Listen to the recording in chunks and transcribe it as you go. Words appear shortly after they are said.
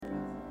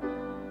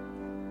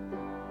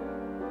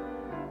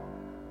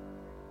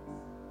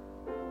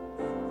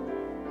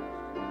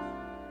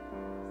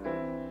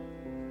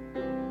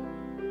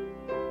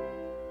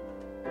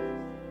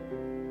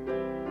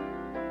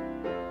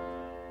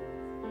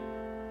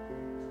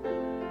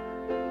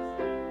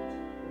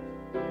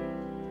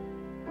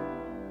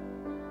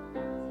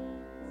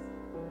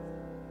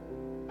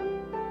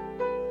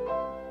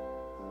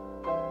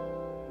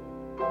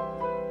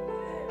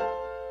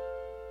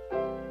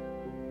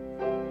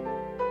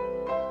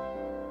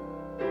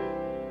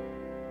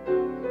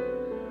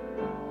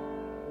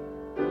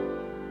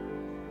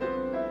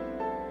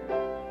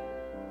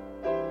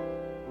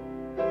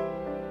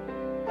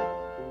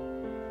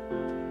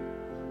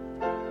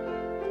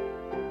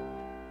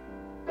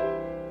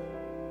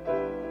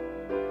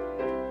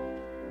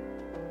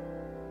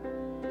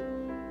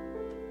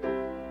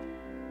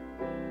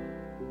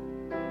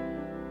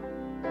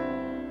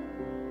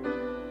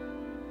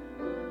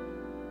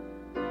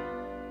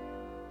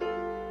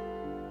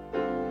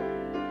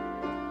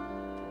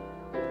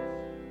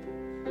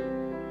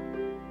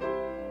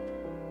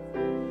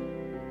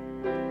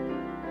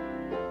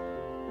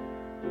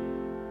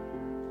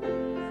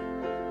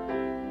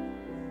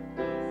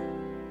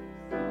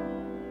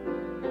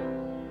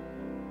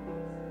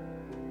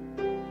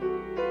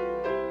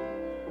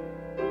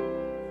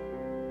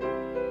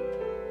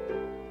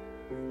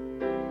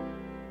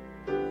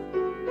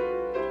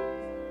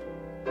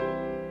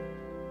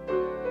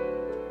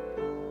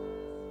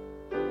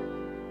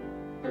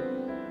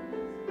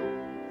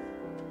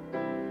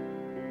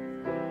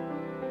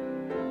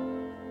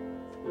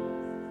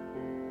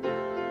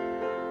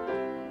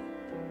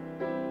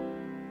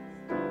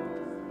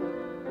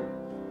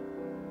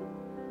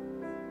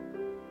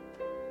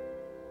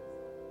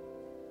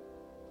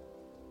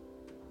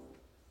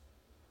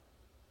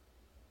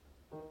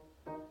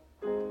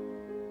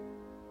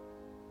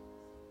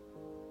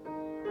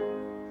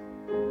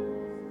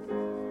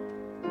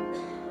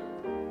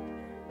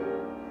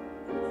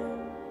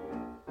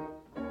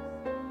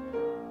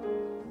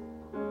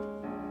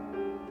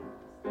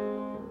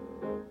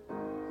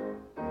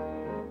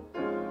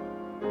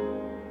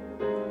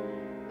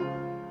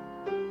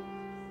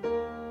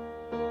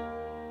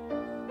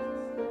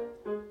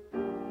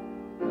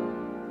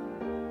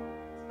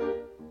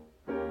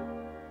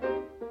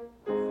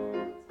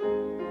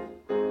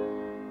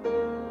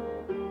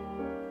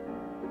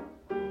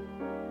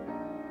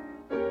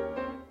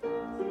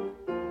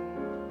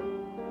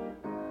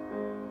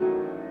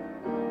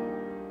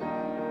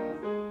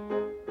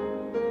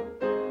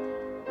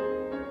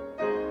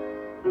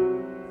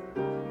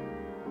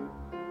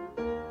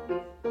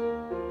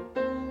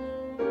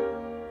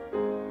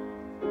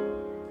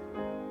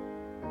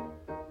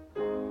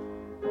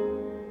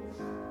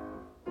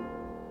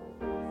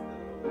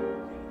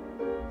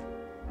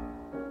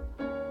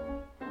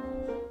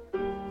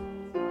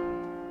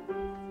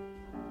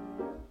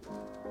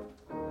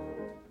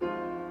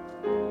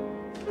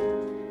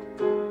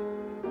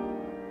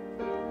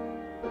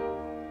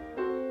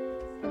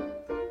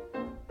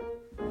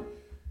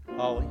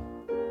Holly,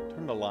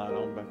 turn the light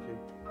on back here.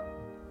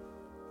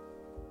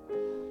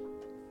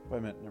 Wait a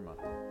minute, never mind.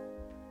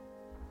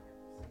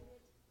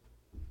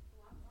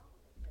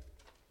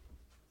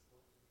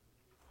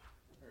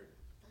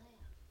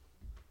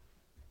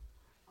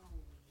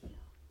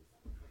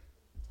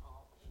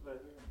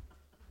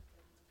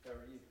 How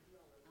are you?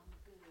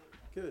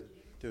 Good.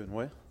 Doing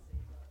well.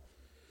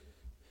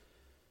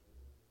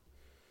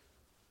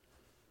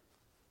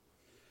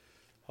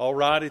 All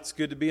right, it's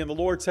good to be in the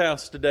Lord's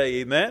house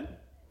today. Amen.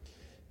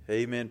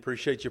 Amen.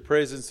 Appreciate your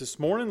presence this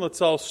morning.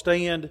 Let's all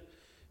stand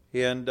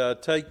and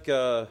take,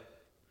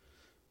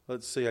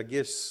 let's see, I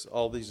guess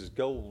all these is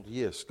gold.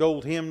 Yes,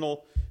 gold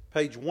hymnal,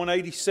 page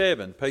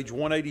 187. Page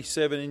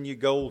 187 in your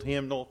gold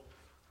hymnal.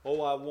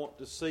 Oh, I want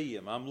to see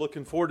Him. I'm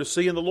looking forward to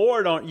seeing the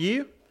Lord, aren't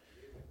you?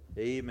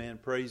 Amen.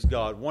 Praise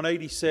God.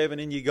 187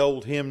 in your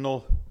gold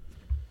hymnal.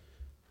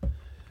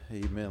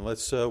 Amen.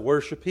 Let's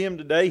worship Him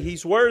today.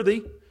 He's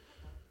worthy.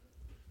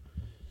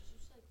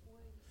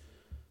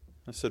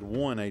 I said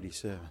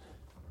 187.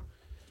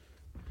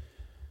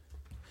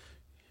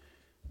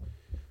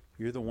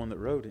 You're the one that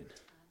wrote it.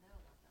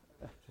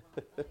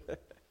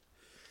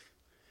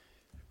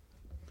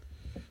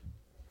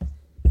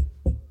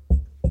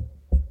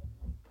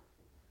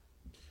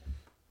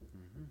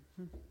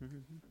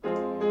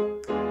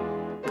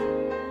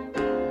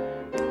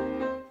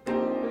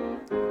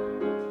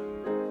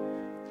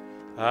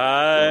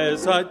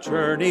 As I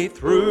journey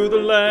through the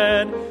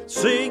land,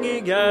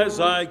 singing as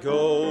I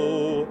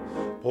go,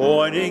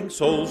 pointing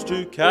souls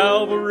to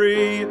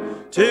Calvary,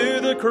 to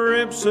the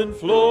crimson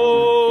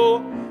flow.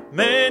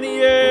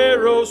 Many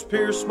arrows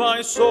pierce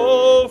my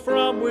soul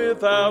from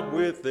without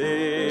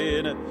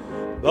within,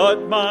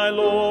 but my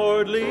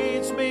Lord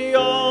leads me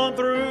on,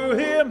 through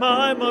Him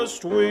I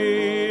must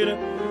win.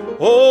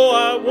 Oh,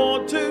 I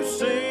want to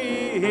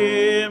see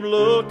Him,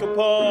 look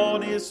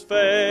upon His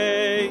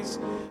face,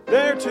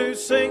 there to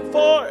sing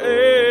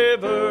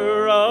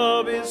forever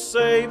of His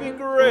saving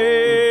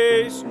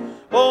grace.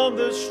 On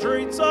the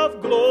streets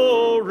of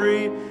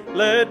glory,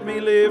 let me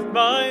lift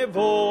my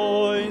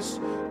voice.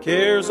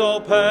 Cares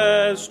all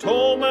past,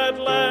 home at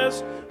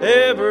last,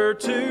 ever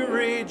to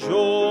rejoice.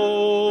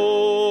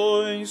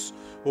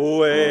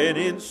 When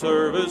in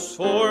service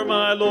for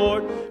my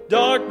Lord,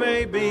 dark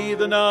may be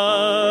the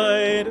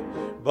night,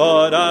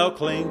 but I'll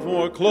cling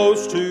more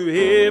close to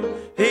Him,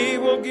 He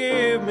will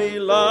give me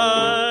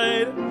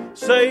light.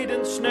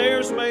 Satan's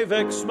snares may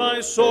vex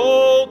my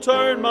soul,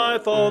 turn my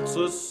thoughts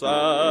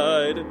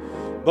aside,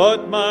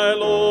 but my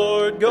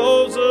Lord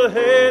goes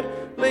ahead,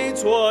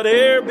 leads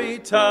whate'er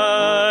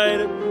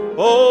betide.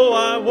 Oh,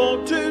 I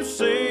want to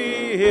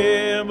see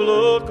Him,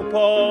 look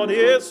upon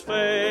His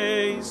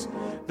face,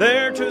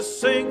 there to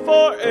sing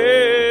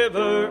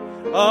forever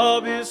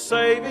of His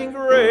saving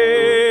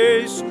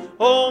grace.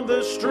 On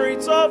the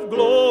streets of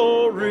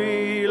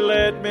glory,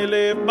 let me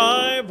lift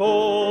my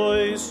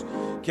voice.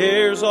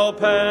 Cares all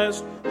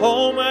past,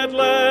 home at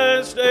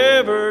last,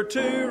 ever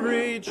to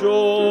rejoice.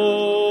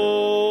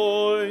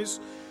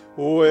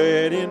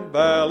 When in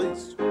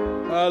valleys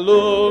I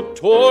look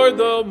toward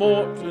the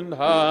mountain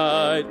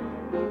height,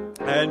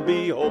 and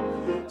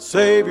behold,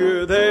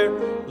 Savior there,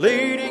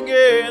 leading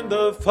in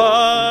the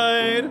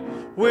fight,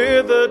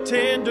 with a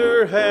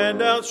tender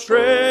hand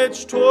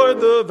outstretched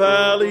toward the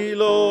valley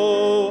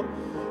low.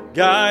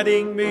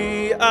 Guiding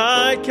me,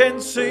 I can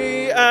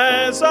see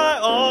as I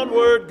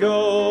onward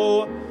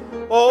go.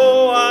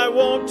 Oh, I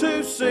want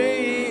to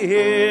see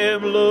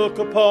Him, look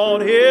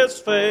upon His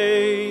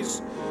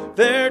face,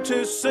 there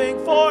to sing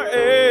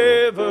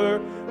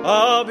forever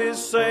of His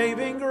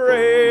saving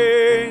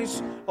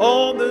grace.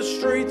 On the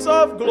streets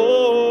of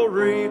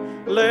glory,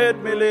 let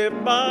me lift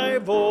my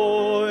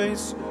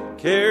voice.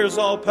 Cares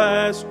all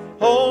past,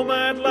 home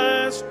at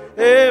last,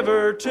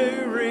 ever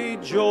to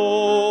rejoice.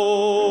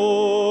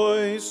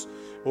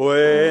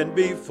 When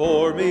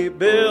before me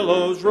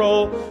billows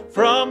roll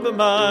from the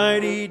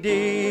mighty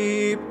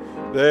deep,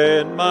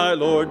 then my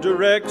Lord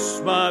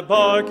directs my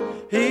bark,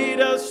 He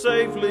does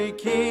safely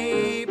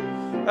keep,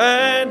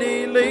 and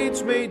He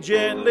leads me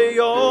gently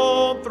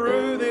on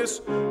through this.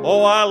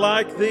 Oh, I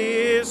like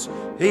this,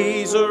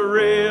 He's a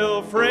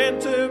real friend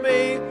to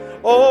me.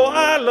 Oh,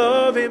 I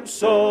love Him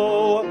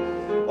so.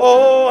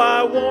 Oh,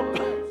 I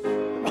want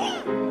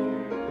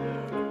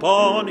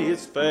upon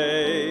His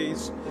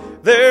face,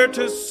 there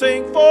to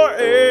sing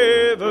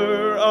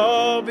forever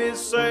of His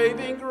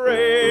saving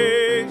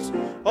grace.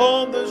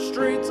 On the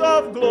streets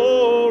of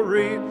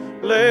glory,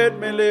 let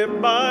me lift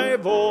my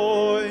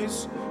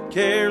voice.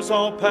 Cares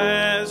all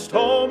past,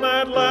 home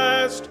at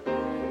last.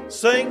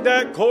 Sing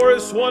that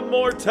chorus one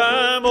more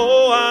time.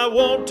 Oh, I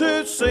want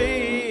to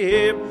see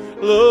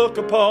Him, look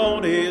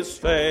upon His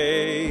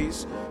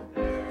face,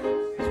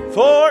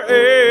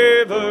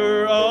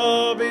 forever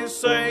of His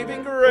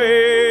saving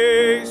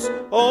grace.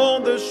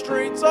 On the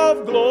streets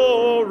of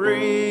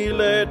glory,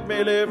 let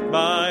me lift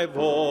my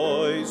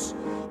voice.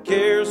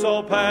 Cares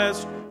all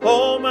past,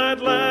 home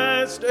at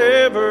last,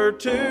 ever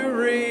to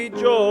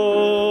rejoice.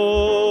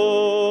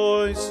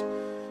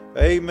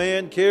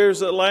 Amen.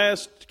 Cares at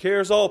last,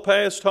 cares all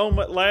past, home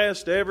at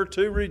last, ever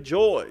to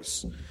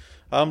rejoice.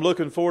 I'm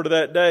looking forward to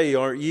that day,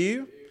 aren't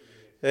you?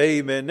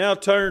 Amen. Now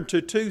turn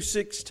to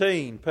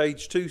 216,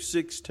 page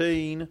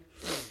 216.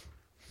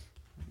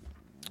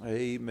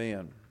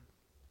 Amen.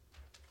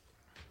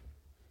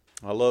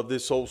 I love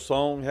this old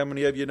song. How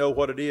many of you know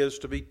what it is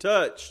to be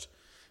touched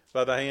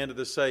by the hand of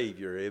the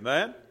Savior?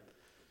 Amen.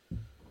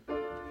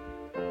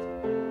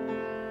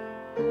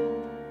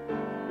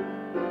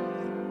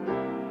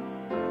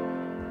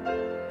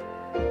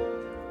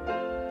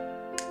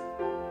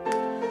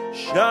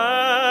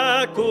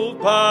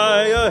 Shackled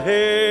by a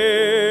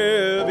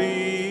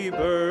heavy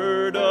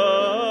burden,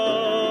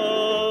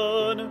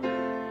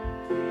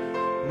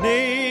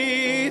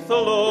 'neath a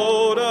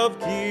load of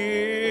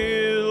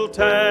guilt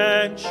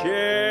and shame,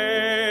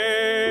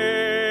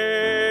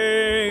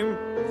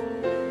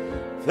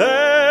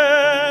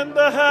 then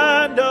the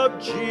hand of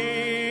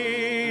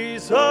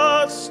Jesus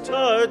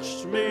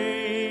touched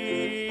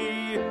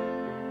me,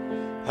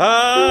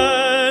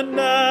 and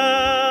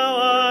now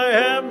I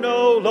am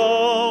no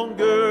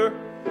longer.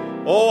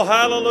 Oh,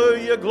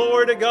 hallelujah,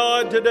 glory to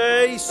God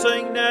today.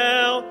 Sing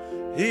now.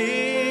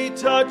 He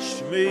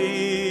touched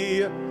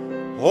me.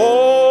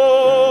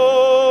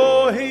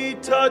 Oh, He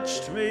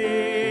touched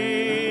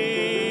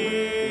me.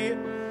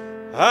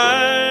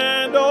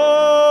 And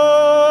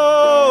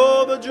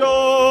oh, the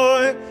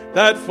joy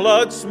that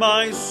floods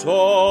my soul.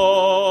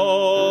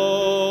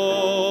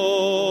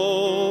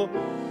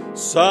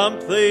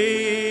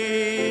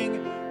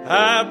 Something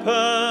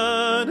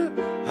happened,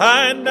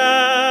 and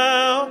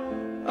now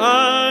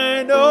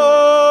I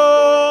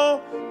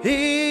know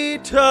He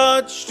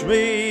touched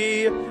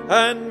me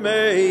and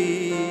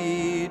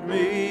made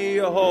me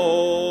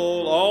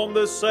whole. On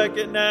the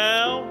second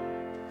now,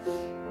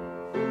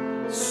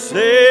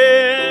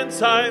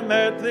 since I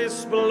met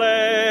this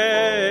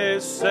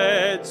blessed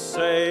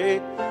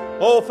Savior.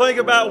 Oh, think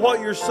about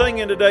what you're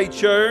singing today,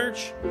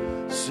 church.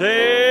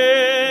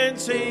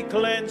 Since He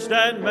cleansed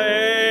and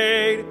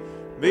made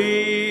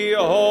me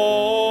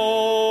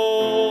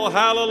whole.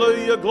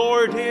 Hallelujah,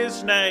 glory to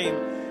His name.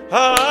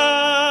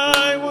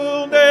 I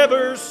will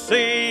never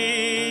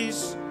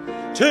cease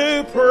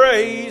to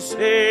praise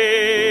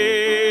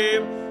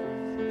Him.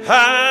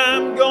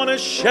 I'm gonna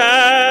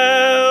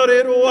shout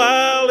it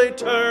while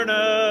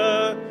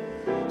eternal.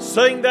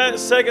 Sing that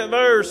second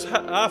verse.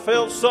 I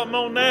felt something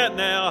on that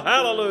now.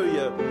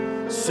 Hallelujah.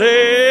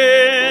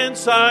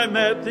 Since I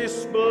met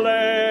this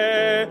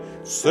blessed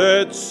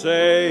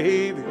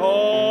Savior,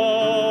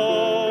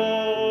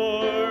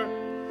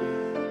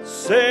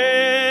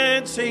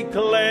 since He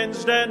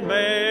cleansed and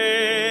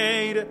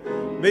made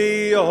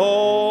me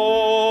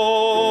whole.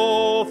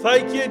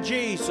 Thank you,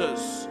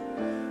 Jesus.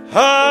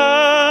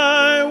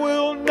 I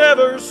will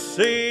never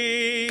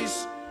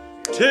cease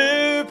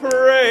to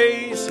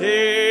praise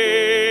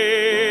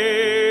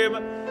Him.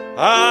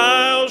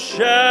 I'll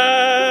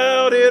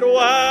shout it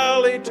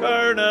while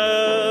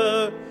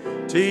eternity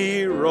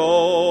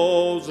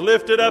rolls.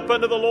 Lift it up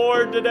unto the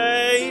Lord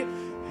today.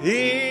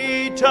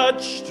 He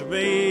touched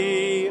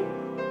me.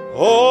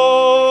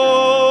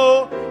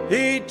 Oh,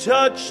 He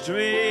touched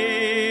me.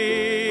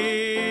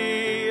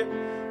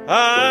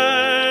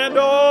 And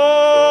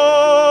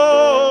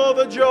oh,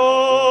 the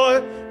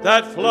joy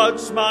that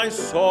floods my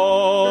soul.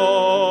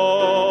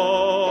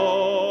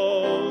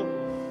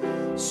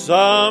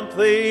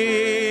 Something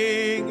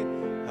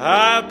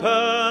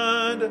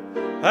happened,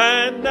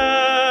 and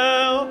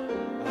now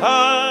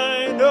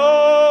I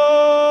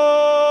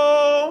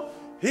know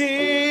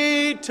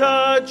He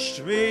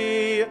touched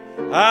me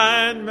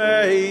and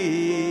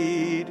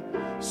made.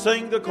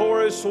 Sing the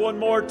chorus one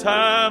more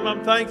time.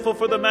 I'm thankful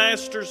for the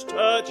Master's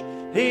touch.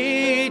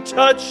 He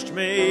touched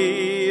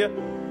me.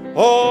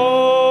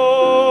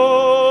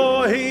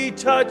 Oh, He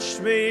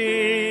touched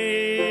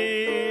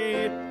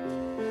me.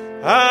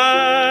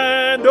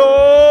 And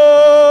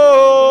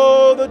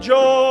oh, the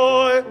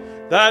joy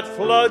that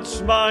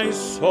floods my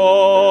soul.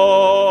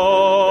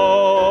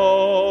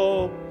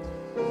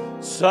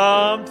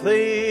 Something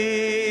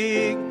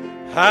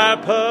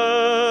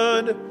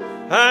happened,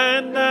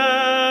 and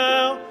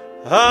now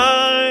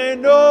I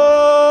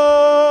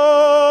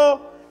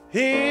know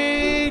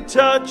He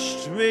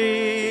touched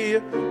me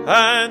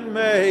and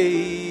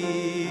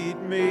made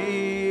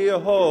me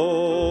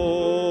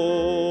whole.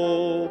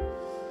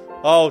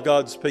 All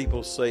God's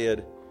people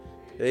said,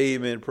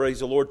 amen. Praise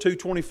the Lord.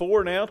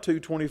 224 now,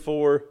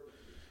 224.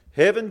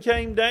 Heaven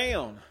came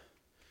down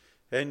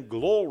and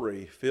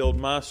glory filled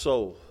my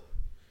soul.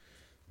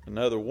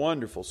 Another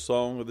wonderful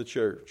song of the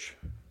church.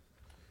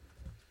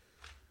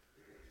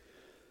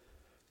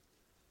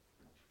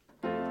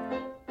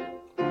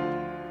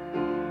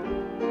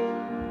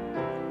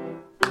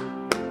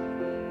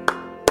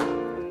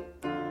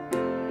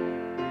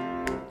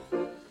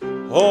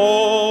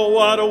 Oh,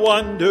 what a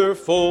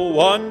wonderful,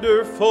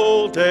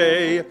 wonderful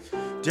day.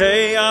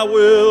 Day I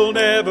will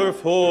never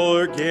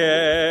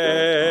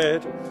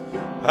forget.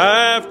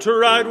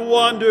 After I'd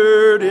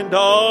wandered in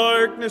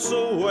darkness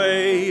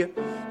away,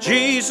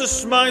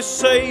 Jesus, my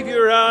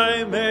Savior,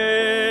 I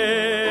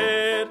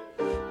met.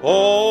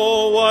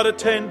 Oh, what a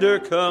tender,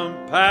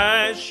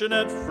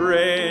 compassionate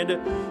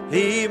friend.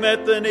 He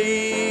met the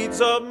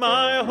needs of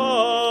my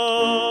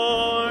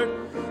heart.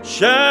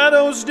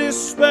 Shadows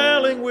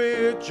dispelling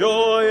with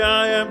joy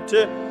I am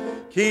to.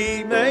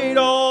 He made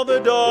all the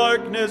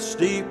darkness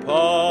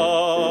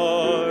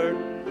depart.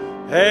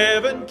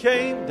 Heaven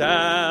came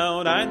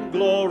down and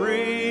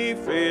glory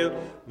filled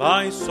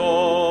my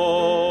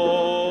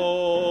soul.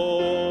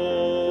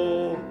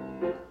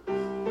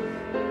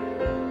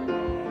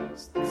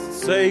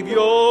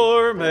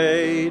 Savior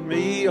made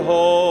me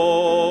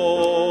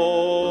whole.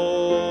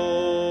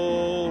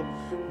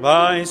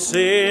 My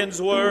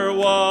sins were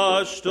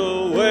washed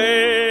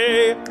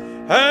away,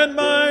 and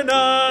my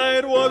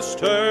night was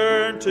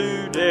turned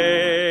to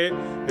day.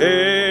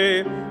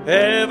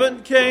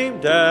 Heaven came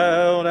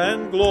down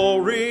and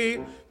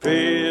glory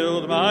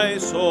filled my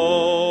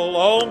soul.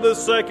 On the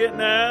second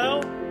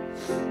now.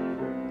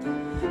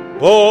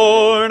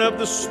 Born of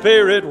the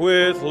Spirit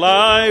with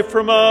life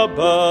from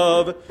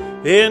above,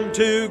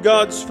 into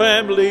God's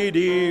family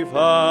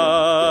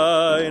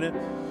divine.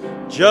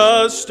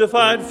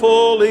 Justified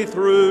fully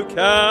through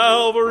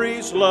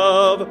Calvary's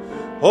love.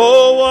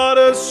 Oh, what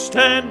a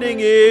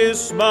standing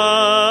is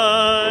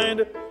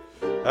mine.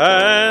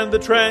 And the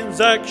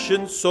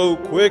transaction so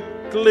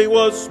quickly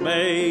was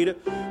made,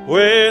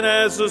 when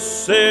as a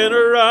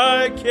sinner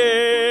I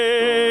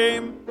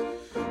came.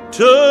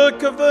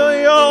 Took of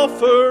the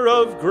offer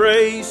of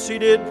grace He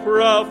did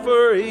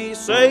proffer. He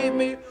saved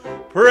me,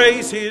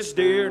 praise His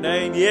dear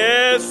name.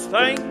 Yes,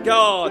 thank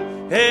God,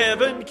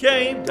 heaven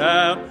came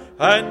down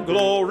and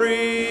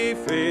glory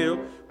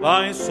filled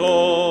my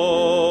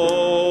soul.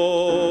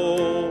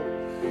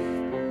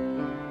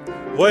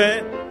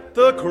 When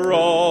the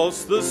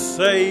cross the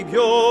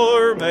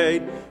Savior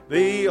made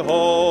me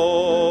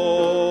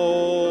whole,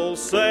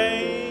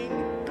 sing.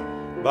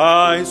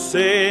 My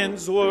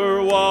sins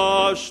were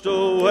washed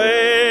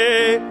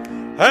away,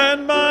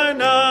 and my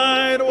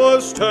night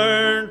was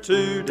turned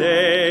to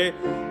day.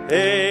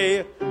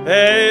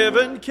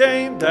 Heaven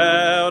came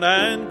down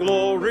and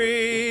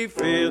glory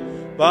filled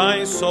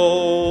my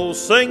soul.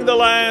 Sing the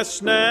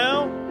last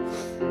now.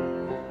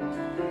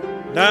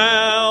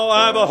 Now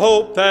I've a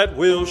hope that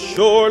will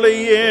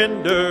surely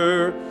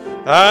endure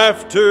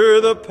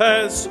after the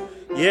past.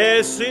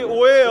 Yes, it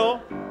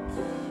will.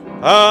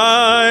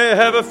 I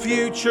have a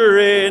future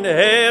in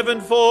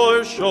heaven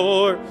for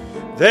sure,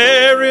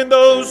 there in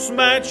those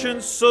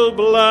mansions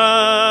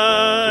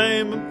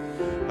sublime.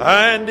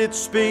 And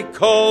it's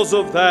because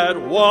of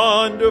that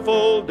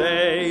wonderful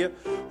day,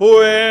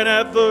 when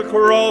at the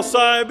cross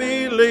I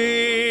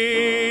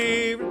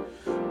believed.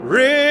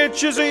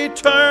 Riches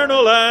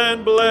eternal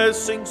and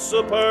blessings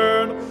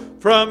supernal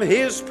from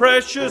His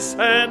precious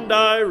hand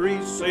I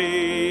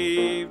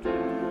received.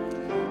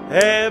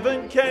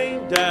 Heaven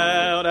came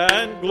down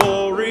and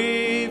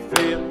glory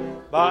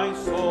filled my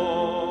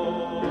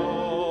soul.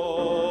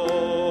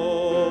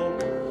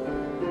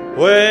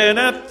 When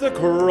at the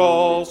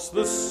cross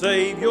the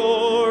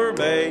Savior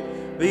made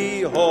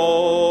me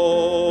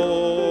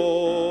whole.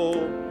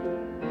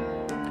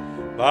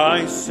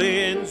 My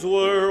sins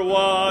were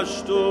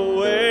washed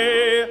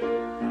away,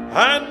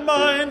 and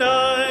my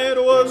night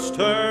was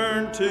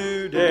turned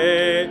to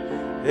day.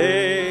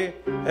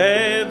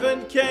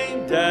 Heaven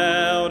came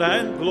down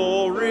and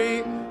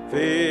glory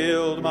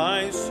filled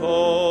my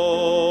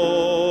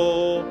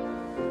soul.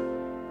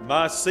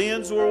 My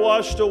sins were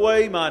washed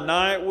away, my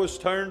night was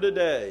turned to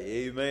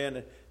day.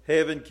 Amen.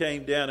 Heaven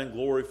came down and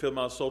glory filled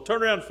my soul.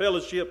 Turn around,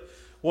 fellowship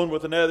one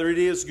with another. It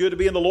is good to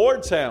be in the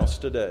Lord's house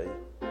today.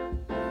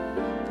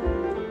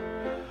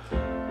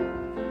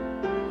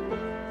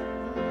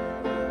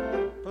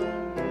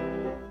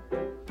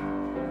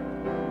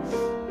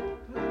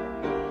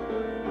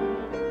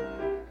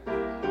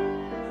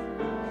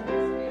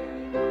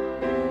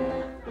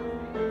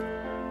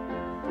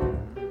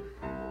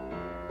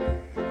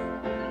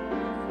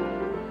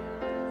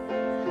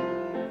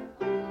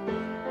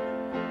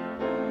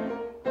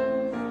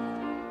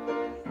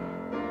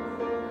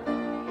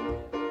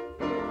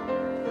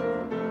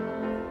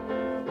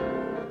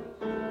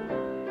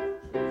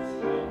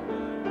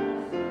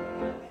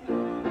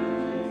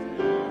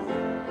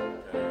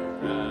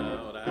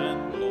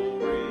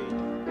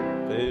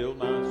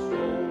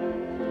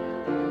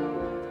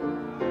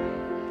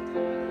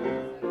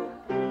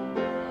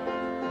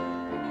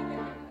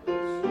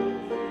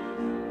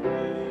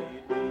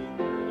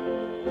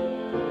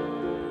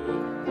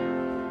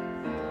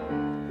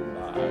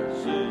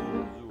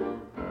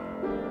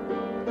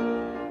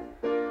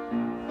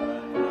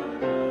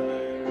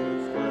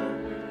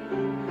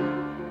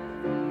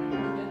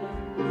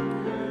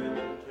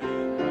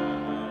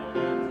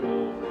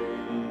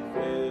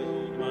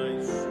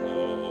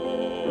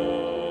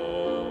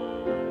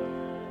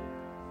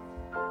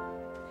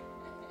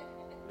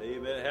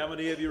 How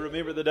many of you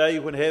remember the day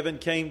when heaven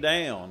came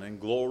down and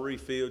glory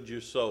filled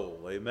your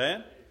soul?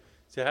 Amen?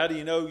 So how do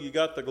you know you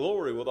got the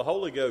glory? Well, the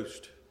Holy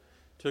Ghost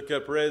took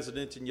up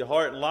residence in your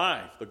heart and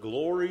life. The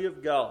glory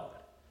of God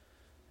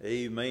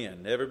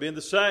Amen. Never been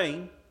the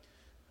same.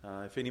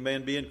 If any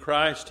man be in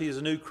Christ, he is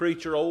a new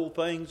creature. Old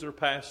things are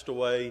passed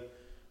away.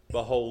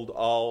 Behold,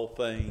 all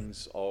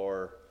things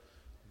are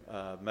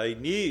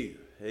made new.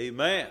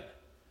 Amen.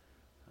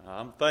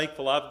 I'm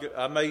thankful.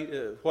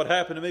 What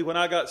happened to me when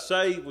I got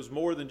saved was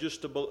more than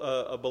just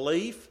a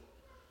belief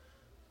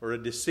or a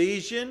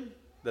decision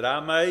that I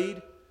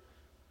made.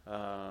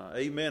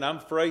 Amen. I'm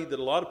afraid that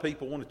a lot of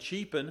people want to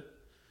cheapen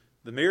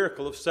the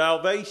miracle of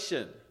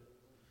salvation.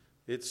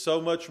 It's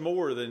so much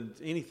more than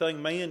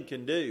anything man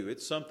can do.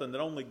 It's something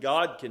that only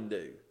God can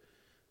do.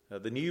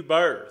 The new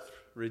birth,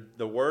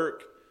 the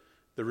work,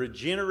 the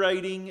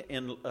regenerating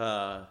and,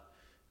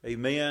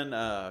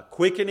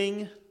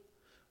 quickening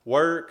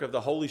work of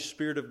the Holy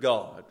Spirit of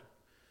God,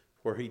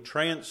 where He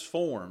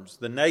transforms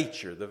the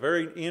nature, the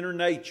very inner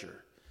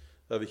nature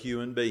of a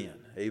human being.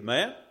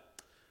 Amen?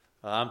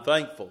 I'm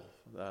thankful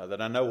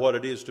that I know what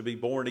it is to be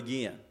born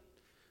again.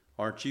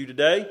 Aren't you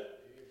today?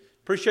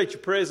 Appreciate your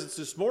presence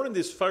this morning,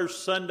 this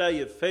first Sunday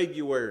of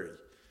February.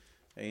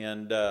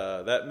 And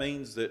that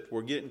means that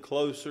we're getting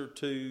closer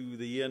to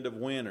the end of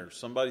winter.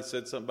 Somebody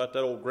said something about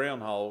that old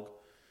groundhog.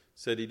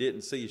 Said he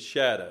didn't see his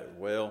shadow.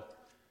 Well,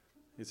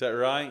 is that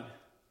right?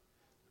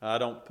 I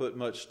don't put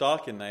much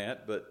stock in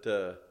that, but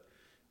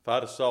if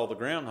I'd have saw the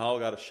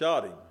groundhog, I'd have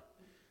shot him.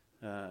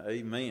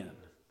 Amen.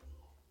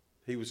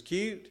 He was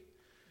cute.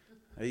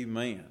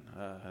 Amen.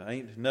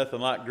 Ain't nothing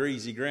like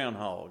greasy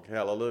groundhog.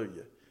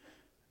 Hallelujah.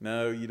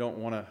 No, you don't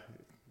want to.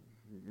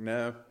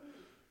 No.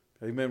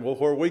 Amen. Well,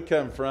 where we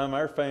come from,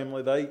 our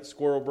family, they ate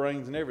squirrel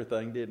brains and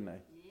everything, didn't they?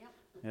 Yep.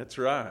 That's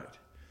right.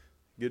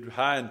 Good,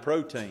 high in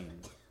protein.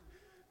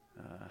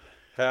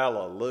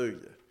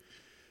 Hallelujah.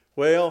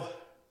 Well,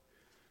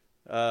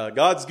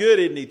 God's good,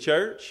 isn't He,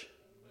 church?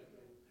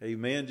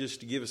 Amen. Just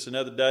to give us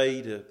another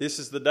day. This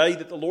is the day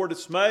that the Lord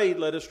has made.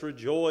 Let us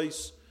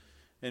rejoice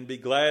and be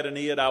glad in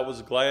it. I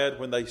was glad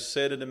when they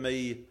said unto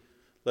me,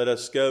 let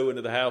us go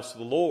into the house of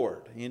the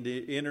Lord.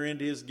 Enter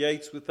into His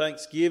gates with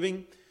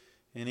thanksgiving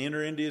and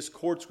enter into His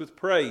courts with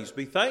praise.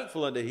 Be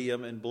thankful unto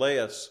Him and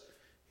bless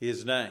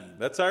His name.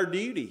 That's our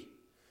duty.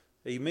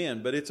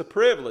 Amen. But it's a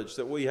privilege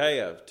that we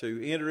have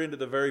to enter into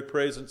the very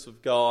presence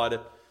of God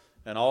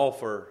and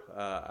offer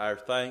our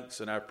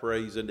thanks and our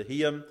praise unto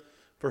Him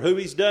for who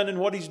He's done and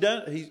what He's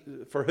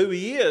done, for who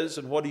He is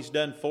and what He's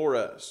done for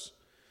us.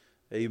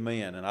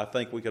 Amen. And I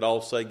think we could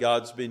all say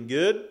God's been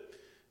good.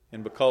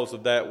 And because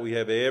of that, we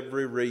have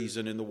every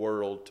reason in the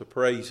world to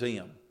praise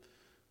Him.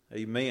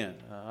 Amen.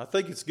 I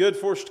think it's good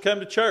for us to come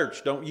to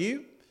church, don't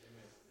you?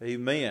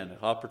 Amen.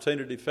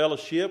 Opportunity to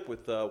fellowship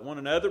with one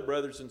another,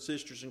 brothers and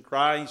sisters in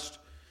Christ.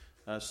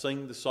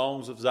 Sing the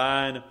songs of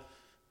Zion.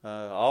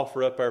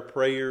 Offer up our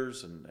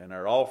prayers and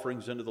our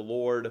offerings unto the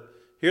Lord.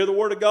 Hear the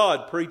Word of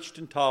God preached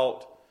and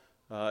taught.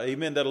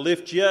 Amen. That'll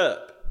lift you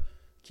up.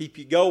 Keep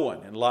you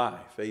going in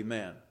life.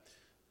 Amen.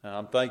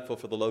 I'm thankful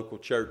for the local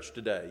church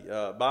today.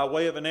 By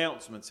way of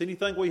announcements,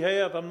 anything we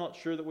have? I'm not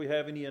sure that we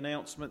have any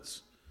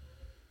announcements.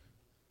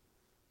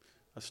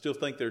 I still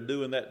think they're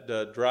doing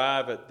that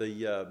drive at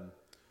the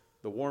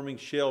warming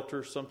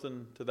shelter,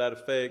 something to that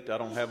effect. I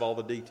don't have all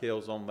the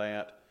details on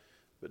that,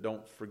 but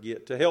don't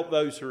forget to help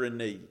those who are in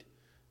need.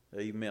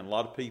 Amen. A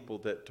lot of people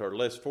that are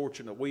less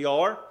fortunate than we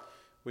are,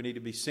 we need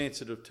to be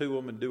sensitive to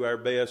them and do our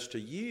best to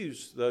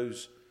use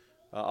those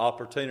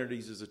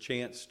opportunities as a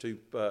chance to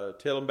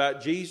tell them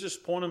about Jesus,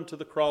 point them to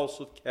the cross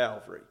of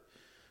Calvary.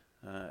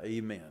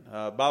 Amen.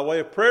 By way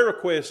of prayer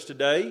request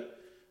today,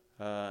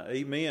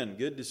 amen.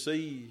 Good to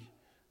see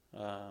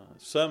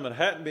some that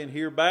hadn't been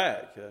here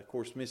back. Of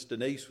course, Miss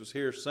Denise was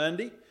here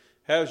Sunday.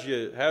 How's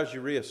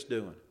your wrist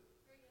doing?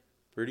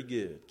 Pretty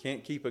good.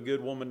 Can't keep a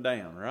good woman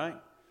down, right?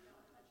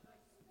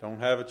 Don't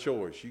have a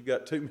choice. You've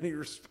got too many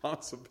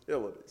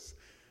responsibilities.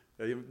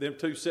 Them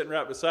two sitting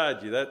right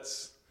beside you,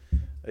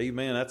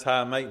 amen, that's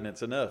high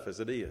maintenance enough as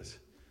it is.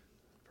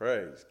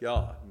 Praise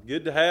God.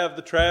 Good to have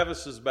the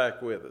Travises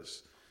back with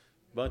us.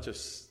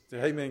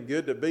 Amen,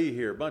 good to be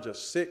here. A bunch of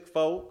sick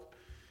folk.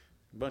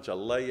 A bunch of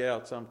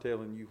layouts, I'm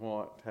telling you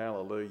what.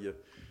 Hallelujah.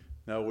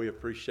 No, we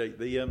appreciate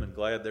them and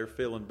glad they're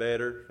feeling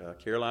better.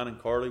 Caroline and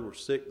Carly were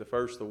sick the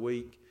first of the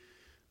week.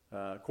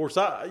 Of course,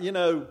 I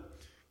know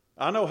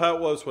how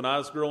it was when I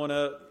was growing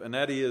up, and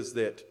that is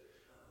that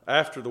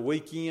after the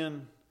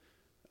weekend,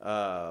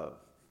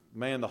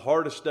 the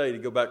hardest day to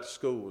go back to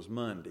school was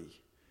Monday.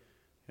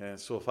 And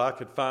so if I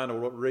could find a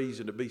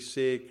reason to be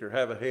sick or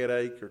have a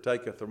headache or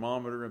take a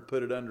thermometer and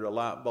put it under a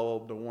light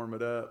bulb to warm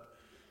it up,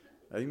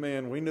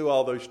 amen, we knew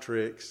all those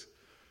tricks.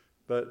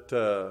 But,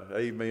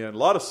 amen, a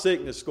lot of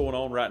sickness going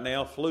on right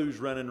now. Flu's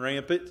running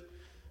rampant.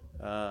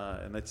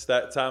 And it's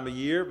that time of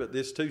year, but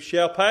this too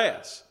shall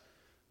pass.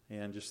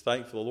 And just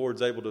thankful the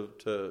Lord's able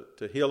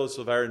to heal us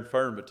of our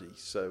infirmities.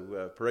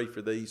 So pray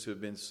for these who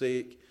have been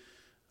sick.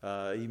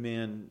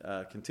 Amen.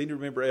 Continue to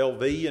remember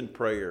LV in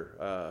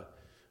prayer.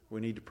 We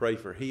need to pray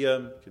for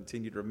him.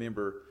 Continue to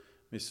remember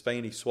Miss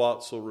Fanny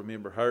Swatzel.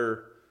 Remember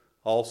her.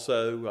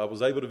 Also, I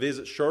was able to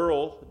visit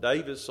Cheryl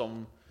Davis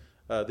on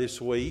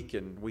this week,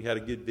 and we had a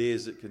good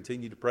visit.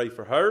 Continue to pray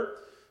for her.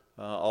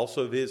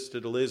 Also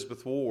visited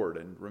Elizabeth Ward,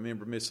 and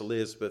remember Miss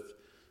Elizabeth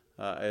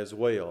as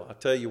well. I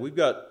tell you, we've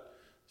got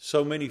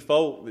so many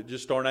folk that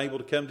just aren't able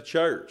to come to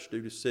church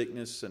due to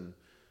sickness, and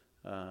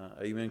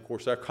amen. Of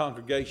course, our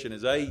congregation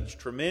has aged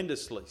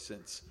tremendously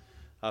since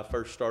I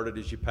first started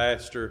as your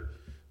pastor,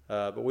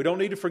 but we don't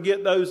need to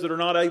forget those that are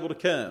not able to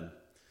come.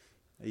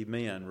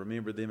 Amen.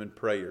 Remember them in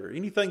prayer.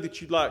 Anything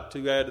that you'd like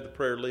to add to the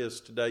prayer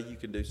list today, you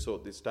can do so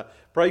at this time.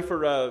 Pray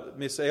for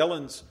Miss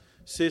Ellen's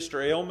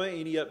sister Elma.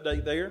 Any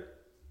update there?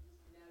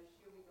 No,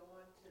 she'll be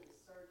going to the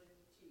surgeon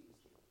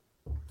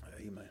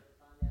Tuesday. Amen.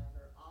 Find out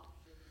her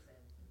options and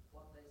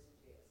what they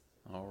suggest.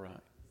 All right.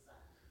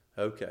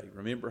 Okay.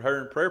 Remember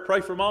her in prayer.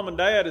 Pray for Mom and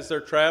Dad as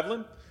they're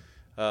traveling.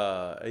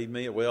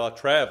 Amen. Well,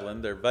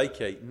 traveling. They're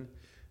vacating.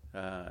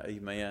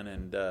 Amen.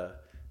 And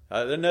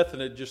there's nothing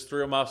that just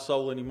thrill my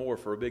soul anymore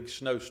for a big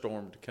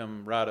snowstorm to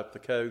come right up the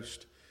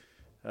coast.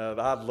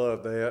 I'd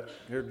love that.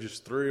 It would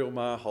just thrill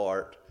my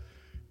heart.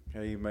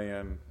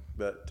 Amen.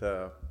 But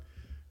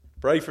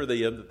pray for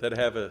them that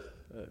have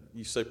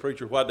you say,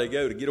 preacher, why'd they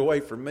go? To get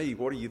away from me.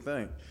 What do you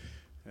think?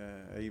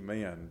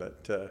 Amen.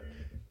 But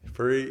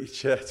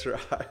preach, that's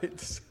right.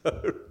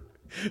 So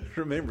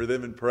remember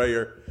them in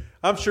prayer.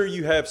 I'm sure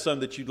you have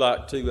some that you'd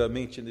like to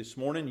mention this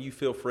morning. You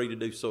feel free to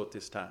do so at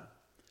this time.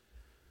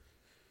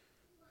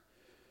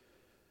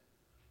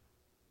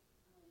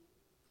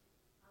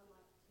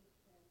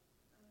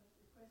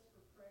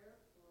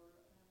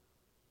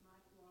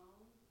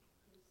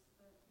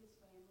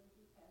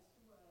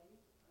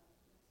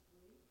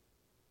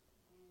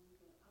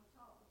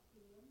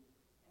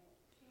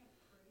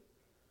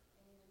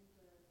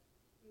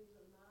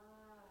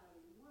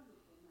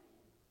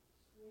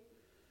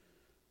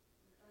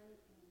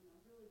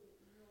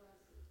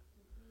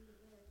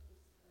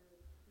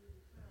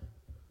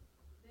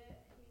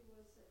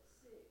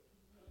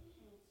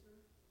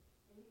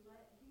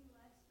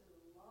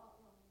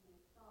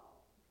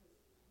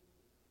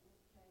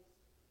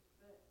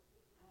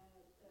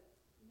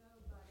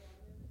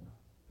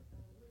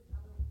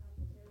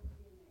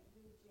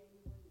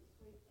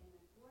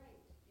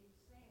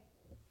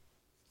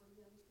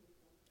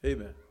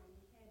 Amen.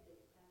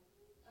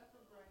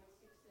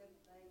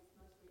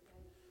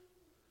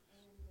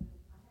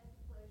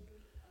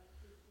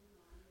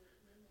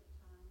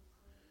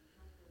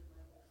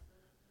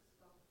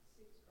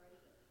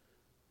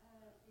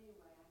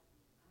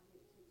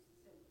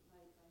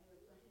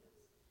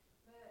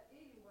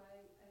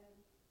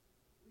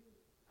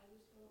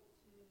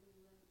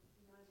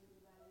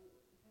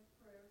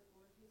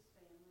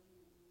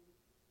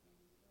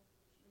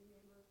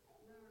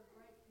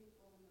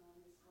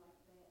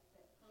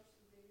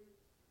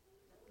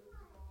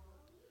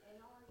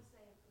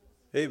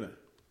 Amen.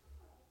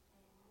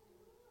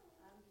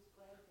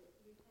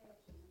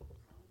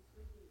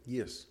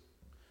 Yes.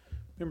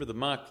 Remember the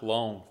Mike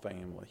Long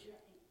family.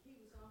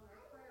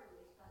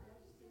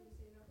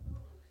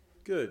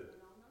 Good.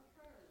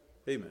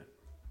 Amen.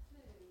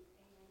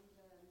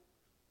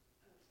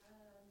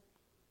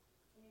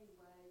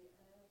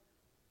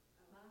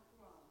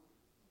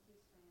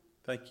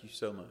 Thank you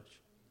so much.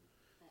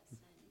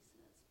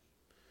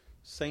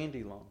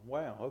 Sandy Long.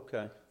 Wow.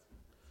 Okay.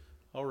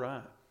 All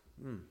right.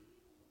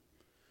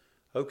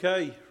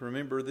 Okay,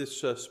 remember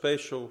this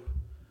special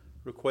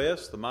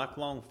request, the Mike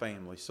Long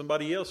family.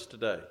 Somebody else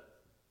today.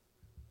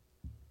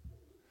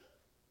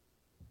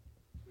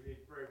 We need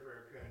to pray for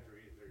our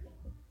country.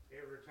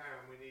 Every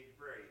time we need to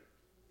pray,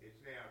 it's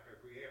now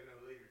because we have no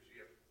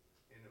leadership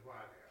in the White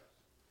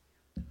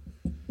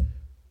House.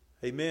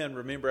 Amen.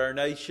 Remember our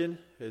nation,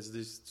 as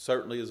this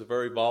certainly is a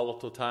very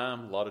volatile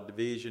time, a lot of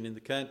division in the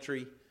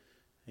country,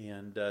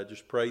 and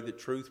just pray that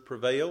truth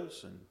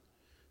prevails. And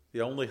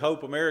the only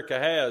hope America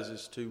has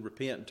is to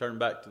repent and turn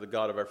back to the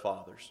God of our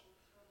fathers.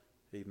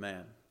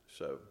 Amen.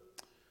 So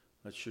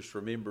let's just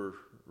remember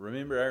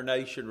our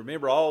nation.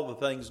 Remember all the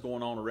things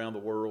going on around the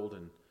world.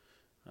 And,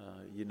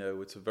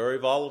 it's a very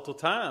volatile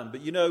time.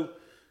 But,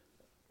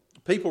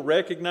 people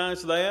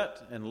recognize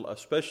that, and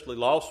especially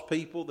lost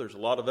people. There's a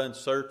lot of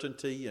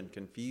uncertainty and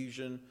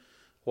confusion.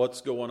 What's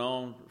going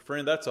on?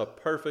 Friend, that's a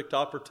perfect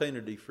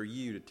opportunity for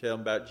you to tell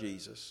them about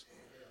Jesus.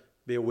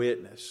 Be a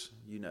witness.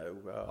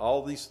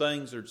 All these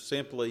things are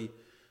simply,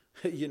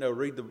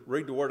 read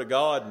the Word of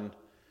God and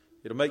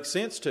it'll make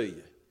sense to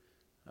you.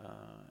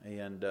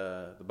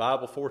 The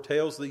Bible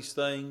foretells these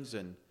things,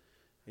 and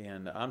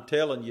I'm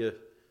telling you,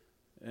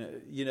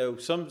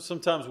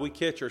 sometimes we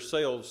catch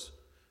ourselves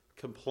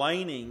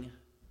complaining.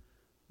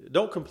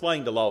 Don't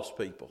complain to lost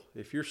people.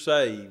 If you're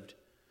saved,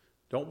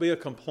 don't be a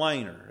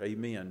complainer.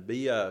 Amen.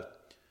 Be a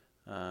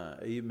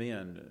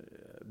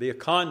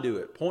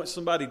conduit. Point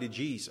somebody to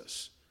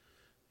Jesus.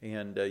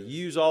 And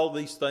use all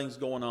these things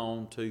going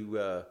on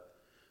to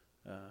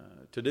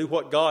do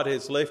what God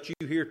has left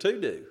you here to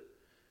do.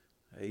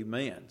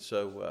 Amen.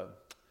 So,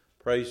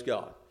 praise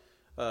God.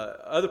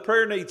 Other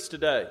prayer needs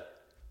today.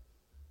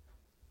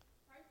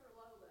 Pray for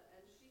Lola,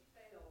 and she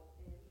fell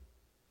and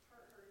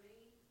hurt her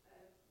knee.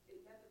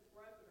 Nothing's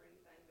broken or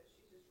anything, but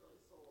she's just really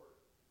sore.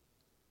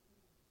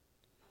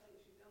 I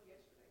think she fell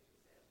yesterday, she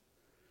said.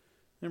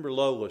 Remember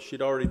Lola,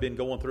 she'd already been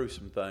going through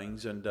some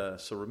things, and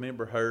so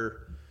remember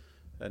her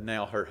and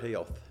now her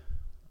health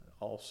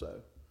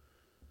also.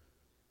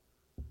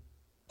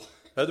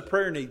 Other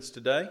prayer needs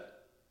today.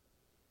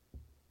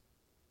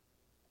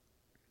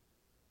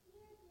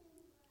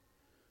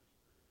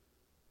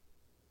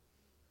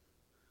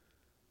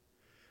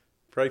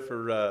 Pray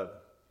for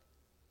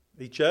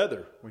each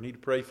other. We need to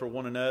pray for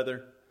one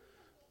another.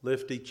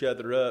 Lift each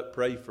other up.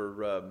 Pray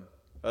for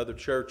other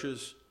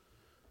churches.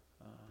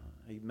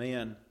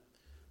 Amen.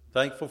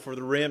 Thankful for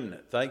the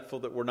remnant. Thankful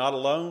that we're not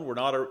alone. We're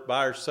not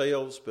by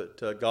ourselves,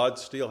 but God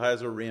still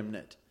has a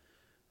remnant.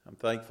 I'm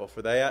thankful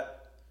for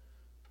that.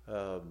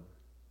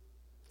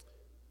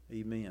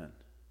 Amen.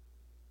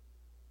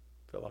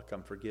 Feel like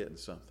I'm forgetting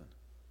something.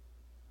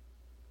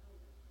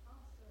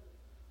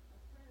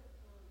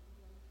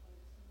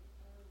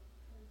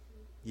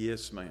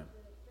 Yes, ma'am.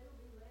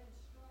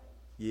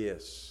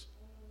 Yes.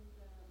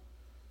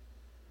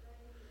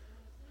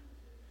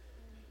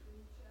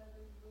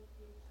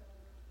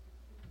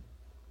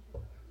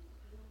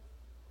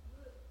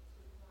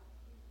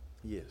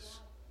 Yes.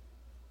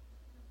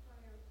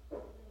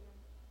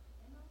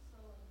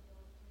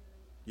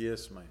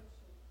 Yes, ma'am.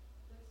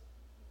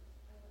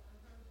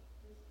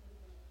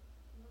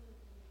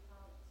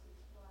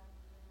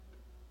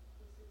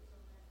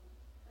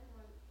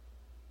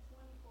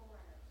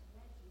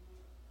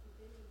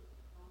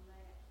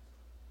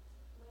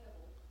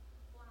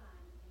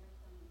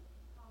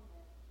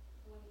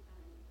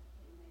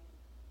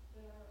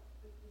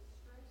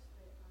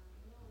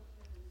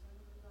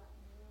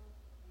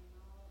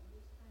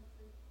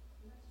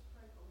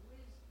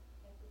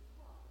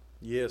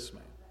 Yes,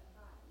 ma'am.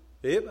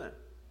 Amen.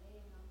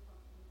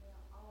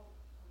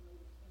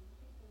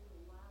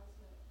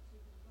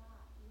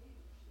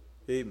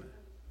 Amen.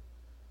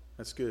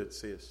 That's good,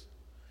 sis.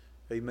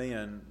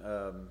 Amen.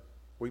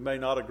 We may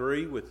not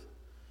agree with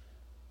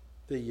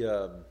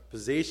the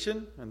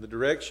position and the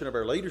direction of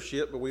our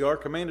leadership, but we are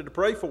commanded to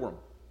pray for them.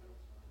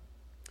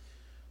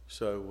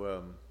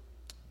 So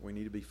we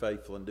need to be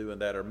faithful in doing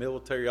that. Our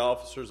military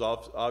officers,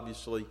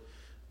 obviously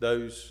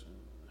those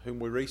whom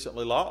we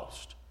recently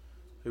lost,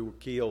 who were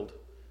killed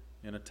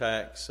in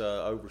attacks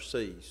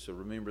overseas. So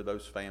remember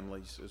those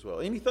families as well.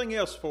 Anything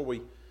else before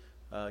we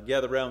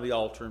gather around the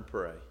altar and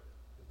pray?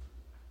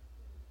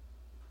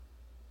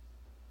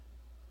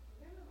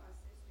 Remember my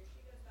sister,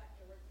 she goes back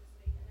to work this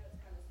week. I know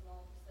it's kind of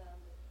small for some,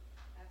 but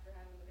after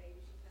having the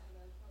baby, she's having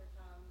a hard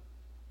time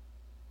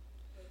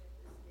with it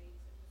this week.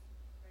 So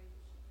just pray that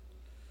she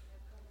can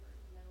have comfort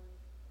knowing.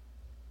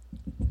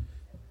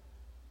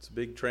 It's a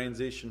big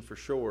transition for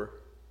sure.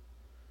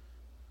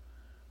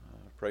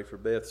 Pray for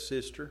Beth's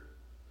sister.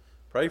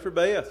 Pray for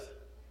Beth.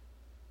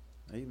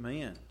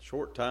 Amen.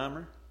 Short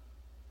timer.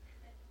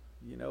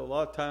 You know, a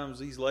lot of times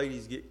these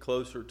ladies get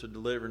closer to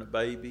delivering a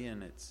baby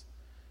and it's,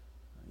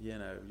 you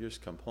know,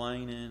 just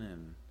complaining.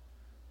 And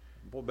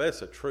boy,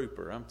 Beth's a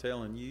trooper, I'm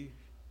telling you.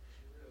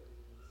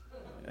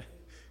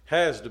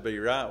 Has to be,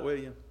 right,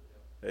 William?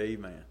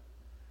 Amen.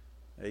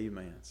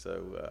 Amen.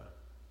 So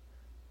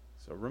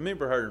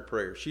remember her in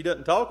prayer. She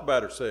doesn't talk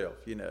about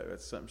herself, you know.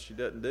 That's something she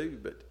doesn't do,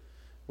 but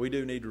we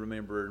do need to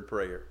remember her in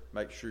prayer.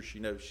 Make sure she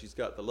knows she's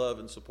got the love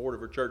and support of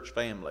her church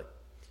family.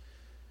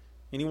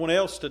 Anyone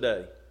else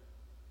today?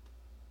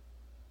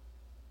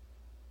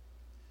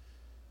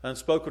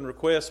 Unspoken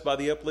requests by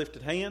the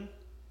uplifted hand.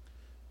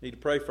 Need to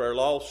pray for our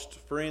lost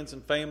friends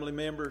and family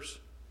members.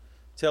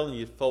 Telling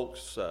you,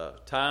 folks,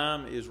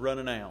 time is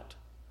running out.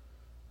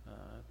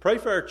 Pray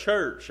for our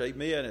church.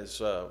 Amen.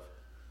 As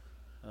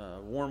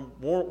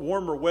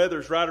warmer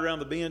weather's right around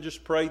the bend,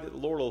 just pray that the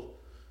Lord will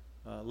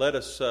let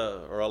us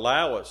or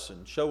allow us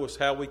and show us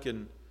how we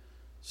can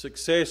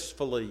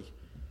successfully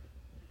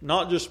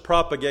not just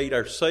propagate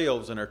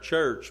ourselves and our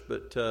church,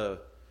 but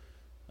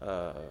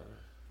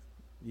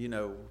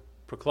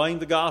proclaim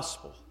the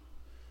gospel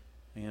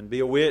and be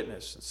a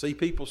witness and see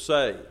people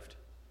saved.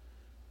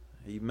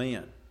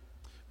 Amen.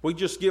 If we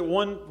just get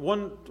one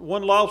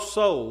lost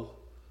soul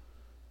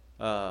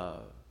to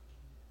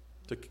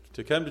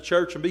come to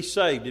church and be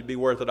saved, it'd be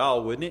worth it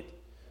all, wouldn't it?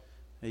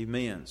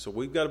 Amen. So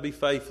we've got to be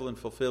faithful in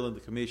fulfilling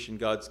the commission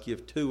God's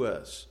given to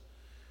us.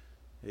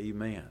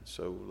 Amen.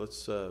 So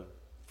let's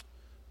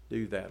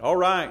do that. All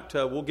right.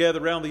 We'll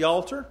gather around the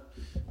altar.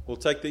 We'll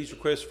take these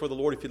requests for the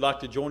Lord. If you'd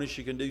like to join us,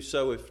 you can do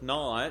so. If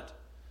not,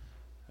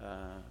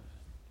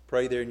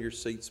 pray there in your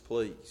seats,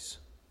 please.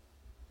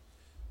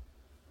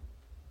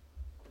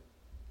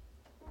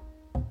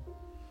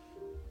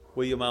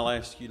 William, I'll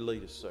ask you to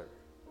lead us, sir.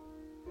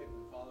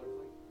 Heavenly Father,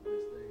 thank you for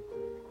this day.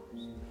 Thank you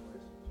for seeing the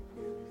blessings you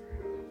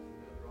give us.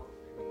 Another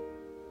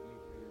opportunity you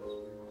give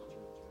us in this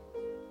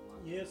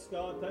church. Yes,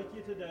 God, thank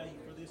you today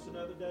for this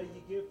another day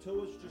you give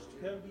to us just to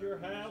come to your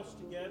house,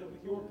 to gather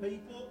with your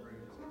people.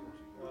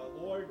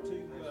 Lord,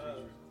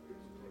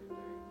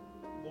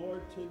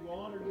 to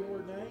honor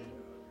your name.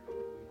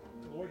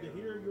 Lord, to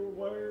hear your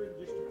word,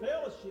 just to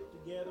fellowship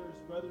together as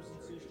brothers and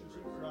sisters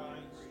in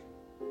Christ.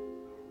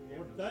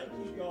 Lord, thank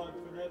you, God,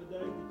 for another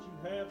day that you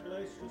have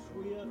blessed us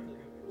with and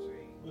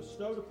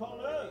bestowed upon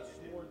us,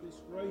 Lord,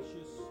 this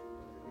gracious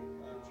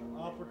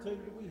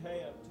opportunity we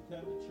have to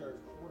come to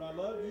church. Lord, I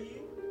love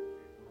you.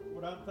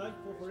 Lord, I'm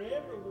thankful for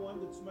everyone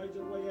that's made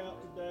their way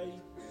out today,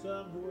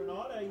 some who are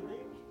not able.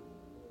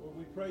 Lord,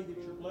 we pray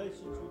that your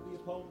blessings would be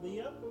upon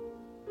them.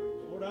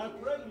 Lord, I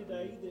pray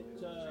today that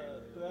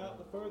throughout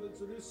the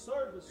furtherance of this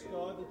service,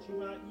 God, that you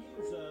might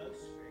use us,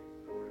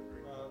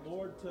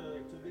 Lord,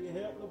 to be a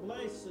help and a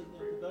blessing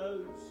unto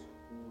those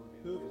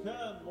who have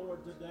come,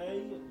 Lord,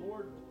 today. And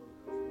Lord,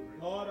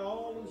 God,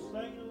 all is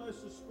vain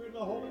unless the Spirit of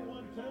the Holy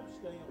One comes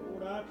down.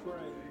 Lord, I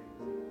pray,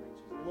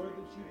 Lord,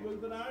 that you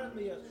move in our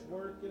midst,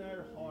 work in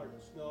our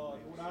hearts, God.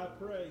 Lord, I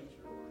pray,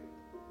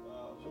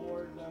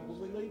 Lord, when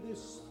we leave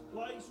this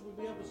place, we'll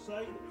be able to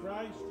say that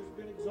Christ has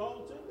been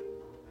exalted,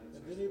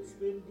 and that it's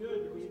been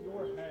good to be in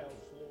your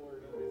house,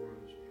 Lord.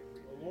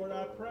 Lord,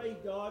 I pray,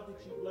 God,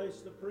 that you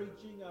bless the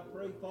preaching. I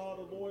pray,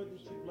 Father, Lord,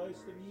 that you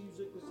bless the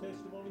music, the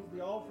testimonies,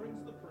 the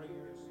offerings, the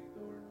prayers,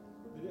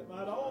 that it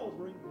might all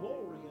bring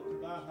glory unto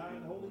thy high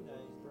and holy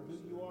name for who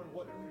you are and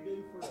what you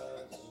do for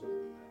us.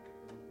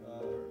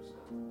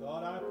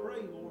 God, I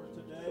pray, Lord,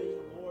 today,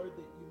 Lord,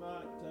 that you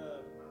might,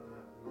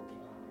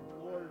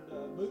 Lord,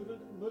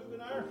 move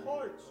in our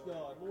hearts,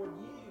 God. Lord,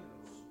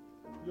 use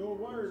your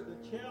word to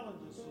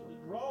challenge us and to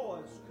draw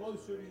us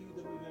closer to you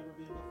than we've ever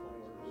been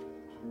before.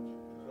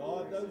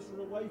 God, those who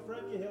are away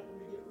from you, help them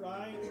to get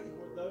right.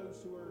 Lord, those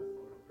who are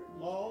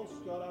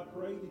lost, God, I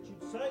pray that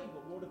you'd save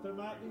them. Lord, if there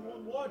might be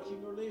one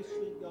watching or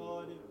listening,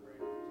 God, and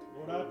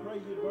Lord, I pray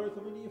you'd birth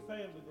them into your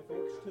family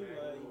before it's too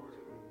late.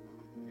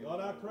 God,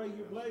 I pray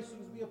your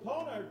blessings be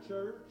upon our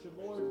church. And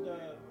Lord,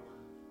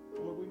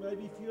 Lord, we may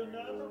be few in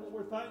number, but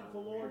we're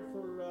thankful, Lord,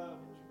 for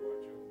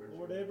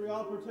Lord, every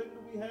opportunity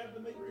we have to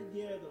meet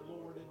together,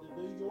 Lord, and to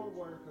do your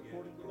work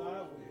according to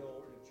thy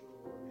will.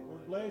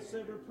 Lord, bless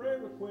every prayer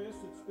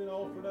request that's been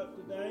offered up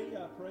today.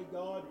 I pray,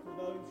 God, for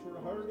those who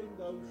are hurting,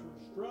 those who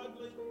are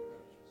struggling,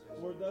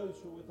 Lord,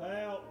 those who are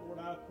without. Lord,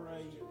 I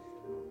pray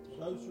for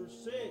those who are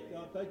sick.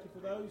 God, thank you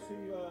for those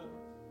who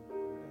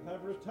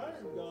have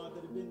returned, God,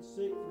 that have been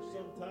sick for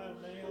some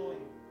time now.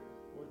 And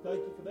Lord,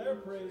 thank you for their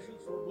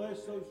presence. Lord,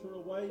 bless those who are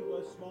away.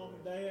 Bless mom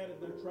and dad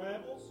and their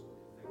travels.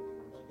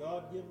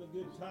 God, give them a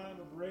good time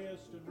of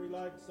rest and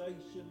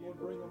relaxation. Lord,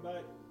 bring them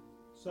back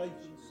safe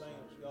and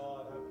sound,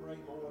 God. I pray,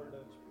 Lord,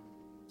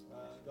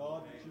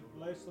 God, that you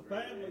bless the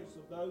families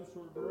of those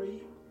who are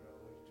bereaved.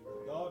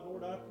 God,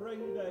 Lord, I pray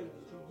today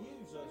that you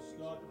use us,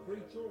 God, to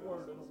preach your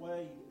word in a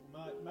way that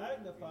might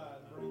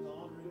magnify and bring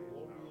honor and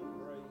glory and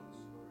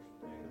praise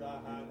to thy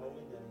high and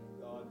holy name,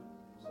 God.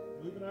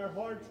 Move in our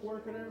hearts,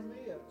 work in our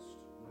midst.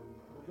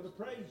 We're going to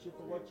praise you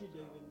for what you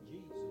do in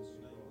Jesus'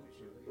 name we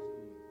pray.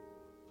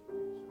 And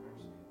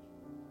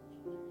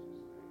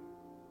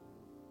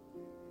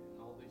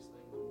all these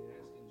things we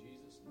ask in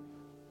Jesus' name.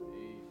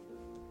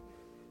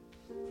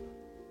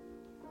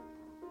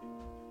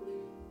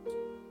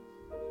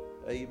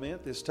 Amen.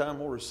 At this time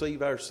we'll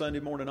receive our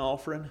Sunday morning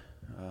offering.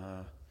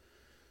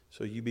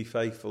 So you be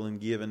faithful in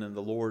giving, and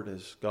the Lord,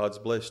 as God's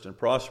blessed and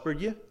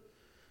prospered you.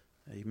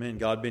 Amen.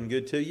 God been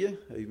good to you.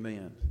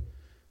 Amen.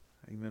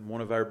 Amen.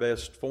 One of our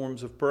best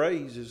forms of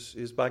praise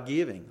is by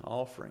giving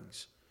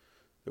offerings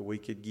that we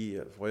could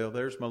give. Well,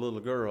 there's my little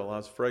girl. I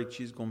was afraid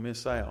she's going to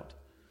miss out.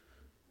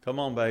 Come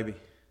on, baby.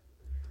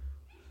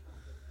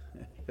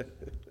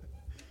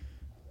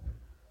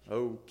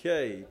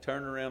 Okay,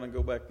 turn around and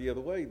go back the other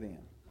way then.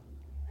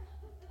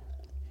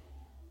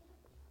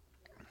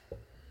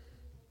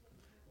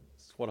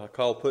 It's what I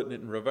call putting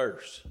it in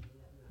reverse.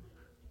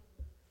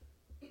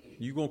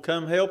 You going to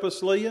come help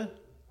us, Leah?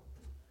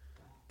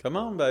 Come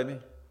on, baby.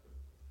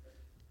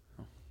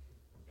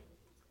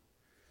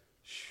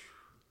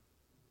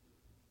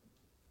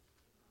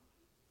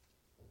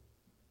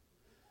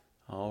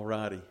 All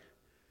righty.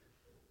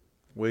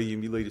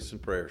 William, you lead us in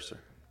prayer, sir.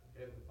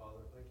 Heavenly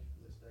Father, thank you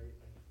for this day.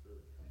 Thank you for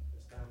this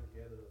time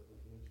together that we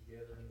can be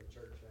together in the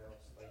church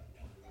house. Thank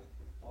you for the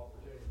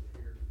opportunity to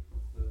hear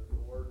the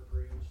word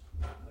preached.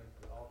 Thank you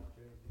for the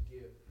opportunity to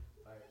give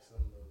back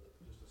some of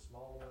just a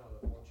small amount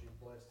of what you've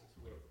blessed us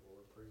with,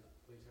 Lord. Please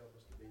help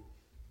us to be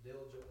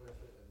diligent with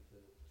it and to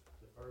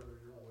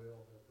further your will.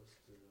 Help us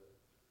to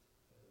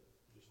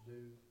just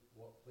do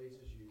what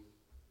pleases you.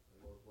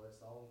 And Lord,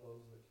 bless all of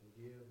those that can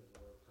give, and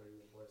Lord, I pray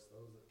you'll bless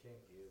those that can't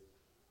give.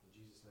 In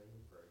Jesus' name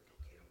we pray.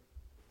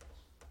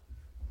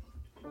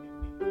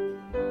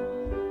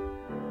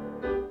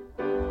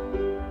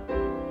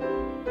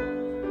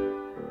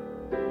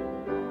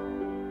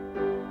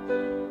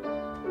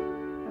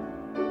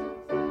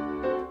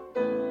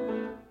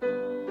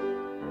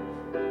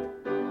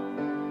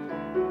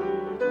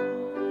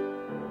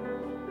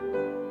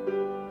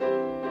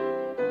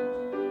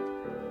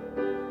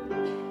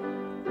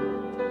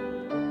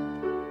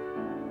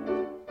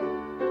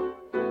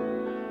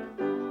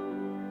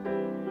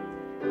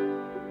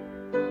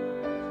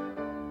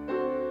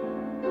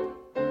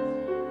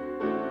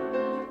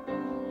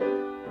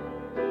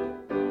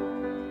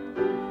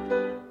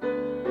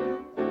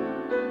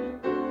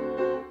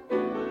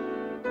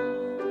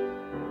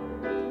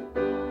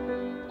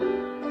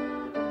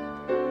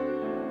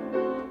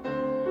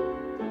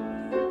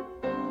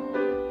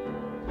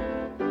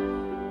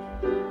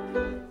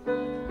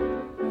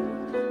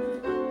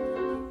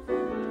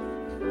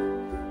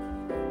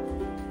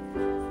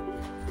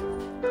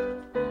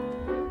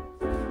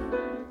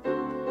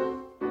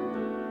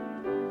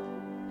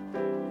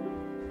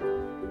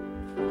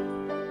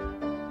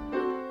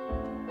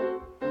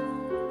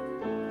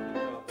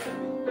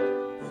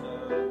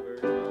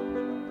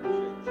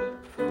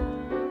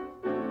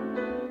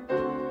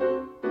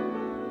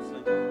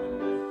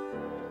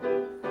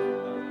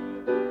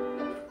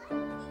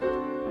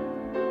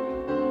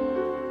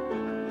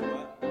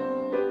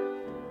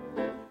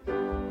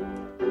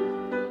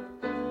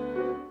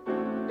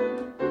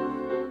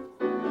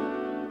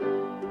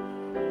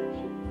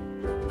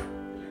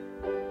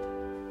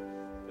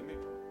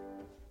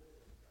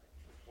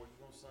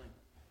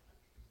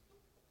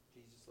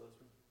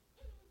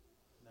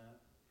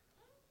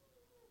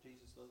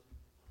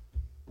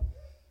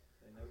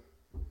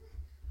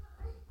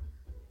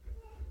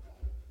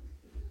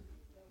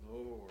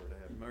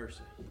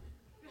 mercy.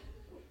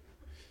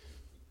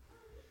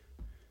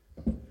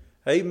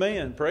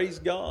 Amen. Praise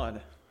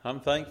God. I'm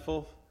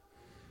thankful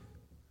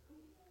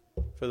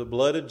for the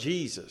blood of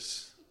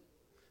Jesus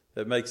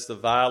that makes the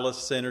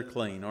vilest sinner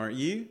clean. Aren't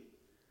you?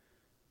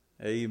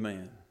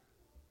 Amen.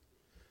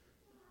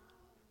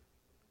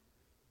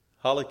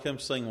 Holly, come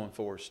sing one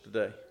for us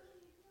today.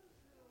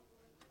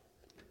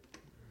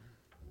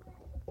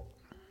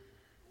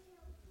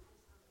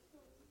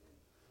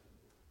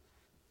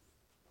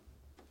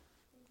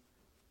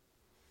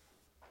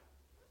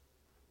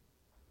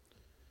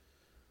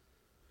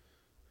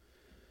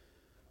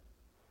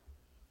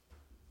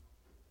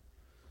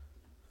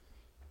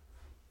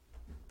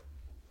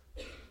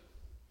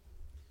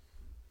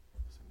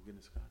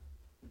 Goodness God.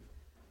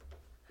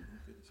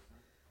 Goodness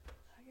God.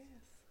 I guess.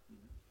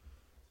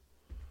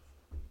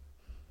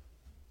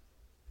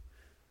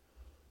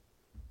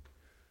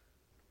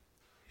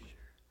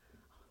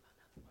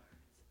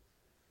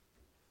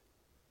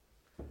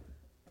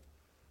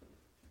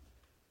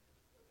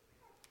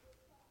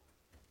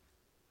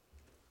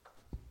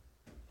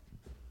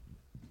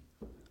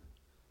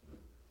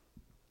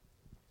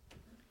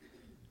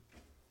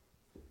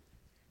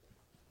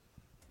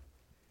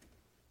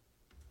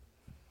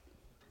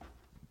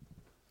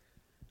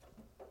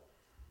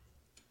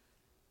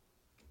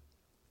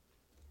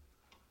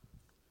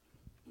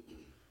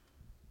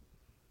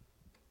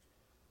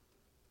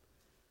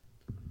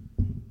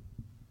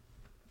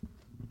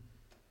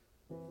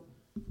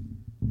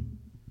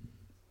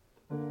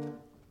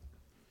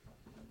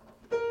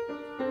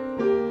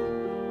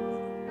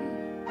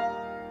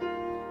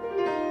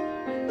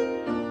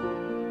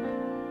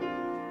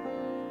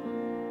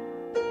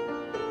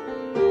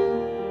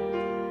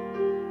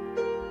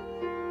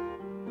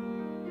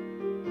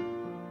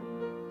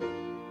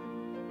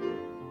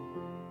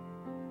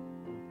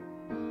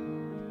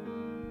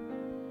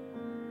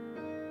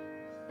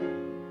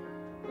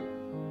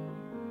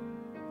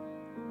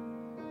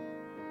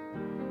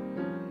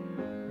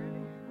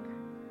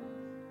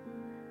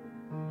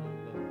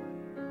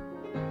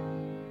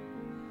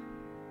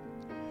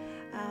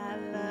 I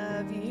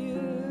love you,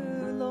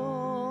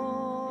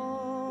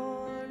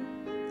 Lord,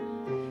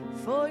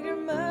 for your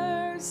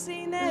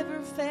mercy never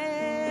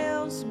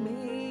fails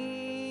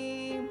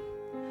me.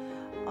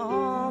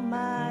 All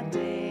my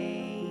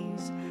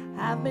days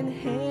I've been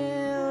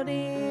held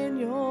in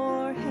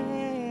your hand.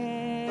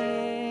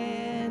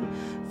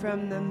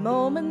 From the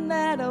moment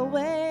that I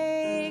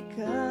wake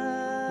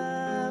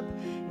up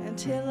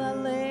until I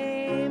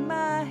lay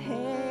my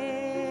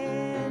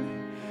head,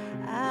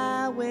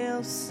 I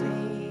will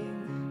sing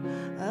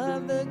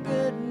of the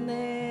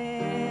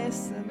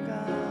goodness of God.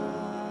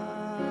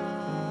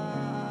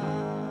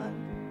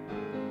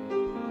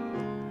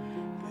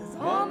 'Cause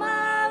all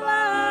my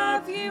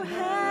life you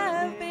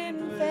have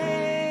been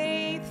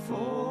faithful,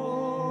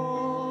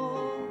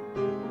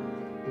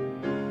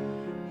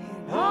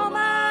 and all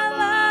my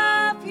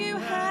life you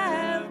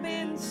have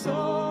been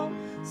so,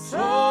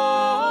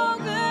 so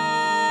good.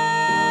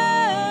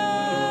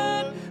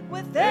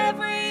 With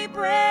every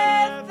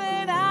breath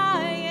that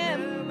I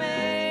am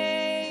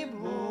able,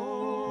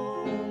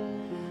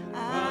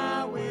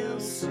 I will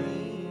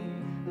sing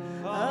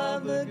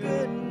of the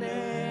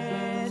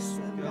goodness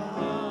of God.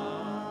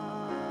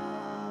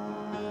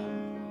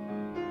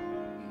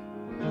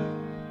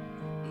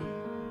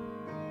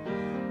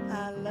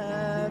 I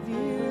love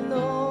you,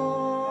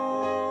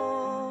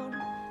 Lord.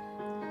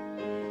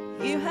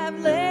 You have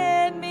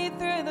led me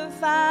through the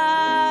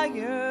fire,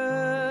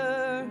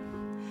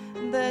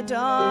 the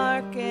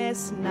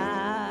darkest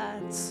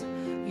nights.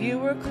 You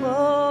were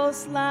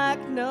close like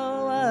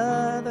no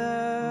other.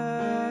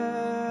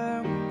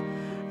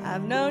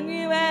 I've known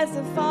you as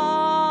a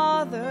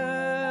father.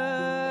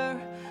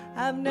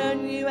 I've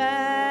known you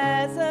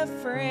as a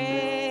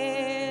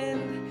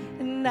friend.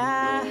 And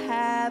I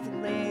have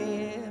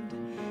lived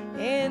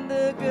in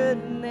the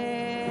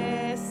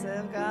goodness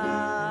of God.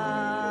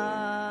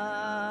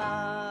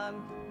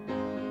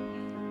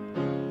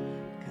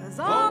 'Cause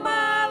all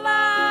my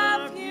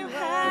life you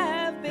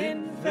have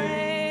been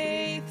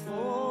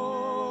faithful.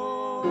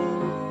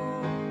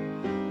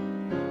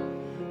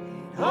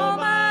 And all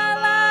my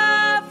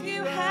life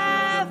you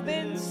have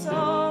been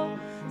so,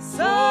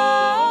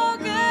 so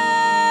good.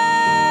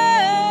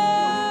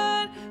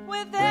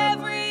 With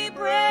every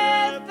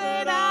breath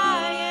that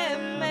I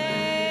am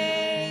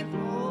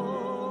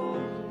able,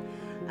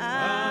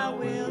 I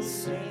will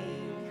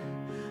sing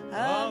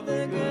of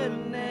the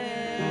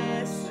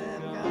goodness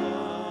of God.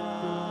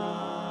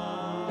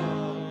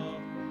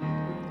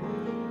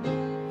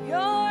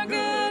 Your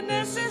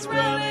goodness is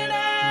running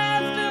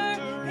after,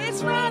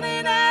 it's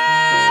running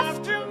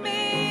after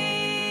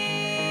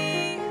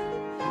me.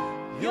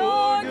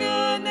 Your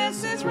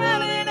goodness is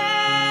running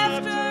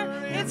after,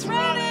 it's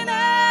running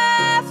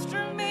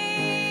after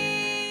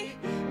me.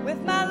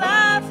 With my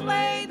life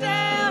laid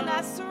down,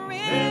 I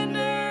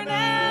surrender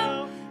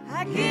now.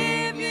 I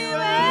give you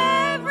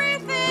everything.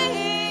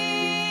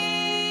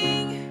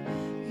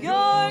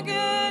 Your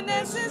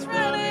goodness is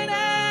running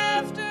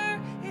after,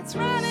 it's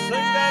running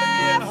running that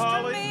again, after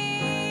Holly. me.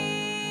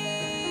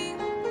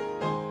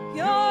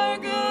 Your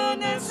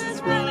goodness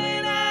is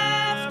running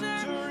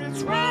after,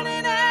 it's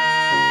running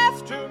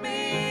after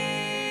me.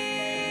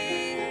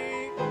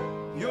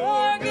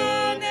 Your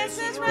goodness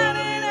is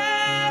running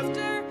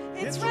after,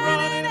 it's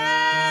running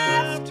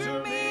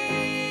after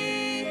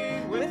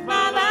me. With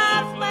my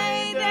life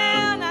laid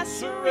down, I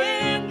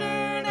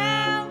surrender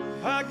now.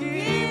 I give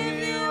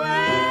Give you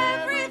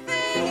everything.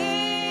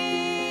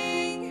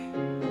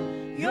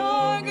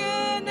 Your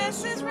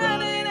goodness is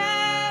running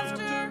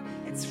after,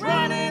 it's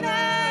running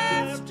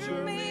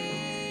after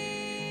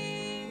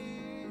me.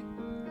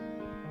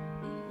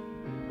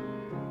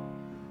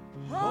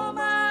 All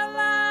my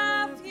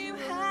life you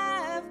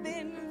have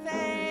been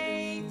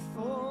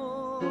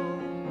faithful,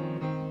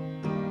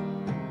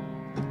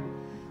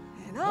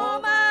 and all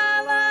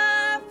my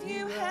life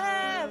you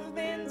have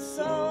been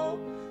so,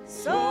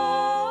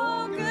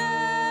 so good.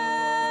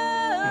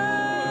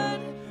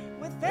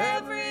 With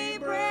every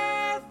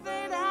breath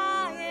that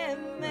I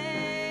am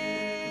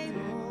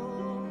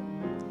able,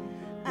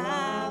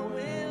 I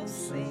will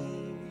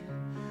sing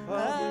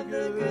of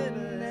the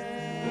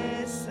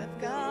goodness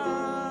of God.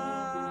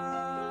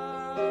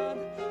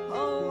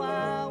 Oh,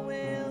 I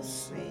will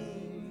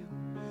sing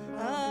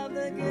of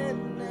the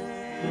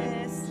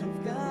goodness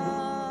of God.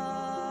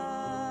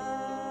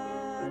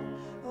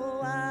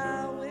 Oh,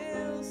 I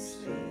will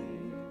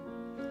sing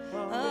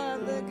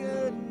of the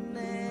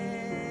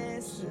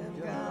goodness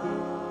of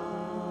God.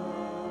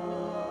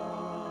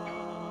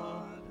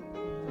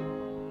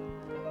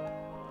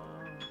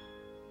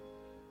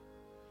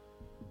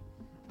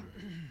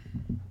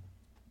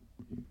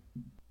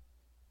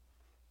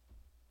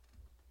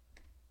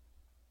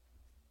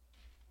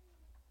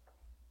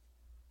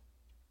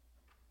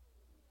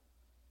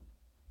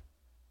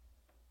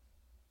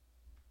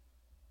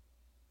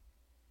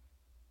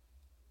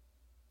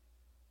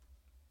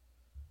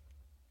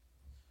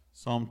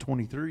 Psalm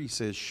 23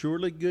 says,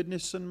 surely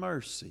goodness and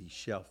mercy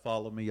shall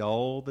follow me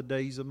all the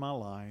days of my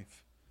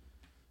life,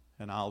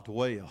 and I'll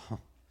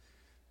dwell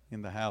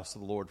in the house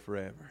of the Lord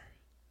forever.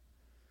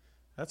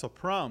 That's a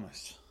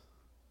promise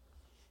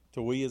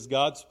to we as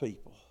God's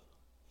people.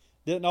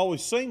 Doesn't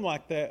always seem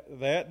like that,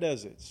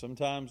 does it?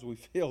 Sometimes we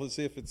feel as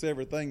if it's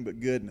everything but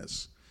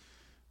goodness.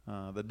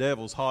 The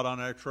devil's hot on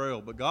our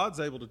trail, but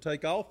God's able to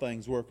take all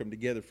things, work them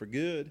together for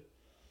good,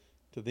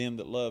 to them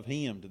that love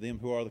Him, to them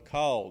who are the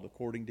called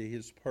according to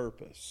His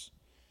purpose.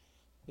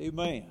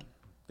 Amen.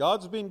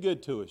 God's been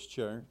good to us,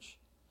 church.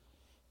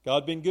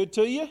 God been good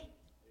to you?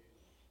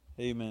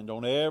 Amen.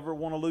 Don't ever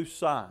want to lose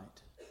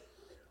sight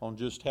on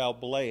just how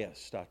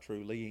blessed I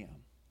truly am.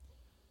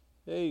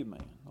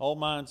 Amen. All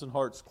minds and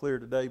hearts clear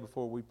today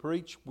before we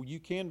preach. Well,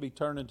 you can be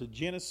turning to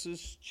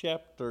Genesis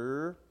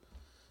chapter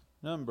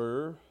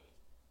number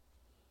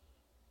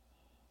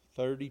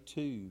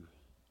 32.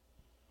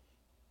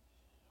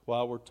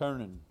 While we're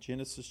turning,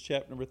 Genesis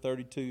chapter number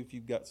 32, if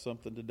you've got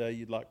something today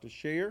you'd like to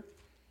share,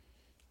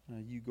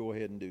 you go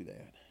ahead and do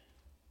that.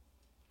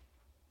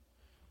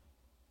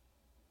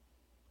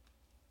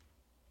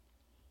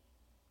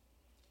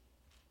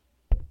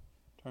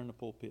 Turn the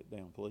pulpit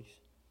down, please.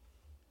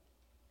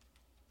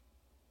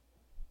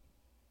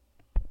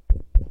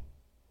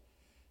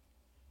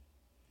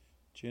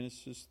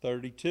 Genesis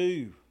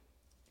 32.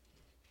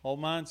 All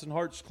minds and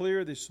hearts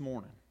clear this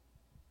morning.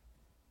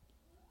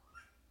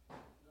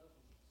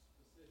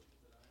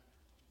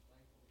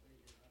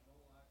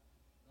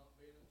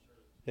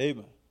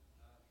 Amen.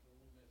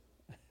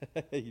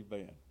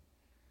 Amen.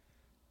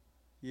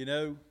 You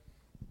know,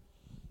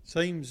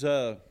 seems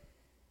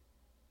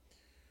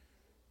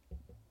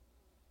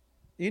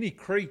any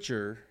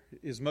creature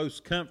is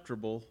most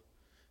comfortable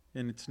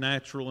in its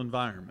natural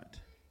environment,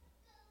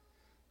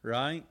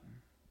 right?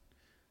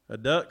 A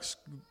duck's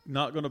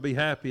not going to be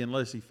happy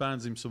unless he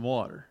finds him some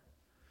water.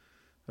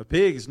 A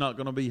pig's not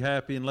going to be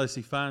happy unless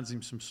he finds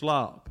him some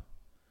slop,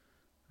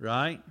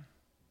 right?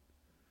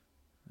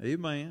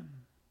 Amen.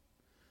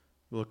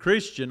 Well, a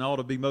Christian ought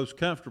to be most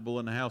comfortable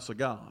in the house of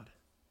God.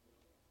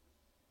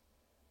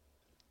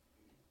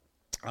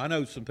 I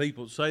know some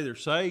people that say they're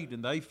saved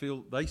and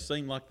they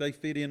seem like they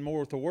fit in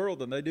more with the world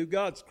than they do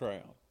God's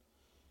crowd.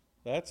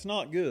 That's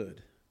not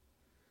good.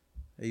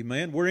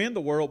 Amen. We're in the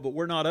world, but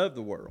we're not of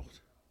the world.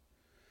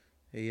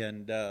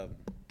 And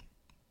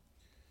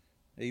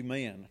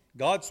amen.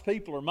 God's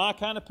people are my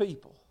kind of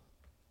people.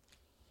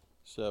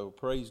 So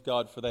praise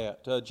God for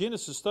that.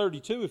 Genesis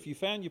 32, if you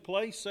found your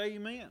place, say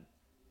amen.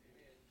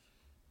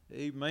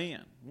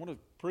 Amen. I want to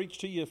preach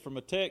to you from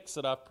a text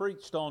that I've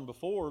preached on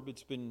before, but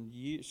it's been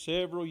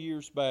several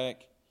years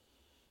back,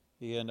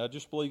 and I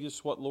just believe this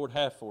is what the Lord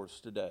has for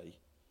us today.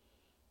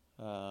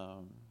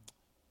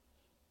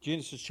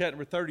 Genesis chapter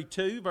number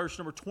 32, verse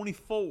number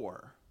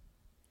 24.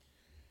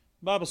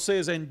 The Bible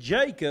says, and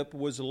Jacob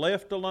was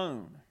left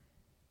alone,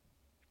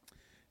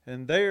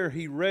 and there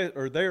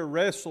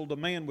wrestled a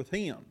man with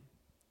him.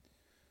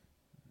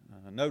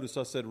 Notice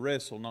I said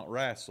wrestle, not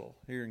wrestle.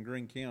 Here in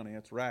Greene County,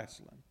 that's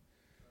wrestling.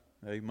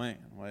 Amen.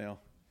 Well,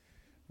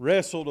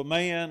 wrestled a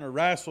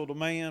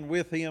man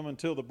with him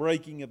until the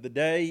breaking of the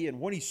day. And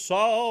when he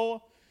saw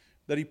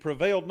that he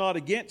prevailed not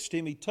against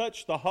him, he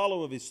touched the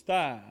hollow of his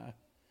thigh.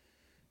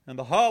 And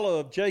the hollow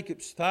of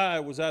Jacob's thigh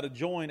was out of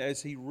joint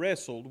as he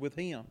wrestled with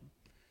him.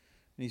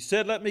 And he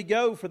said, Let me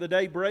go, for the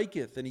day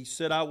breaketh. And he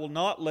said, I will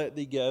not let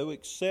thee go,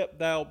 except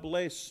thou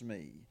bless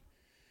me.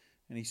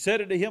 And he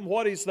said unto him,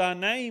 What is thy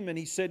name? And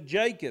he said,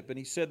 Jacob. And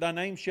he said, Thy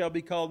name shall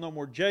be called no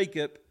more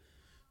Jacob,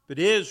 but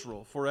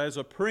Israel. For as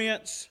a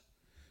prince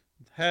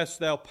hast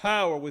thou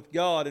power with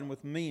God and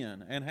with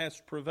men, and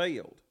hast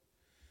prevailed.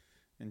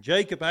 And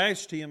Jacob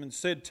asked him and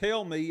said,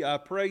 Tell me, I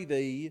pray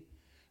thee,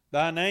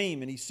 thy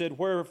name. And he said,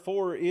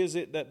 Wherefore is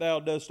it that thou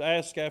dost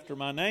ask after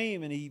my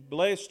name? And he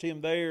blessed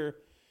him there.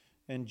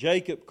 And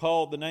Jacob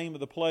called the name of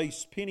the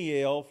place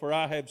Peniel, for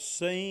I have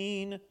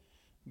seen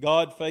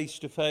God face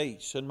to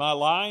face, and my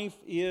life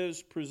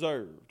is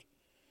preserved.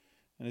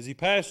 And as he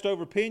passed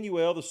over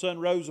Peniel, the sun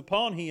rose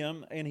upon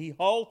him, and he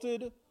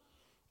halted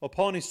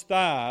upon his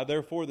thigh.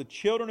 Therefore the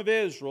children of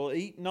Israel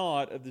eat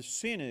not of the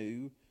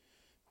sinew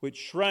which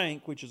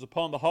shrank, which is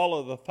upon the hollow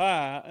of the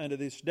thigh unto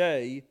this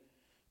day,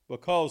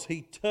 because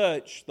he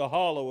touched the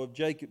hollow of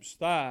Jacob's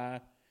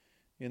thigh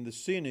in the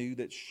sinew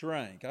that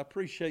shrank. I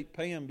appreciate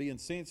Pam being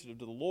sensitive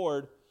to the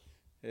Lord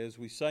as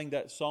we sang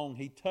that song,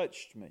 He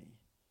Touched Me.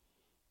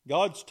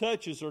 God's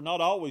touches are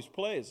not always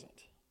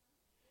pleasant,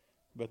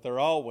 but they're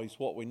always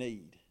what we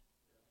need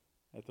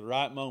at the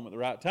right moment, the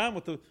right time.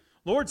 With the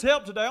Lord's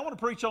help today, I want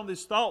to preach on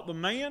this thought, the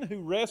man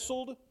who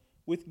wrestled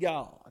with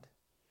God.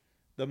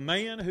 The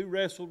man who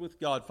wrestled with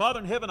God.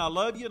 Father in heaven, I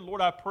love you, and Lord,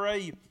 I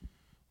pray,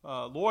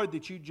 Lord,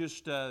 that you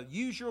just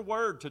use your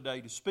word today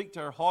to speak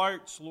to our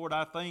hearts. Lord,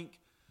 I think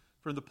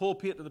from the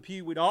pulpit to the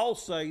pew, we'd all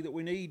say that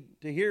we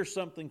need to hear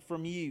something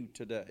from you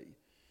today.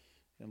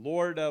 And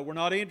Lord, we're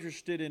not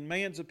interested in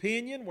man's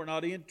opinion. We're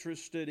not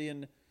interested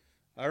in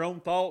our own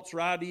thoughts or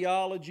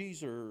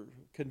ideologies or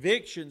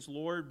convictions,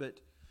 Lord. But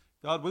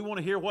God, we want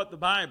to hear what the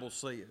Bible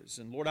says.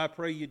 And Lord, I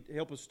pray you'd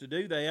help us to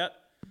do that.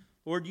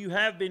 Lord, you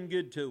have been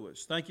good to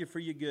us. Thank you for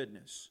your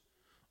goodness.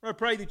 Lord, I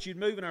pray that you'd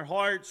move in our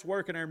hearts,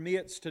 work in our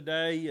midst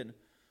today. And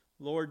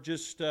Lord,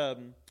 just,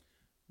 God,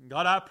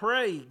 I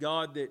pray,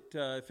 God,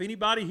 that if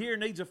anybody here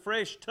needs a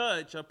fresh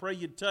touch, I pray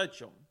you'd touch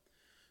them.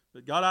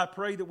 But God, I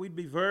pray that we'd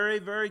be very,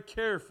 very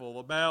careful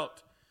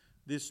about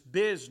this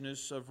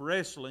business of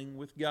wrestling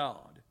with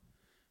God.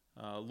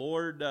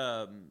 Lord,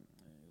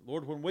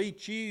 when we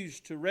choose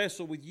to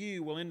wrestle with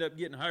you, we'll end up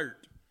getting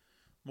hurt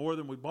more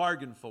than we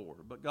bargained for.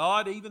 But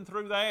God, even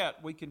through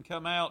that, we can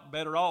come out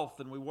better off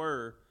than we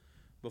were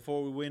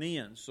before we went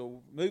in.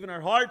 So move in our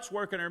hearts,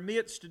 work in our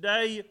midst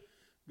today.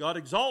 God,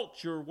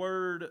 exalt your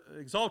word,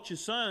 exalt your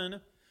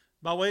Son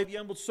by way of your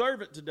humble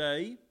servant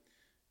today.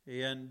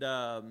 And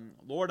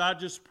Lord, I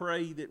just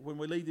pray that when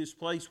we leave this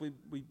place, we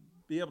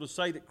be able to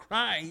say that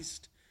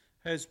Christ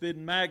has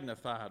been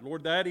magnified.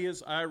 Lord, that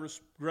is our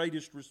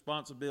greatest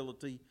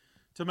responsibility,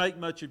 to make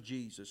much of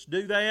Jesus.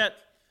 Do that.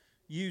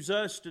 Use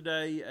us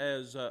today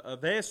as a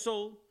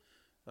vessel,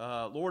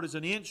 Lord, as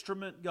an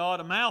instrument, God,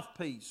 a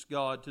mouthpiece,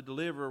 God, to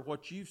deliver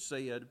what you've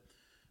said.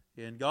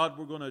 And God,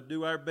 we're going to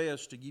do our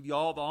best to give you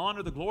all the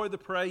honor, the glory, the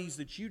praise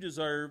that you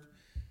deserve.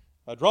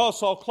 Draw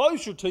us all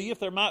closer to you. If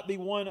there might be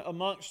one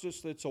amongst us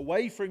that's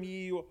away from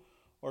you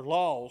or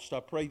lost,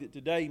 I pray that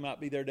today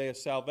might be their day of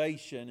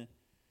salvation.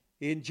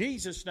 In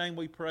Jesus' name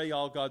we pray,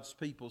 all God's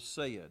people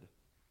said.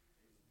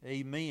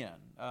 Amen.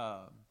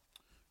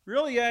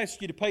 Really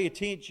ask you to pay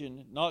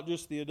attention, not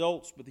just the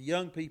adults, but the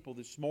young people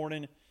this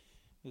morning,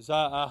 as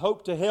I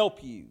hope to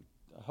help you.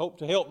 I hope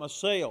to help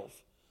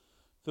myself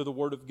through the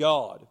Word of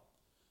God.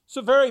 It's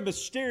a very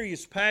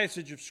mysterious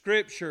passage of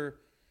Scripture.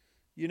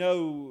 You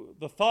know,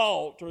 the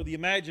thought or the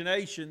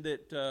imagination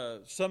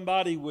that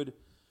somebody would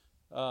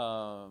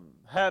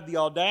have the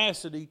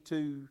audacity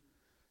to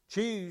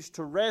choose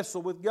to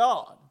wrestle with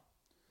God.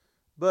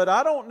 But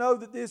I don't know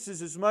that this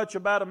is as much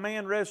about a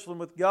man wrestling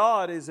with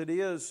God as it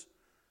is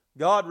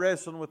God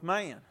wrestling with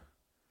man.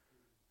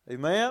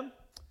 Amen?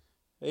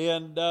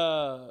 And,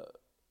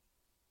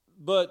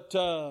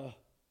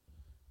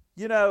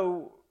 you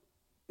know,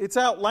 it's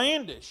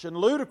outlandish and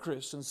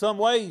ludicrous in some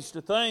ways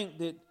to think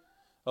that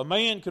a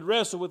man could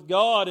wrestle with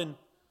God and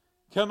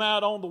come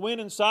out on the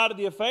winning side of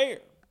the affair.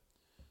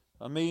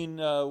 I mean,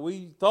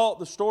 we thought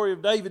the story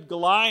of David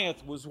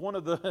Goliath was one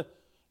of the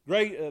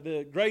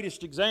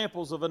greatest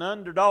examples of an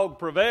underdog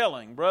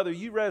prevailing. Brother,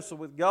 you wrestle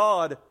with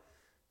God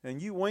and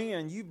you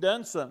win, you've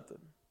done something.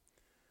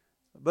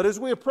 But as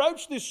we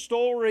approach this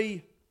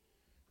story,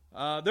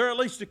 there are at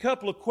least a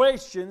couple of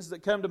questions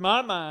that come to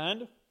my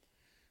mind.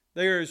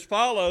 They're as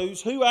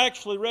follows: who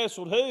actually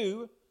wrestled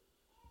who?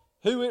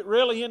 Who it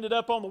really ended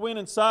up on the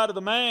winning side of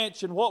the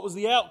match, and what was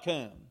the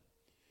outcome?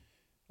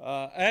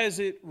 As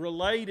it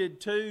related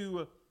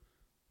to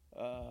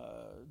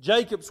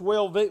Jacob's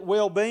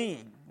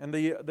well-being and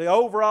the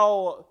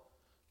overall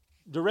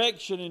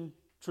direction and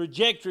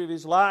trajectory of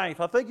his life.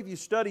 I think if you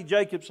study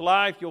Jacob's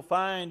life, you'll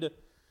find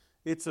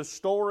it's a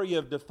story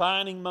of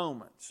defining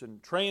moments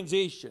and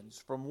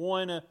transitions from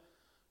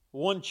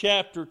one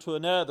chapter to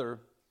another.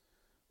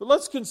 But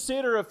let's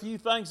consider a few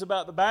things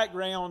about the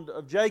background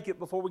of Jacob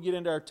before we get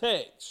into our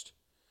text.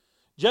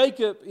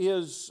 Jacob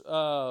is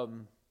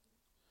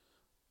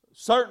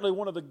certainly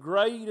one of the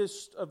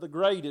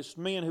greatest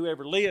men who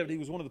ever lived. He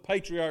was one of the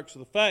patriarchs of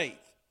the faith.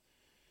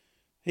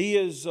 He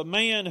is a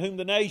man whom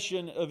the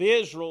nation of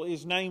Israel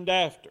is named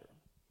after.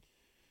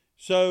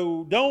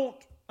 So don't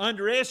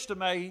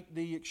underestimate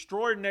the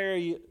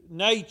extraordinary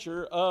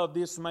nature of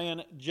this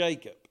man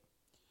Jacob.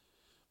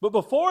 But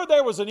before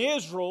there was an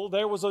Israel,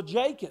 there was a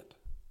Jacob.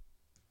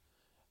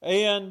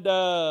 And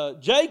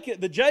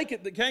the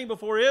Jacob that came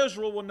before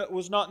Israel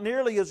was not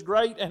nearly as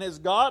great and as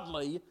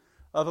godly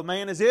of a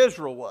man as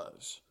Israel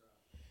was.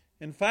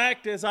 In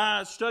fact, as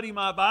I study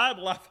my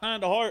Bible, I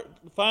find a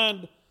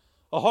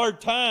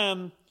hard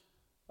time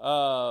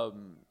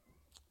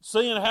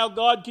seeing how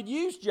God could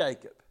use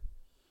Jacob.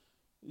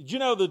 Did you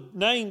know the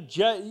name?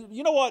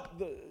 You know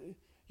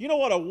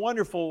what a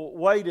wonderful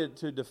way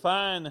to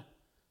define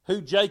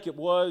who Jacob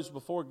was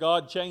before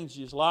God changed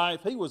his life.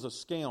 He was a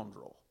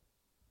scoundrel.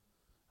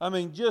 I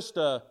mean, just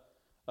a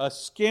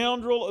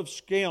scoundrel of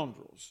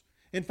scoundrels.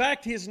 In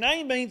fact, his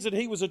name means that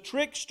he was a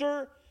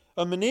trickster,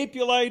 a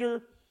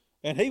manipulator,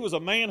 and he was a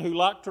man who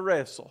liked to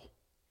wrestle.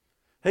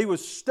 He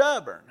was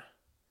stubborn.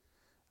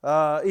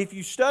 If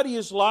you study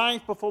his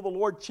life before the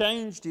Lord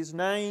changed his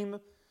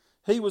name,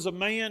 he was a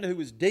man who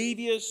was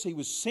devious, he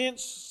was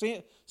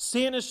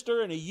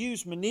sinister, and he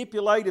used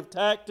manipulative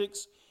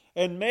tactics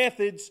and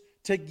methods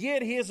to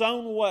get his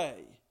own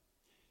way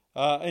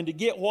and to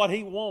get what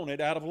he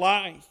wanted out of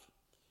life.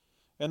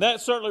 And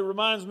that certainly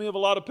reminds me of a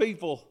lot of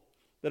people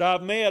that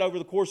I've met over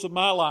the course of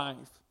my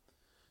life.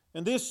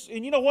 And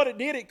you know what it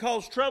did? It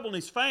caused trouble in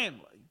his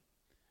family.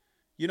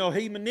 You know,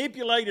 he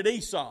manipulated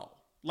Esau,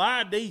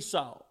 lied to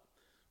Esau,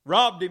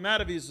 robbed him out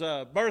of his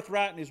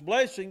birthright and his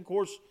blessing. Of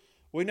course,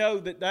 we know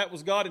that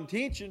was God's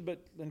intention,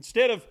 but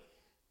instead of,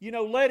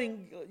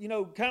 letting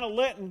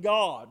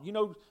God.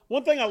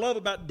 One thing I love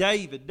about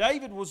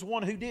David was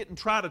one who didn't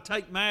try to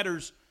take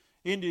matters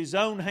into his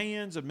own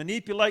hands and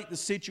manipulate the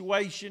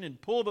situation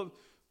and pull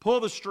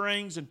the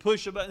strings and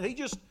push a button. He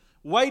just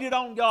waited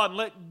on God and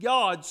let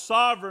God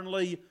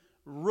sovereignly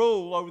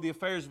rule over the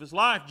affairs of his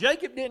life.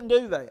 Jacob didn't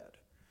do that.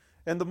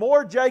 And the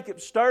more Jacob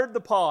stirred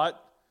the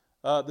pot,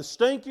 the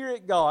stinkier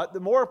it got,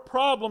 the more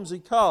problems he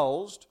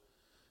caused.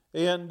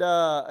 And,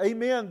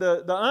 amen,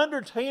 the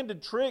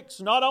underhanded tricks,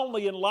 not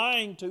only in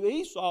lying to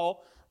Esau,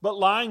 but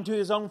lying to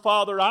his own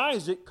father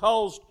Isaac,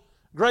 caused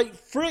great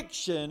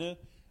friction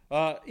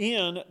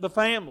in the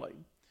family.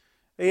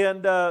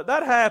 And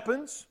that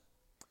happens.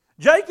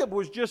 Jacob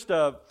was just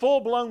a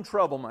full-blown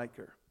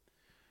troublemaker.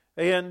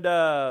 And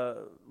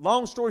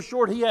long story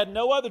short, he had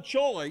no other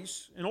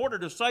choice in order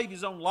to save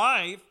his own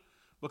life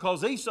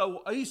because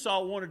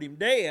Esau wanted him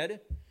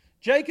dead.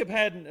 Jacob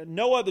had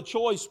no other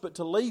choice but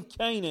to leave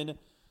Canaan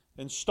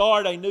and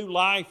start a new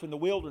life in the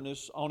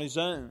wilderness on his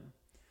own.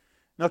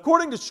 Now,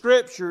 according to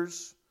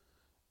Scriptures,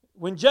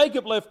 when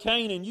Jacob left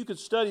Canaan, you could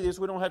study this.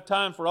 We don't have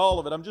time for all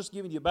of it. I'm just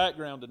giving you a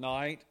background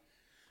tonight.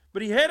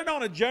 But he headed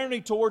on a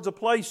journey towards a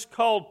place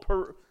called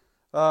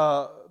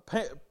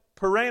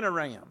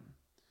Paran-aram,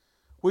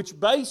 which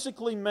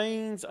basically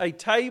means a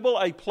table,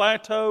 a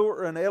plateau,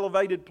 or an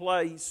elevated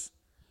place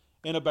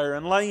in a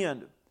barren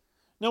land.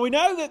 Now we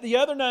know that the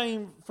other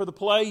name for the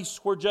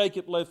place where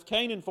Jacob left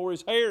Canaan for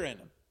is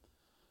Haran,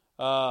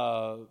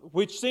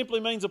 which simply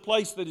means a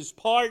place that is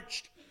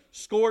parched,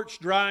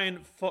 scorched, dry,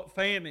 and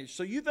famished.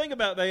 So you think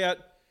about that.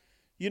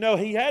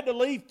 He had to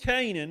leave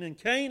Canaan, and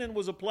Canaan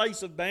was a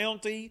place of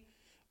bounty,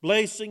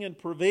 blessing, and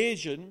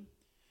provision.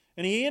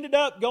 And he ended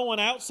up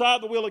going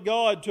outside the will of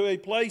God to a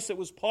place that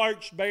was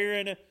parched,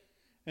 barren,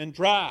 and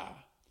dry.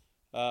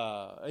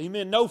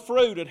 Amen. No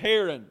fruit at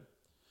Haran.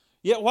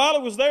 Yet while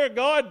he was there,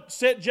 God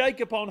set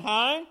Jacob on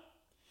high.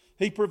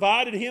 He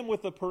provided him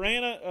with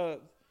a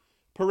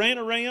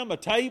Paran-aram, a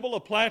table, a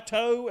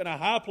plateau, and a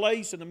high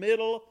place in the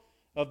middle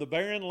of the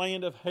barren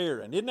land of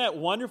Haran. Isn't that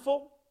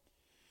wonderful?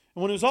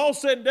 And when it was all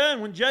said and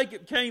done, when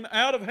Jacob came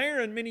out of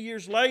Haran many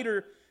years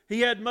later,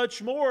 he had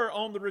much more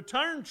on the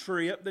return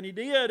trip than he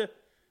did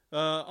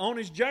on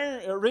his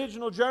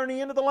original journey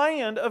into the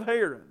land of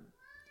Haran.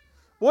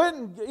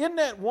 Isn't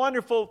that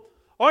wonderful?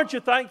 Aren't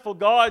you thankful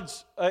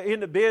God's in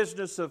the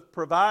business of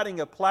providing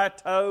a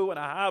plateau and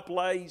a high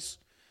place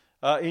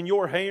in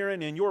your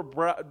Haran, in your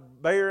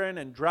barren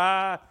and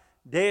dry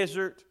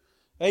desert?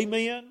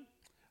 Amen?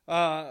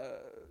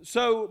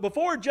 So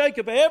before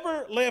Jacob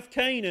ever left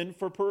Canaan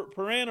for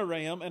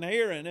Paran-aram and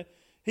Haran,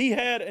 he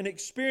had an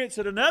experience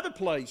at another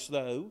place,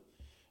 though,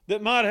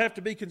 that might have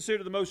to be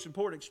considered the most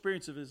important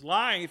experience of his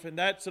life, and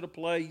that's at a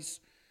place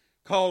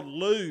called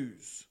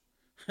Luz.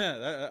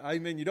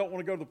 Amen. You don't want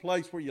to go to the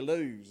place where you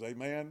lose.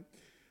 Amen.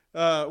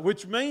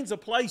 Which means a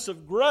place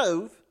of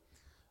growth.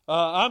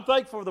 I'm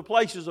thankful for the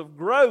places of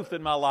growth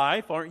in my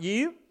life, aren't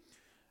you?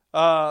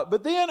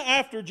 But then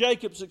after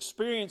Jacob's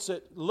experience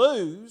at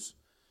Luz,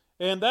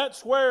 and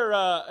that's where,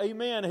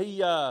 amen, he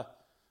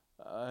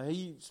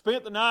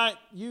spent the night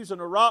using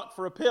a rock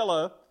for a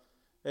pillow.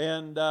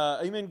 And,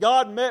 amen,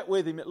 God met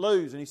with him at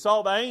Luz, and he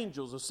saw the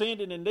angels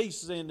ascending and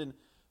descending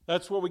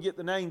That's where we get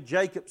the name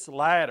Jacob's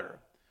Ladder.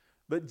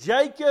 But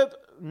Jacob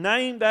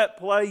named that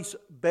place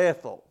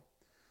Bethel,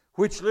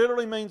 which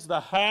literally means the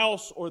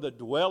house or the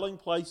dwelling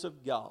place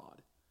of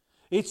God.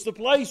 It's the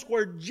place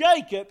where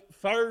Jacob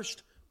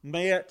first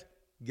met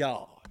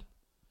God.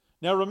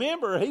 Now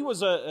remember, he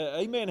was of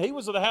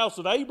the house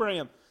of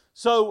Abraham.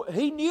 So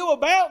he knew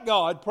about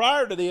God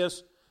prior to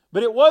this,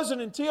 but it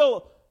wasn't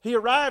until he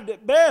arrived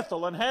at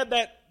Bethel and had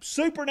that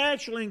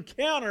supernatural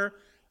encounter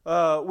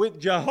with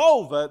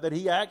Jehovah that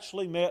he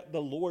actually met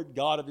the Lord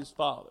God of his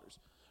fathers.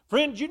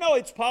 Friends, you know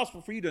it's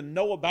possible for you to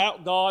know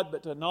about God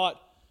but to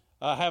not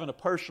having a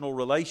personal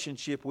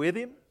relationship with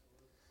Him.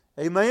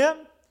 Amen?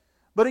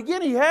 But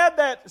again, he had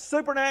that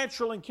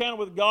supernatural encounter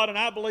with God, and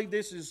I believe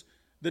this is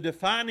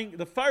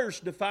the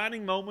first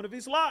defining moment of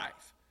his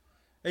life.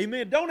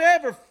 Amen. Don't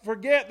ever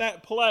forget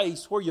that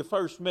place where you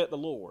first met the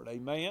Lord.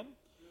 Amen.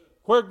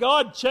 Where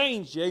God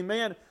changed you.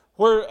 Amen.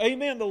 Where,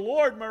 amen, the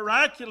Lord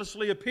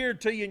miraculously appeared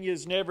to you and you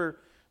was never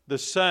the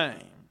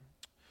same.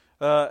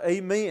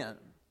 Amen.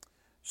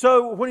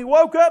 So when he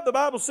woke up, the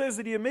Bible says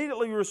that he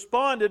immediately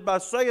responded by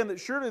saying that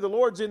surely the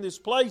Lord's in this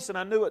place and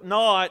I knew it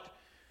not.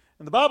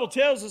 And the Bible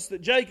tells us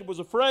that Jacob was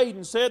afraid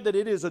and said that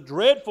it is a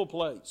dreadful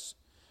place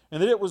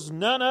and that it was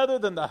none other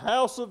than the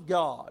house of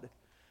God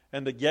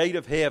and the gate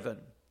of heaven.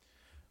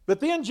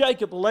 But then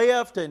Jacob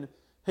left and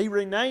he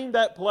renamed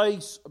that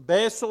place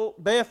Bethel,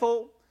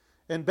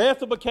 and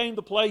Bethel became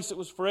the place that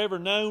was forever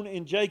known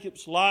in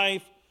Jacob's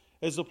life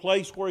as the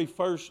place where he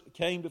first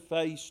came to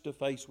face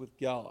with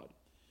God.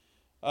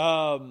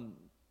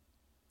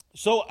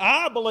 So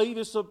I believe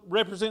this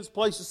represents a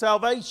place of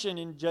salvation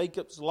in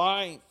Jacob's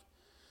life.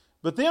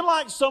 But then,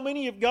 like so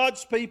many of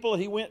God's people,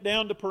 he went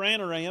down to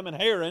Paran-aram and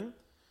Haran, and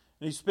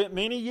he spent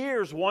many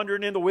years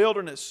wandering in the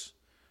wilderness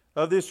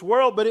of this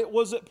world. But it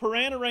was at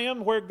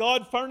Paran-aram where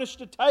God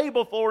furnished a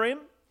table for him,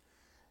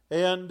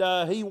 and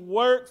he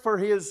worked for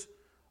his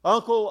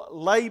uncle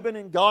Laban,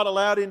 and God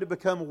allowed him to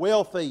become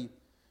wealthy, and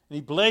he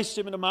blessed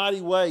him in a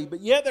mighty way.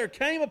 But yet there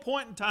came a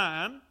point in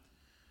time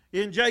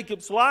in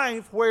Jacob's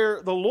life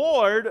where the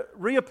Lord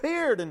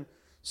reappeared and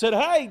said,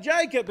 "Hey,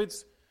 Jacob,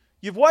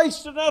 you've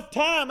wasted enough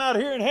time out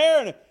here in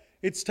Haran.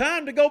 It's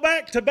time to go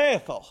back to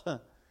Bethel."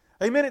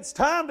 Amen. It's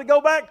time to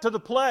go back to the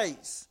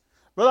place.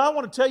 Brother, I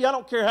want to tell you, I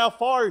don't care how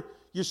far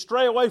you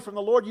stray away from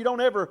the Lord, you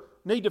don't ever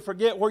need to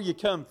forget where you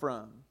come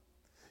from.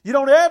 You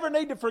don't ever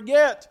need to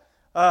forget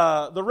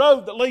the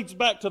road that leads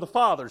back to the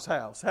Father's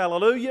house.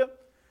 Hallelujah.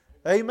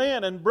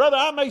 Amen. And brother,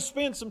 I may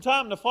spend some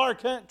time in the far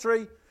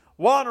country,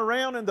 wandering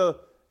around in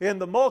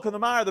the muck and the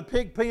mire of the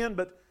pig pen,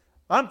 but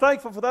I'm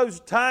thankful for those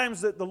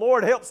times that the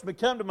Lord helps me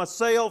come to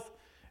myself,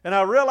 and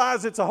I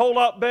realize it's a whole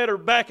lot better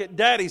back at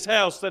Daddy's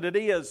house than it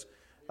is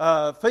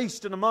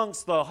feasting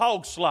amongst the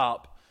hog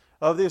slop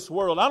of this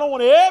world. I don't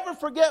want to ever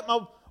forget my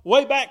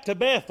way back to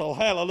Bethel.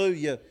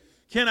 Hallelujah.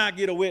 Can I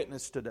get a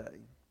witness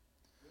today?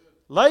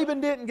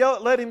 Laban didn't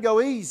let him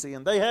go easy,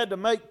 and they had to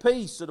make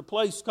peace at a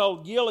place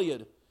called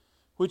Gilead,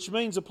 which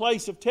means a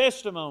place of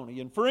testimony.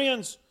 And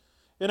friends,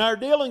 in our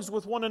dealings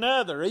with one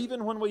another,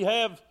 even when we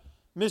have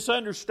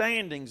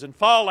misunderstandings and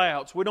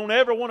fallouts, we don't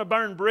ever want to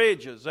burn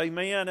bridges.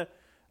 Amen.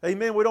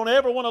 Amen. We don't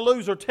ever want to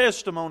lose our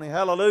testimony.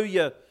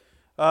 Hallelujah.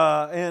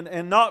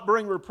 And not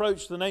bring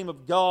reproach to the name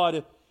of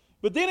God.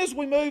 But then as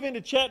we move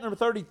into chapter number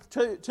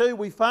 32,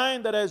 we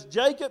find that as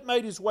Jacob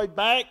made his way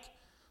back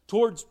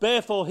towards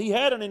Bethel, he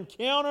had an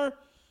encounter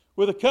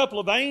with a couple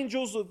of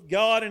angels of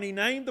God, and he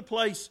named the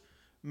place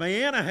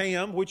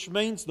Mahanaim, which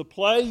means the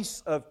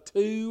place of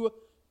two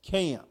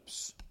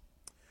camps.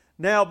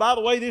 Now, by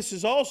the way, this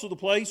is also the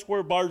place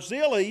where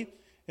Barzillai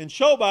and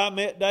Shobai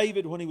met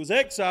David when he was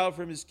exiled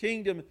from his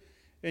kingdom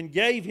and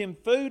gave him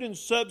food and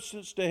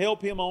substance to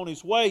help him on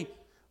his way.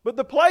 But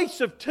the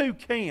place of two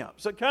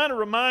camps, it kind of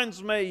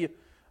reminds me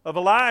of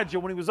Elijah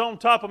when he was on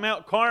top of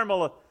Mount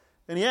Carmel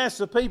and he asked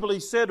the people, he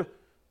said,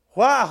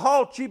 "Why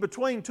halt ye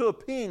between two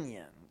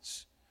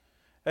opinions?"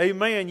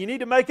 Amen. You need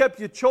to make up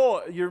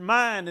your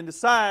mind and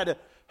decide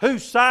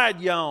whose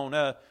side you're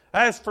on.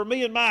 As for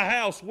me and my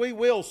house, we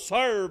will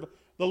serve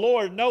the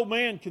Lord. No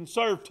man can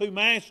serve two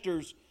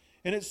masters.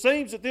 And it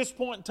seems at this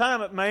point in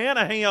time at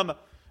Mahanaim,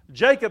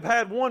 Jacob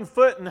had one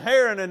foot in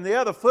Haran and the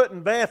other foot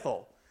in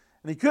Bethel.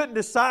 And he couldn't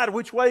decide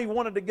which way he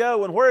wanted to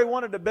go and where he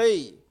wanted to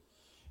be.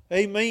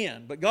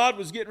 Amen. But God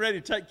was getting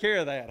ready to take care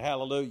of that.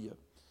 Hallelujah.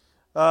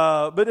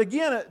 But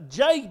again,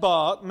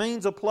 Jabbok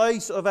means a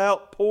place of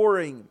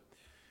outpouring.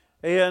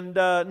 And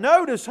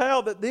notice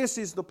how that this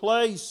is the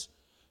place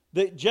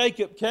that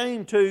Jacob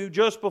came to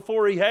just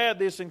before he had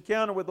this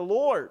encounter with the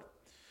Lord.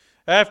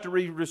 After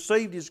he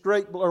received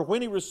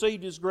when he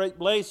received his great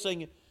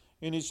blessing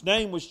and his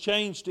name was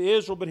changed to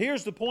Israel. But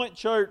here's the point,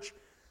 church.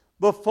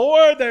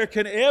 Before there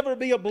can ever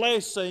be a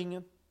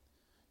blessing,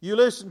 you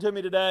listen to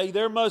me today,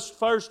 there must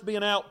first be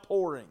an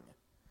outpouring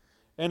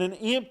and an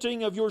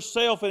emptying of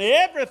yourself and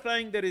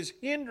everything that is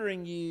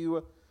hindering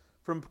you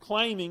from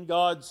claiming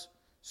God's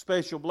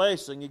special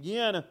blessing.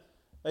 Again,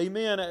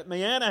 amen, at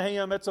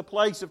Mahanaim, that's a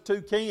place of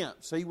two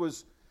camps. He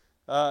was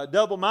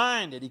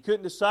double-minded. He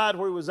couldn't decide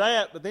where he was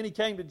at, but then he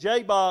came to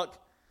Jabbok,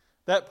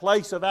 that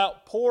place of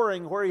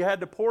outpouring where he had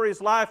to pour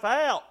his life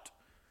out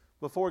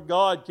before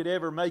God could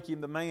ever make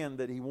him the man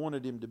that he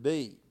wanted him to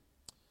be.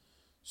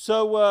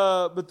 So,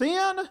 but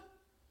then,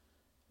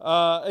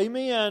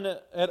 amen,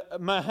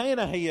 at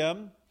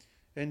Mahanaim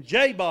and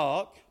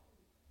Jabbok,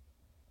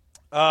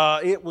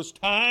 it was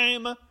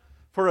time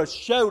for a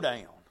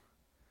showdown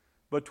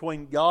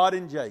between God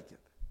and Jacob.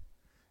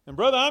 And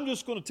brother, I'm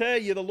just going to tell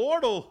you, the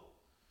Lord will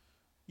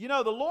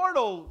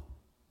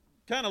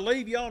kind of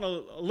leave you on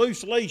a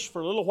loose leash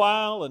for a little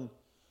while and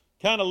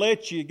kind of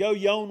let you go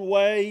your own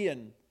way,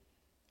 and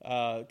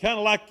kind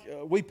of like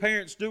we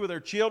parents do with our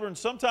children.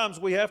 Sometimes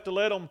we have to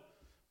let them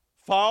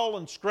fall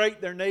and scrape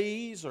their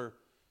knees or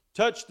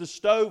touch the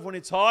stove when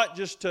it's hot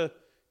just to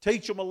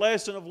teach them a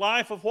lesson of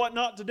life of what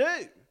not to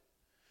do.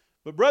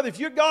 But brother, if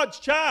you're God's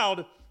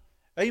child,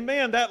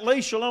 amen, that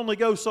leash will only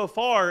go so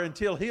far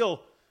until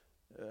He'll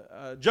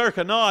jerk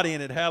a knot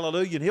in it,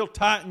 hallelujah, and He'll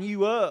tighten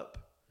you up.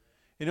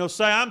 And He'll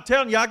say, I'm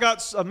telling you, I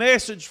got a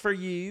message for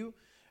you,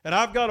 and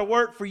I've got a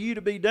work for you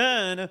to be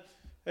done.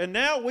 And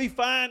now we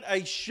find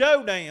a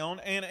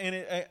showdown and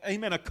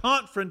amen, a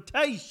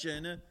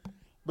confrontation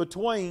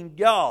between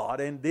God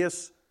and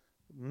this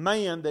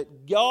man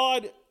that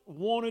God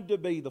wanted to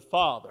be the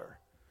father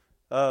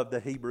of the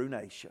Hebrew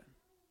nation.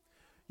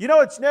 You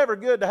know, it's never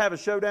good to have a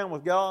showdown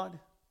with God,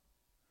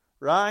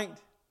 right?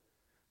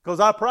 Because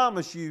I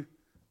promise you,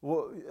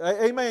 well,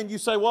 amen, you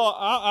say, well,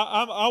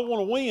 I want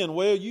to win.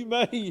 Well, you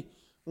may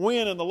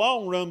win in the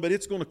long run, but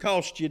it's going to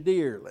cost you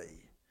dearly.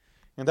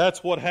 And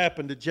that's what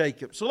happened to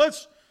Jacob. So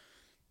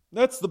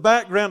that's the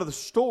background of the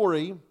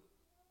story.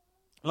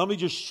 Let me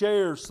just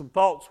share some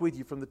thoughts with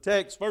you from the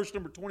text. Verse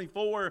number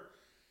 24,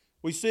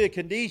 we see a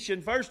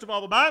condition. First of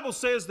all, the Bible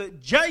says that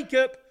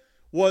Jacob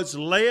was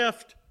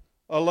left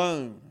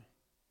alone.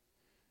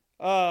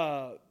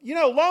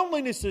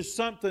 Loneliness is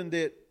something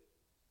that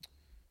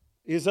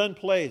is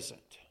unpleasant.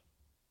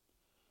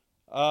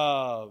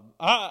 I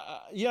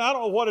don't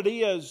know what it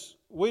is.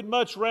 We'd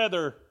much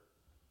rather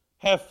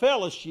have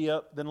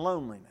fellowship than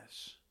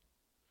loneliness.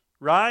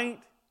 Right?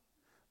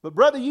 But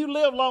brother, you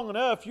live long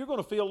enough, you're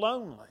going to feel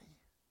lonely.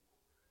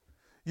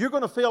 You're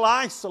going to feel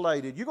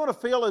isolated. You're going to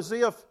feel as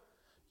if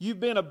you've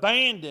been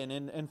abandoned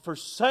and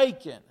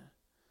forsaken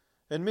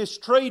and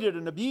mistreated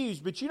and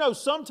abused. But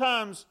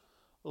sometimes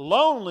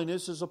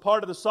loneliness is a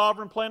part of the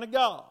sovereign plan of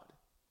God.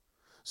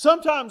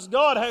 Sometimes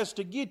God has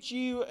to get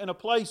you in a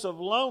place of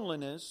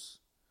loneliness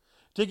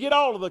to get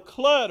all of the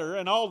clutter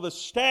and all the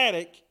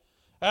static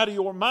out of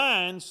your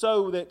mind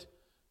so that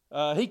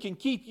He can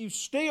keep you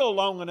still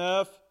long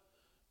enough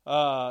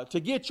to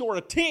get your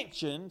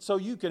attention so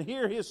you can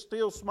hear His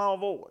still small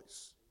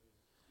voice.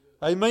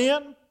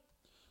 Amen?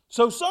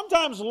 So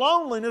sometimes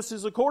loneliness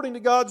is according to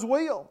God's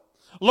will.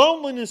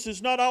 Loneliness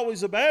is not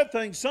always a bad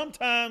thing.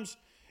 Sometimes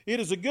it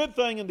is a good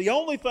thing, and the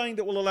only thing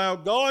that will allow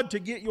God to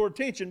get your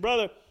attention.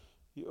 Brother,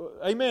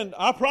 amen,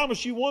 I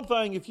promise you one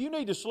thing. If you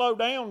need to slow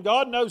down,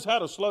 God knows how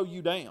to slow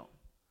you down.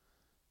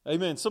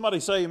 Amen. Somebody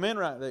say amen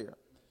right there.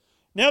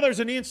 Now there's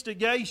an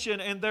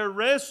instigation, and there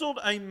wrestled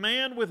a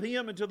man with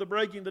him until the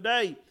breaking of the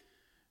day.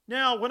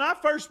 Now, when I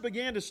first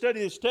began to study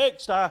this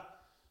text, I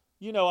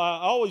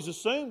always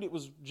assumed it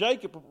was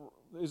Jacob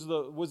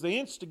was the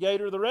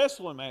instigator of the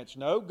wrestling match.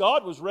 No,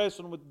 God was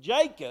wrestling with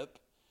Jacob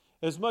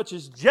as much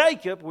as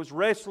Jacob was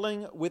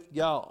wrestling with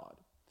God.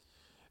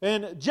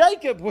 And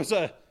Jacob was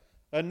a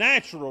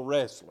natural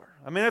wrestler.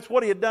 I mean, that's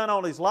what he had done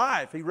all his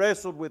life. He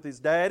wrestled with his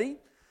daddy.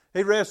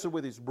 He wrestled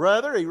with his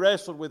brother. He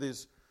wrestled with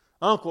his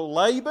Uncle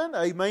Laban.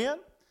 Amen.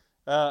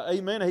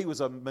 Amen. He was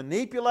a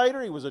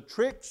manipulator. He was a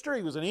trickster.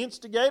 He was an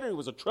instigator. He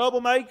was a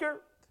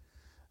troublemaker.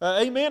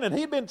 Amen. And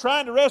he'd been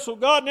trying to wrestle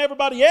God and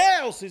everybody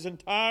else his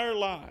entire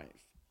life.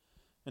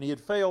 And he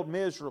had failed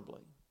miserably.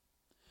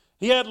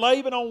 He had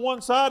Laban on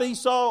one side,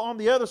 Esau on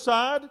the other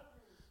side.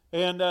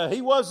 And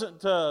he wasn't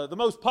the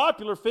most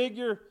popular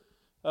figure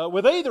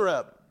with either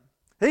of them.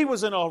 He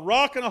was in a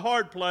rock and a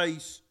hard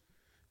place.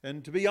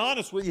 And to be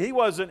honest with you, he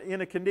wasn't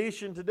in a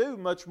condition to do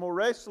much more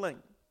wrestling.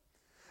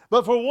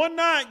 But for one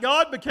night,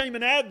 God became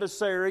an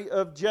adversary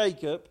of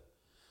Jacob.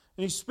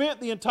 And he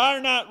spent the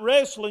entire night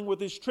wrestling with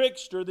this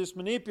trickster, this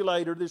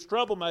manipulator, this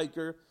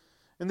troublemaker,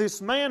 and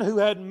this man who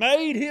had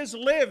made his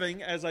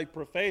living as a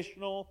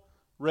professional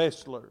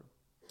wrestler.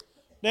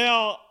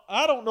 Now,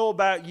 I don't know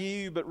about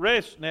you, but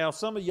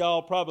some of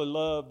y'all probably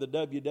love the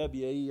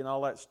WWE and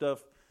all that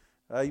stuff.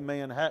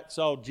 Amen.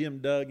 Hacksaw Jim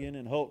Duggan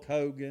and Hulk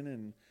Hogan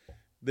and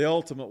The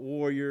Ultimate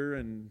Warrior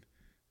and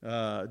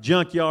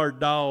Junkyard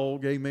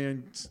Dog.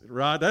 Amen.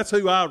 Right? That's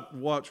who I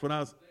watched when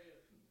I was...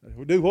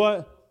 Do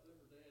what?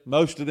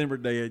 Most of them are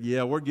dead.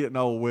 Yeah, we're getting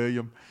old,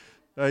 William.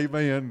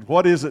 Amen.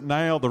 What is it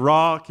now? The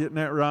Rock, isn't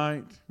that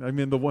right?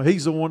 Amen.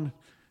 He's the one.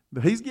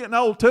 He's getting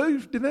old too,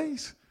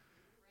 Denise.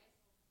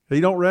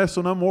 He don't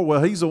wrestle no more.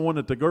 Well, he's the one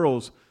that the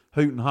girls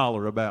hoot and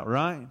holler about,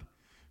 right?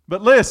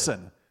 But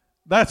listen,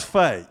 that's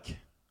fake.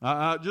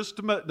 I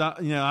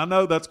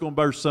know that's going to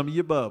burst some of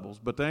your bubbles,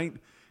 but there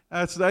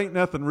ain't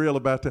nothing real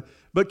about that.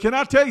 But can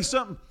I tell you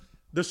something?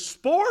 The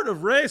sport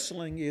of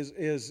wrestling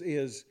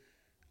is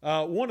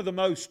one of the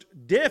most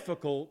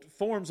difficult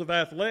forms of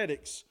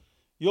athletics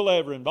you'll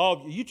ever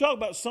involve. You talk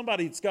about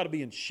somebody that's got to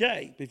be in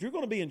shape. If you're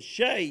going to be in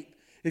shape,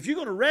 if you're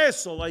going to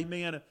wrestle,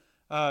 amen,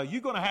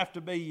 you're going to have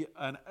to be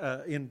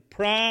in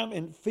prime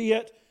and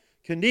fit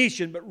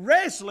condition. But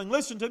wrestling,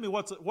 listen to me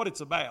what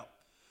it's about.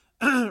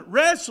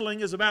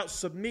 Wrestling is about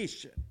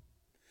submission.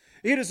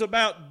 It is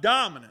about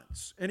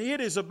dominance. And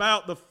it is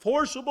about the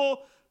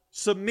forcible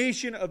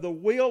submission of the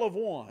will of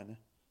one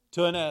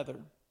to another.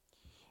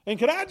 And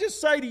can I just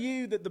say to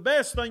you that the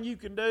best thing you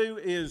can do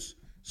is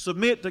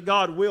submit to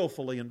God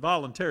willfully and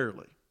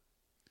voluntarily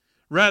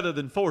rather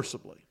than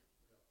forcibly.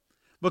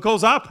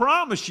 Because I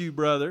promise you,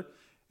 brother,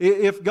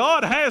 if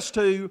God has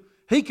to,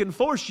 He can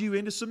force you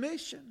into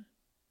submission.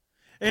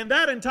 And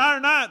that entire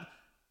night,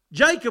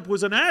 Jacob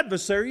was an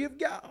adversary of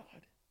God.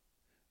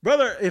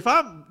 Brother,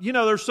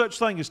 there's such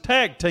thing as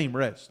tag team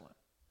wrestling.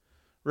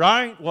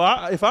 Right?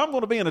 Well, if I'm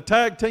going to be in a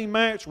tag team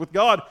match with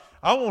God,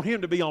 I want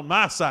Him to be on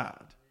my side.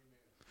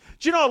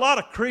 Do you know a lot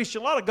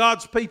of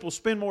God's people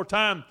spend more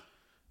time,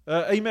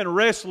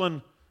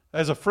 wrestling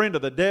as a friend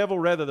of the devil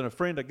rather than a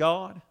friend of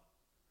God?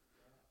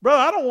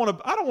 Brother, I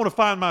don't want to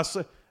find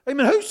myself.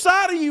 Amen. Whose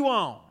side are you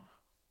on?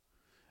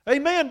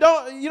 Amen.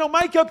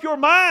 Make up your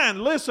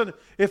mind. Listen,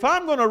 if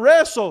I'm going to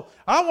wrestle,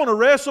 I want to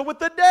wrestle with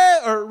the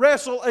devil, or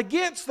wrestle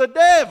against the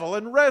devil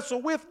and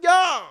wrestle with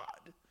God.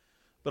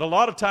 But a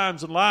lot of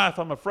times in life,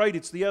 I'm afraid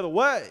it's the other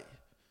way.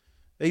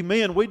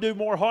 Amen. We do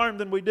more harm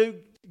than we do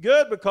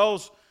good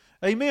because,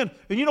 amen.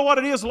 And you know what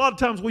it is? A lot of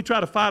times we try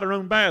to fight our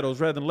own battles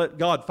rather than let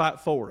God fight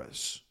for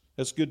us.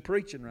 That's good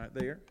preaching right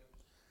there.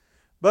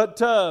 But,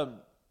 God,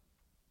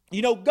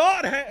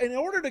 in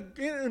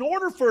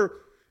order for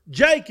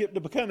Jacob to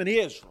become an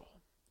Israel,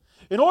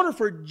 in order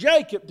for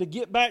Jacob to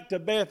get back to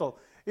Bethel,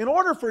 in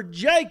order for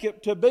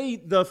Jacob to be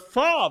the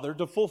father,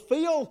 to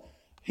fulfill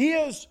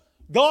his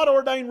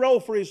God-ordained role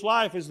for his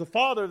life as the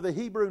father of the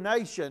Hebrew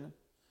nation,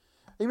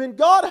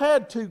 God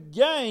had to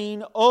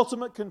gain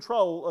ultimate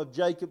control of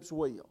Jacob's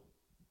will.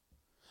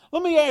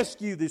 Let me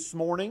ask you this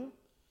morning,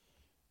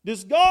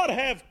 does God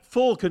have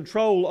full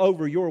control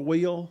over your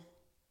will?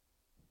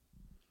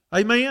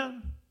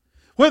 Amen?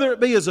 Whether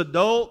it be as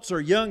adults or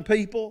young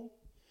people,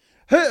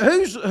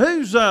 who's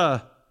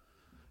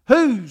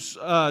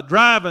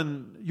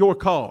driving your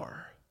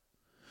car?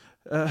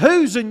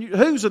 Who's in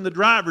the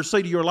driver's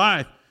seat of your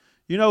life?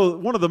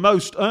 One of the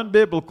most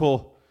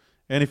unbiblical,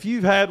 and if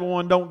you've had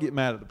one, don't get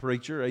mad at the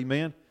preacher,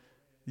 amen.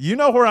 You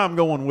know where I'm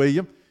going,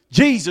 William.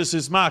 Jesus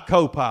is my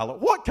co-pilot.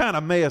 What kind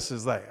of mess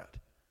is that?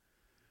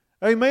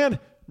 Amen.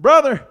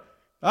 Brother,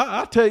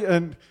 I tell you,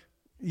 and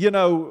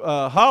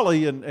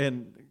Holly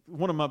and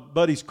one of my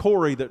buddies,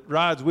 Corey, that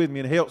rides with me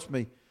and helps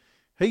me,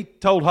 he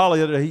told Holly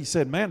the other day, he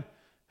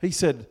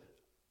said,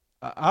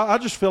 I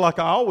just feel like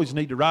I always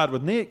need to ride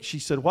with Nick. She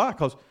said, why?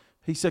 Because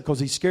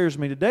he scares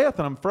me to death,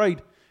 and I'm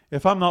afraid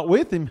if I'm not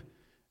with him,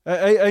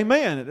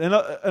 amen.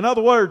 In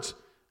other words,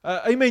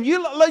 amen,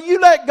 you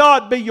let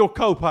God be your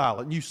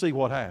co-pilot and you see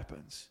what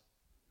happens.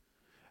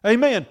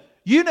 Amen.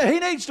 He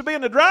needs to be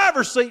in the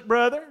driver's seat,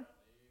 brother.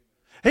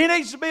 He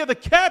needs to be the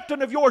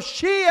captain of your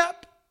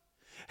ship.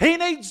 He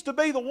needs to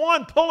be the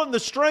one pulling the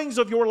strings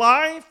of your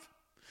life.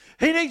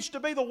 He needs to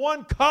be the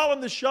one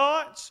calling the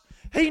shots.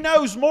 He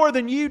knows more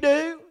than you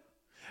do.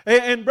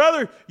 And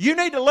brother, you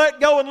need to let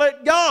go and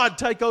let God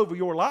take over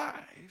your life.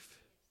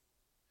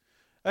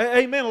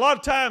 Amen. A lot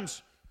of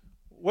times,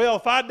 well,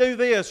 if I do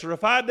this or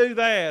if I do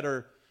that,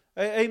 or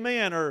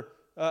amen,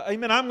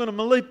 I'm going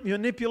to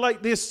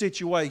manipulate this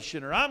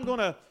situation, or I'm going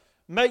to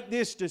make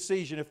this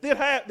decision. If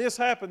this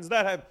happens,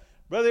 that happens.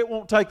 Brother, it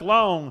won't take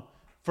long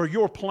for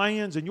your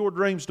plans and your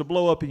dreams to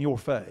blow up in your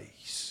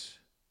face.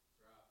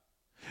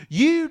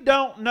 You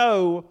don't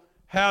know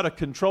how to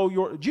control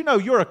do you know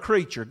you're a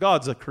creature?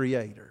 God's a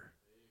creator.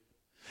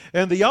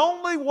 And the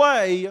only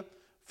way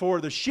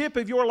for the ship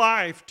of your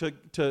life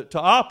to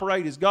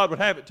operate as God would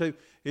have it to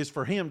is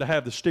for Him to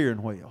have the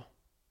steering wheel.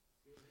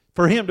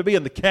 For Him to be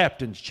in the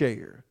captain's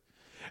chair.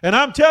 And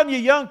I'm telling you,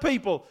 young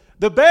people,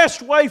 the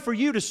best way for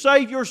you to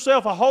save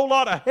yourself a whole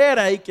lot of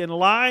headache in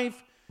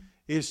life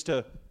is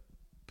to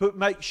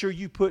make sure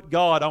you put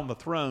God on the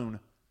throne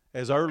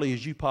as early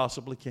as you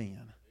possibly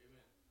can.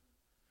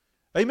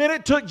 Amen.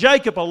 It took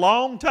Jacob a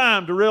long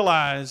time to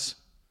realize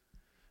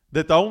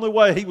that the only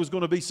way he was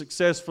going to be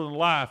successful in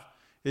life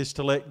is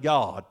to let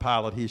God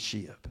pilot his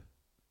ship.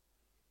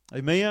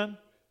 Amen?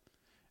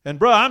 And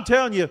bro, I'm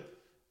telling you,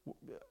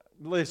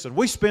 listen,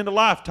 we spend a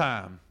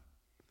lifetime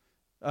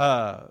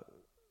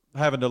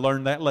having to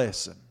learn that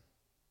lesson.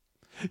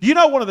 You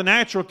know one of the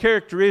natural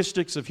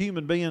characteristics of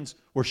human beings?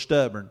 We're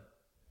stubborn.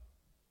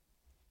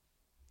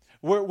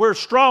 We're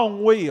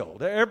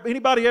strong-willed.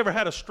 Anybody ever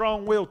had a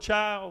strong-willed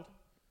child?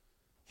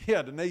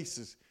 Yeah, Denise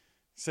is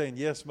saying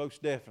yes,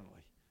 most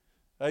definitely.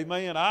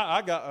 Amen. No,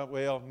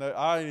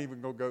 I ain't even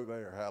going to go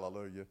there.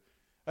 Hallelujah.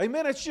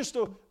 Amen.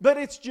 But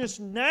it's just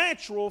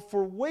natural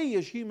for we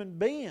as human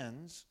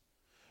beings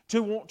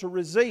to want to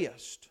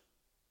resist.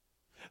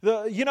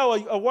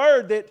 A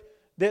word that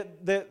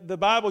the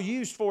Bible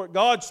used for it,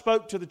 God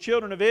spoke to the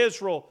children of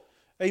Israel,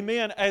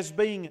 amen, as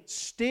being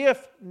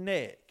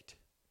stiff-necked.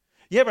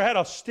 You ever had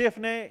a stiff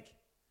neck?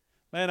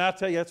 Man, I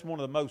tell you, that's one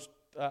of the most,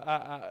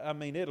 I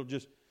mean, it'll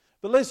just...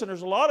 But listen,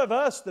 there's a lot of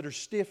us that are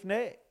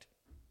stiff-necked.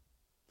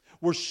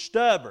 We're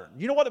stubborn.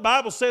 You know what the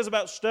Bible says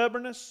about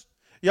stubbornness?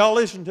 Y'all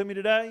listen to me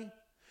today. It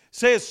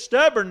says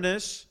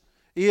stubbornness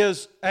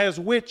is as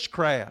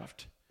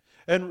witchcraft.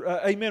 And,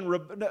 amen,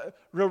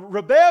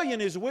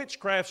 rebellion is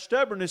witchcraft.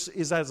 Stubbornness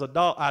is as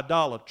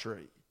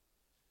idolatry.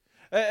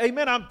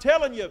 Amen, I'm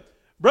telling you,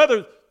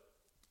 brother,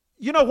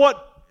 you know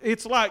what?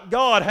 It's like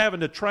God having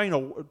to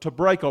train to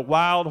break a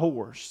wild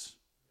horse.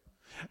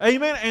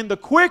 Amen, and the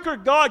quicker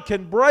God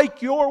can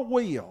break your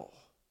will,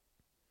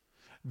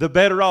 the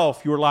better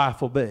off your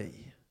life will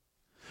be.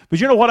 But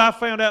you know what I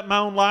found out in my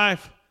own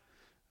life?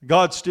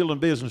 God's still in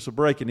business of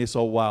breaking this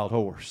old wild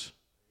horse.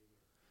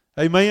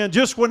 Amen.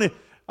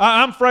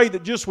 I'm afraid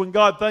that just when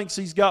God thinks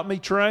He's got me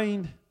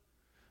trained,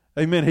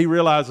 amen, He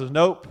realizes,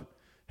 nope,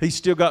 He's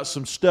still got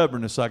some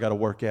stubbornness I got to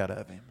work out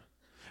of him.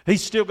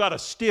 He's still got a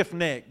stiff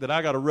neck that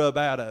I got to rub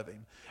out of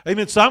him.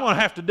 Amen. So I'm going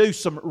to have to do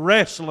some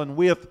wrestling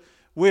with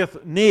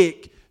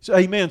Nick,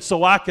 amen,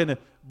 so I can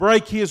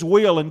break his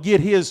will and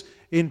get his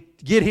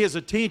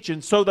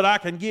attention so that I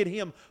can get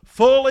him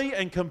fully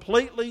and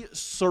completely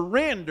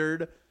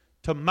surrendered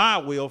to my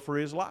will for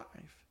his life.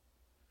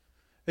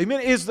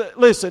 Amen. Is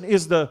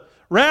the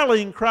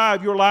rallying cry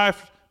of your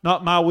life,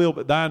 not my will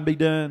but thine be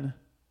done?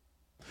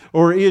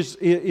 Or is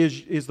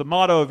the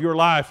motto of your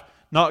life,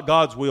 not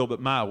God's will but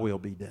my will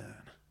be done?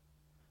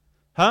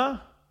 Huh?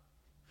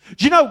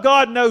 Do you know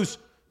God knows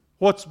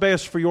what's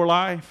best for your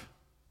life?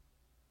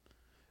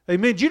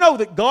 Amen. Do you know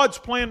that God's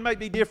plan may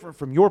be different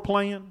from your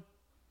plan?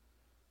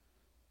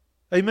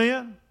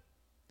 Amen.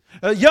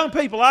 Young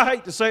people, I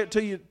hate to say it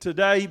to you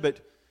today,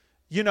 but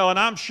you know, and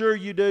I'm sure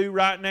you do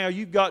right now,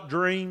 you've got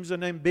dreams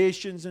and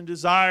ambitions and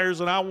desires,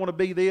 and I want to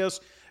be this,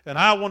 and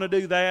I want to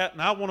do that,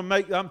 and I want to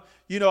make, I'm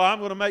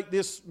going to make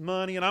this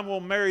money, and I'm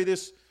going to marry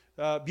this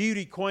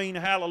beauty queen,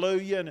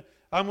 hallelujah, and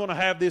I'm going to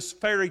have this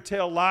fairy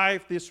tale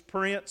life, this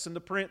prince and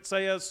the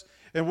princess,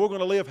 and we're going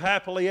to live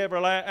happily ever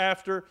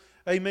after,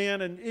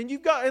 amen, and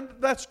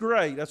that's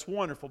great, that's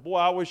wonderful. Boy,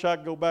 I wish I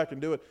could go back and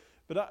do it,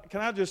 but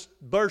can I just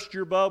burst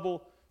your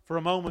bubble for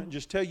a moment and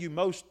just tell you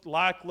most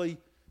likely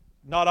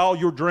not all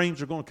your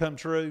dreams are going to come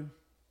true?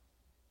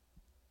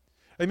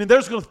 I mean,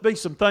 there's going to be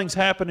some things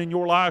happen in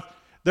your life.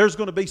 There's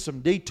going to be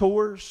some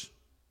detours.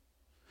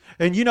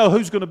 And you know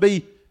who's going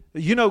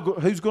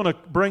to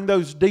bring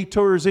those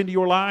detours into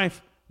your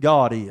life?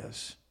 God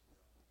is.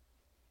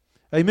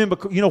 Amen.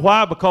 You know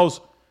why?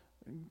 Because,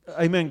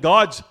 amen,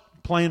 God's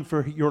plan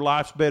for your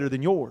life's better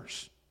than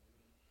yours.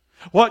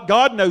 What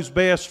God knows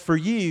best for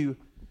you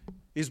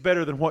is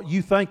better than what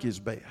you think is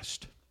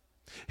best.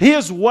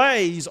 His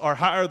ways are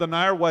higher than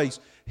our ways.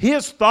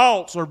 His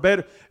thoughts are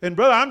better. And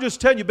brother, I'm just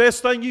telling you,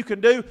 best thing you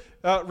can do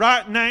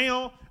right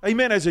now,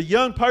 amen, as a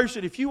young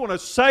person, if you want to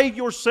save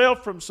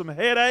yourself from some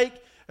headache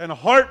and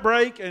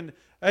heartbreak and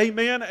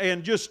amen,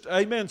 and just,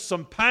 amen,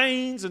 some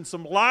pains and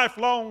some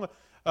lifelong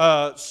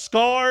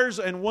scars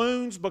and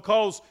wounds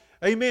because,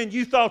 amen,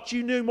 you thought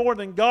you knew more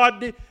than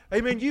God did,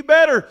 amen, you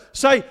better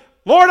say,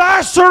 Lord,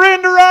 I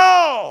surrender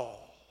all.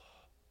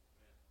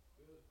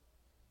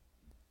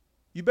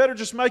 You better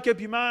just make up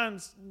your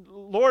minds,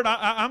 Lord,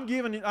 I'm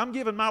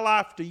giving my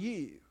life to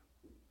you.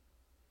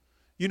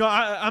 You know,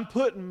 I'm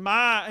putting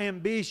my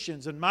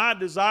ambitions and my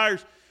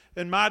desires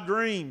and my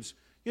dreams.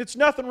 It's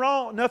nothing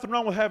wrong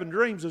with having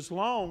dreams as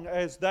long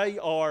as they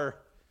are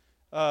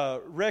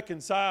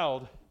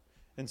reconciled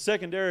and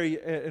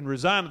secondary and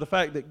resigned to the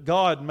fact that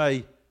God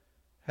may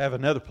have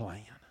another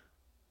plan.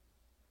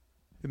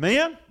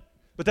 Amen?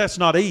 But that's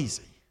not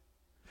easy.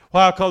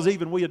 Why? Because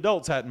even we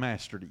adults hadn't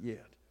mastered it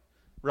yet.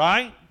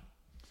 Right?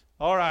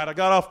 All right, I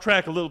got off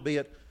track a little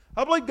bit.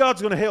 I believe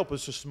God's going to help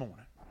us this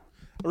morning.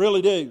 I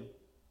really do.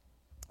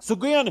 So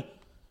again,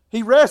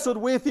 he wrestled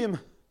with him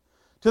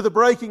to the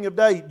breaking of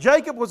day.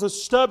 Jacob was a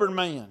stubborn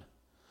man,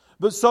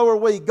 but so are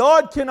we.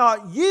 God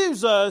cannot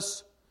use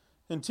us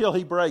until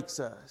He breaks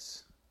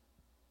us.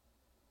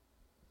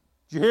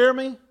 Did you hear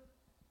me?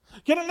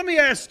 Let me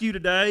ask you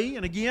today,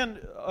 and again,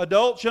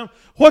 adults,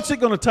 what's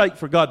it going to take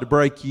for God to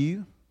break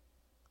you?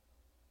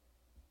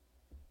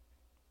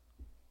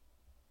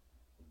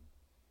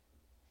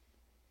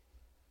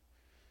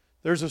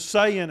 There's a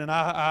saying, and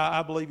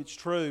I believe it's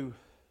true.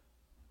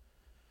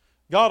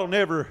 God will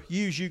never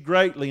use you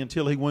greatly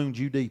until He wounds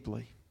you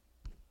deeply.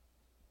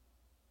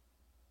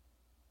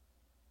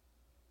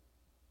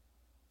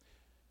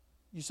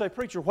 You say,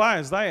 preacher, why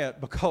is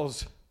that?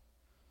 Because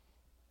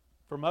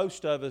for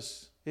most of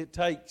us, it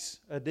takes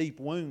a deep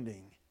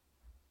wounding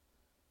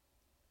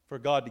for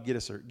God to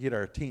get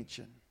our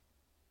attention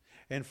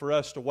and for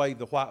us to wave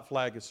the white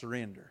flag of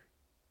surrender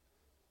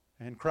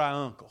and cry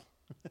uncle.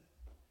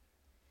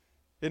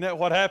 Isn't that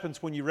what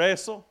happens when you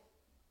wrestle?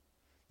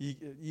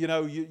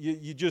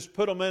 You just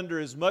put them under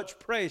as much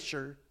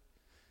pressure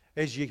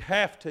as you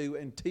have to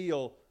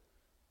until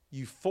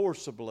you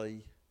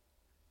forcibly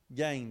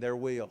gain their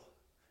will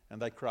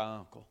and they cry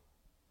uncle.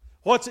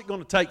 What's it going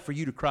to take for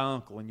you to cry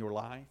uncle in your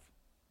life?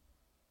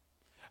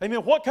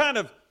 Amen. What kind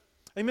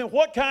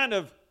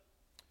of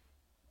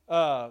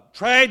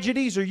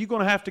tragedies are you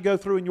going to have to go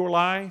through in your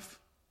life?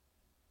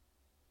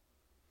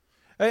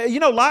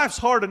 Life's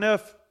hard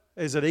enough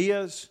as it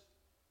is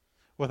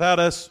without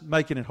us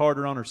making it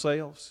harder on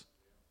ourselves.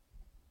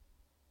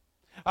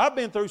 I've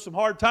been through some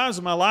hard times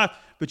in my life,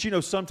 but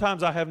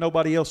sometimes I have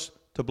nobody else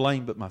to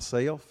blame but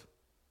myself.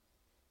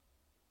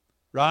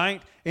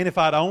 Right? And if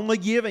I'd only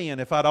give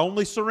in, if I'd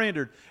only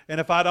surrendered, and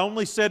if I'd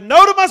only said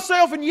no to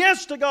myself and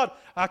yes to God,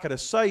 I could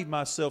have saved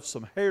myself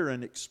some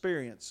harrowing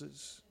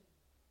experiences.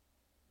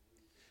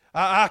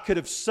 I could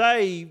have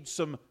saved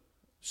some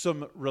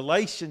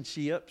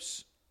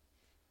relationships.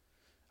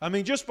 I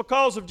mean, just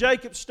because of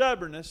Jacob's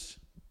stubbornness,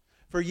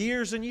 for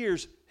years and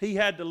years, he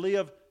had to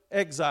live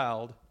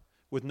exiled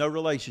with no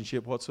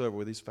relationship whatsoever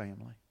with his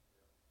family.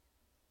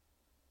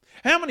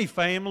 How many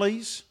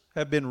families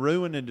have been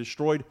ruined and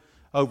destroyed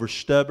over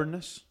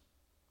stubbornness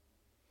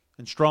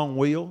and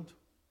strong-willed?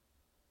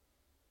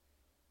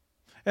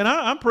 And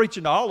I'm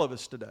preaching to all of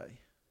us today.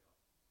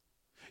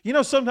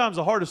 Sometimes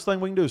the hardest thing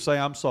we can do is say,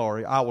 I'm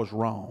sorry, I was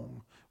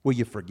wrong. Will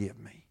you forgive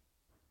me?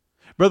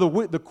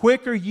 Brother, the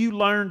quicker you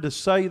learn to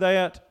say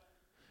that,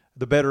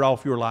 the better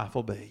off your life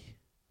will be.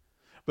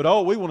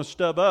 But we want to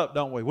stub up,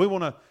 don't we? We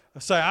want to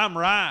say, I'm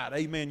right.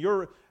 Amen.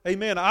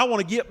 Amen. I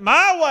want to get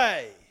my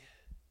way.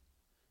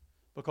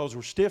 Because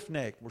we're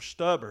stiff-necked, we're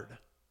stubborn,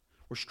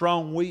 we're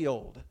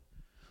strong-willed.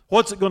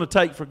 What's it going to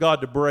take for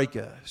God to break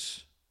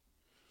us?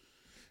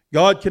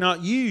 God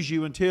cannot use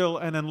you until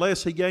and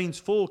unless He gains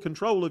full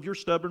control of your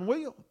stubborn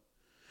will.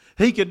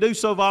 He can do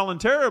so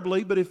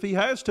voluntarily, but if He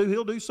has to,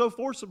 He'll do so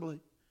forcibly.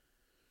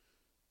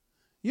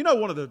 And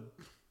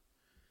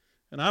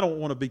I don't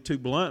want to be too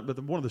blunt,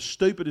 but one of the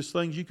stupidest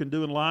things you can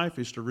do in life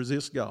is to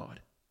resist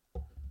God.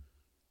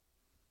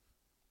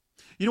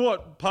 You know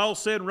what Paul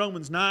said in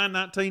Romans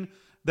 9:19?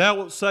 Thou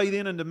wilt say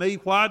then unto me,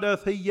 why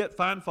doth he yet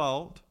find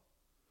fault?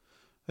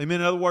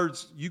 Amen. In other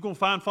words, you going to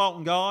find fault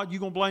in God? You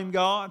going to blame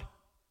God?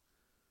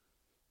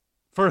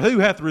 For who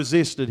hath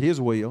resisted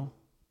His will?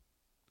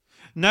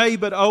 Nay,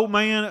 but, O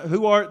man,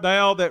 who art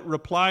thou that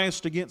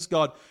repliest against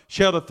God?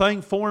 Shall the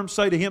thing formed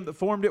say to him that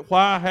formed it,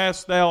 why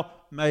hast thou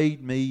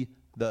made me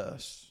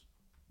thus?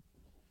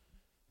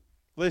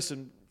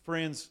 Listen,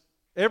 friends,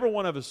 every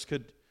one of us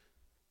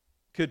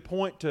could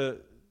point to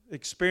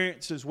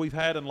experiences we've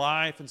had in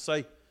life and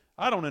say,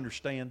 I don't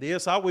understand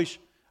this. I wish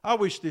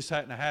this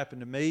hadn't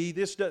happened to me.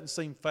 This doesn't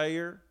seem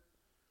fair.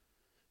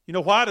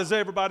 Why does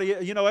everybody,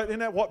 isn't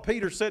that what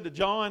Peter said to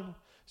John?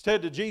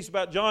 Said to Jesus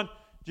about John?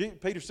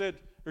 Jesus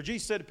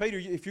said to Peter,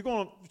 if you're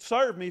going to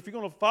serve me, if you're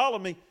going to follow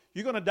me,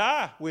 you're going to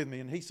die with me.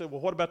 And he said, well,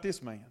 what about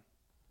this man?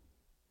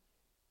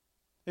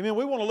 We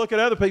want to look at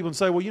other people and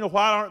say, well,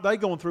 why aren't they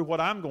going through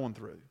what I'm going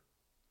through?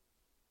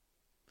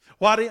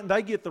 Why didn't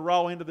they get the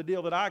raw end of the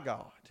deal that I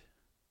got?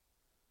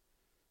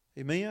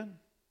 Amen?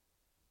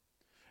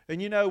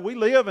 And we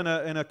live in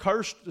a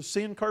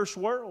sin-cursed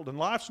world, and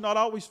life's not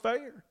always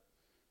fair.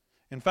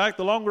 In fact,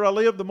 the longer I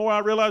live, the more I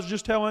realize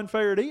just how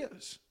unfair it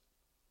is.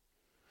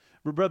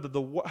 But brother,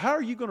 how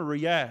are you going to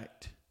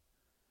react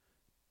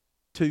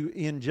to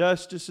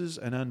injustices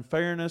and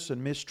unfairness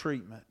and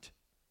mistreatment?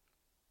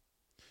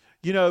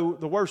 The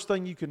worst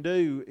thing you can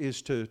do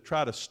is to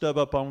try to stub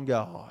up on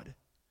God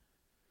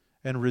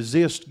and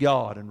resist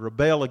God and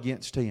rebel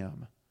against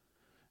Him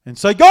and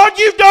say, God,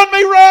 you've done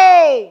me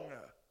wrong!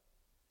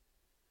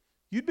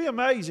 You'd be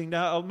amazing.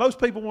 Now, most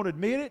people won't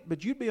admit it,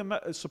 but you'd be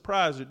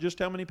surprised at just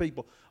how many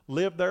people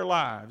live their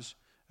lives,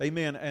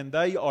 amen, and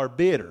they are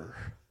bitter.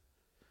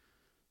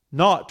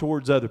 Not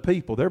towards other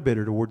people. They're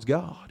bitter towards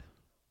God.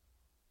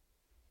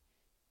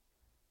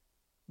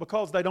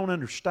 Because they don't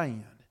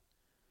understand.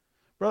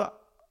 Brother,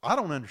 I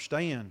don't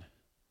understand.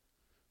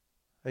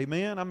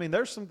 Amen? I don't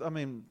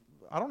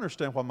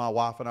understand why my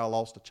wife and I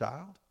lost a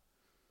child.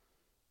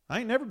 I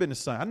ain't never been the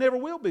same. I never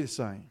will be the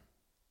same.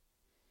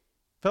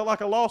 Felt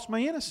like I lost my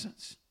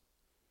innocence.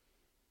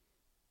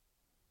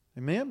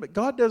 Amen? But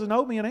God doesn't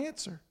owe me an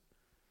answer.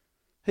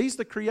 He's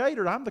the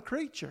creator. I'm the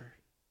creature.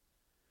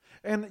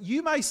 And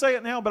you may say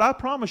it now, but I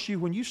promise you,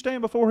 when you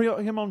stand before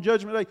Him on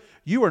Judgment Day,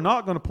 you are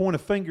not going to point a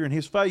finger in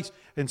His face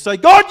and say,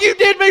 God, you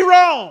did me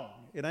wrong.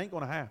 It ain't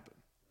going to happen.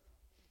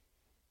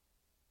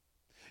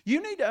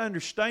 You need to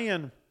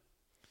understand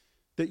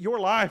that your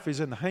life is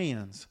in the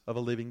hands of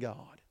a living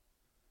God.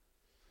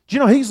 Do you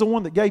know He's the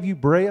one that gave you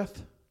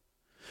breath?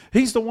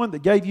 He's the one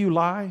that gave you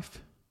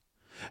life.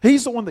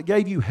 He's the one that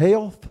gave you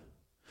health.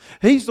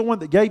 He's the one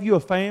that gave you a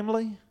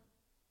family.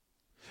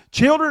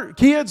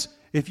 Kids,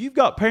 if you've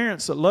got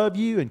parents that love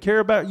you and care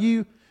about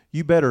you,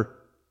 you better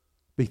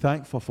be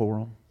thankful for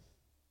them.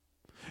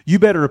 You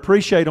better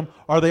appreciate them.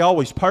 Are they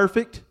always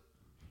perfect?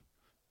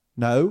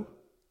 No.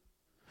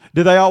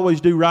 Do they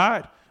always do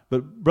right?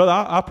 But brother,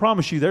 I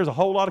promise you, there's a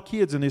whole lot of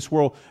kids in this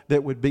world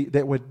that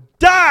would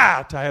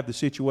die to have the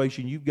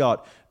situation you've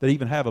got, that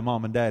even have a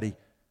mom and daddy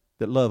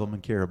that love them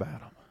and care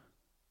about them.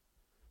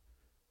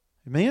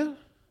 Amen?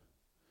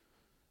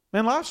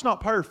 Man, life's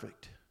not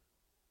perfect.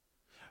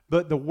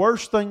 But the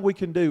worst thing we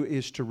can do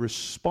is to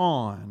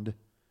respond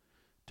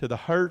to the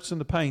hurts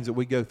and the pains that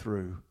we go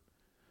through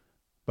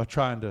by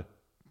trying to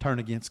turn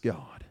against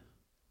God.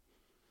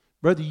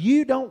 Brother,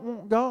 you don't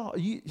want God.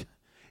 It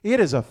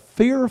is a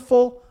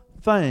fearful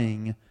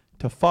thing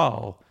to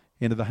fall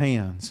into the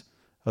hands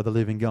of the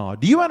living God.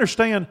 Do you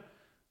understand?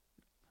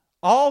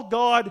 All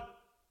God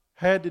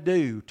had to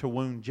do to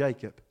wound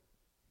Jacob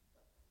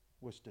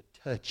was to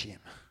touch him.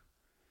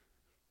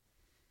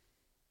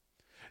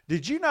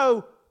 Did you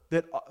know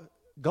that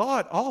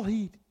God, all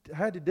He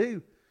had to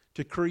do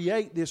to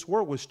create this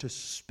world was to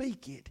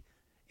speak it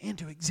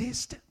into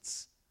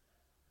existence?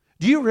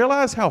 Do you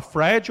realize how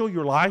fragile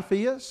your life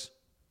is?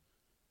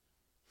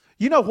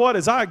 You know what?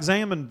 As I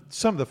examine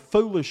some of the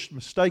foolish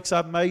mistakes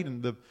I've made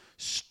and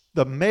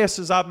the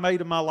messes I've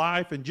made in my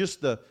life and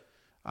just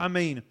I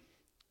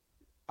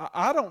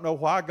don't know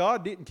why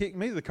God didn't kick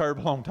me to the curb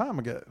a long time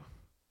ago.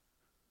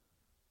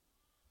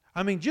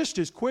 I mean, just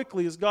as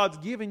quickly as God's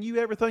given you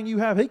everything you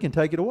have, He can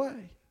take it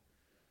away.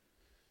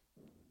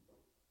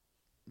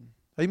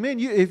 Amen.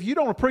 If you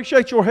don't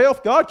appreciate your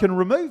health, God can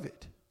remove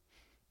it.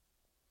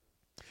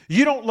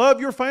 You don't love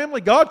your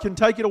family, God can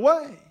take it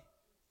away.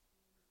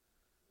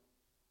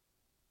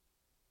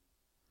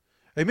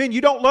 Amen. You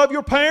don't love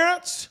your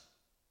parents,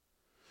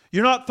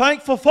 you're not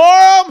thankful for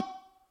them.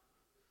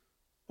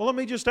 Well, let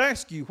me just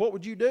ask you, what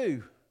would you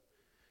do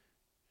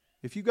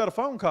if you got a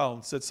phone call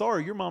and said,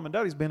 sorry, your mom and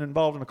daddy's been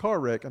involved in a car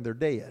wreck and they're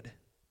dead?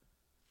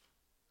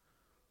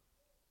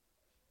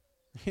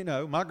 You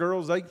know, my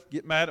girls, they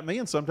get mad at me,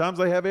 and sometimes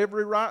they have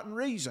every right and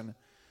reason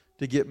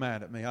to get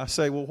mad at me. I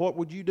say, well, what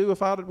would you do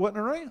if I wasn't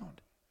around?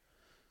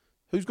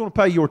 Who's going to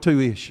pay your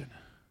tuition?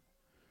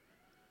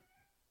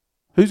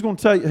 Who's going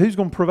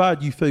to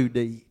provide you food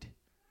to eat?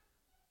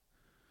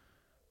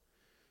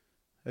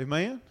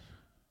 Amen?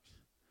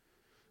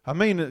 I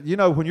mean, you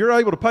know, when you're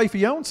able to pay for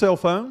your own cell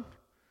phone,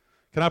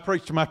 can I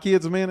preach to my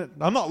kids a minute?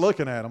 I'm not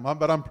looking at them,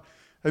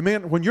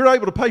 amen. When you're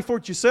able to pay for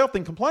it yourself,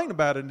 then complain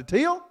about it.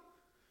 Until,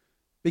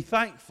 be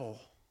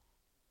thankful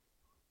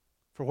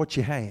for what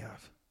you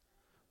have.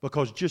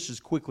 Because just as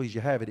quickly as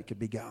you have it, it could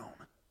be gone.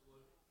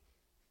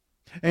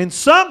 And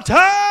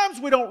sometimes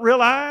we don't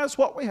realize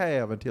what we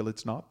have until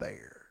it's not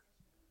there.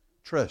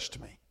 Trust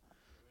me.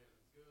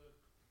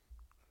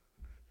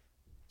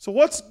 So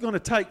what's it going to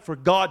take for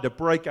God to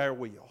break our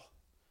will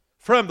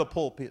from the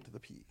pulpit to the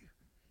pew?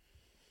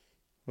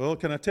 Well,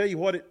 can I tell you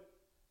what it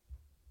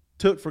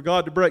took for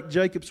God to break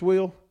Jacob's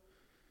will?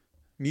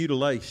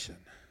 Mutilation.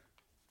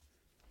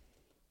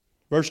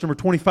 Verse number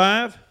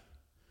 25.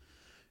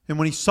 And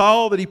when he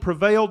saw that he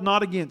prevailed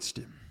not against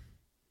him,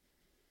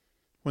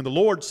 when the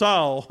Lord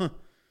saw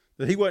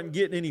that he wasn't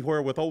getting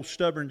anywhere with old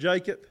stubborn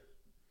Jacob,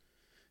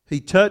 he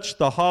touched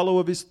the hollow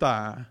of his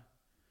thigh,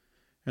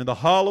 and the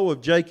hollow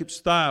of Jacob's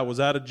thigh was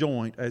out of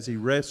joint as he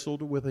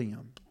wrestled with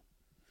him.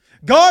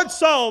 God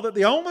saw that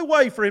the only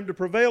way for him to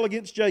prevail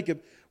against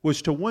Jacob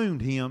was to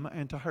wound him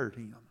and to hurt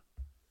him.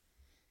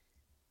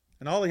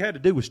 And all he had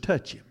to do was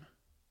touch him.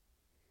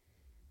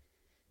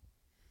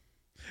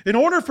 In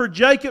order for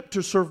Jacob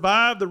to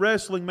survive the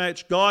wrestling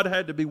match, God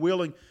had to be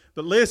willing.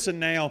 But listen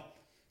now,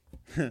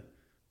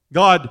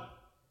 God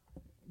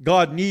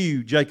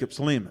knew Jacob's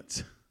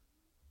limits.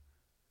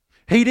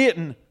 He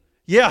didn't.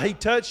 Yeah, he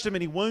touched him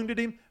and he wounded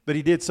him, but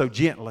he did so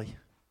gently.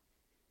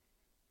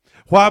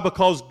 Why?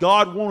 Because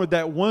God wanted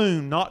that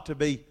wound not to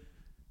be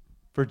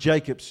for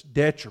Jacob's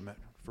detriment,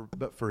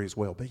 but for his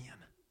well-being.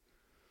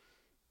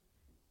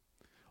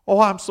 Oh,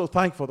 I'm so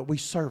thankful that we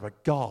serve a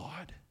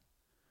God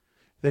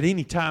that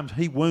any time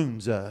He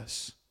wounds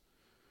us,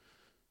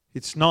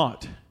 it's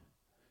not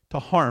to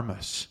harm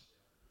us.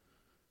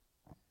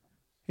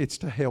 It's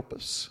to help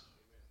us.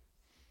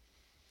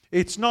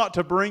 It's not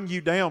to bring you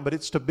down, but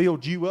it's to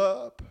build you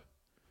up.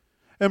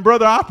 And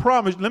brother, I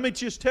promise, let me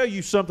just tell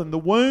you something. The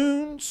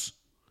wounds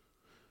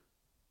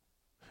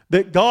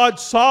that God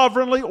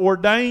sovereignly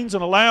ordains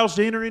and allows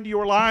to enter into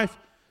your life,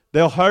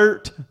 they'll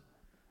hurt.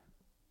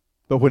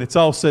 But when it's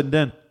all said and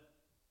done,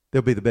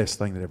 they'll be the best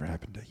thing that ever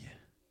happened to you.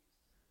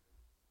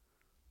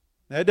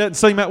 Now, it doesn't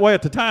seem that way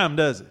at the time,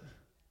 does it?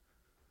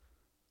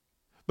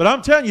 But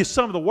I'm telling you,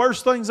 some of the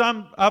worst things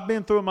I've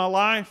been through in my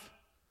life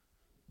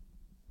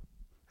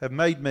have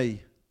made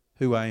me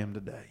who I am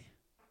today.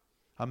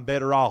 I'm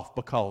better off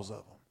because of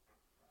them.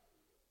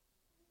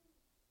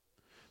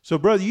 So,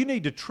 brother, you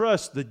need to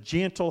trust the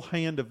gentle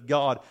hand of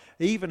God,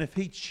 even if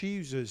He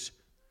chooses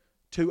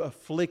to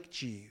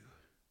afflict you.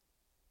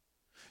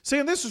 See,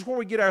 and this is where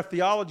we get our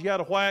theology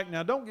out of whack.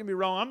 Now, don't get me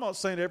wrong. I'm not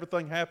saying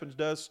everything happens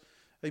to us.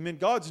 Amen.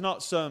 God's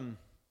not some...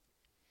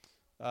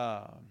 in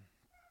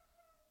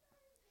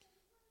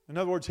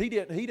other words, He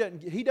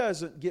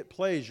doesn't get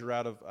pleasure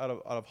out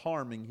of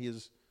harming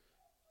His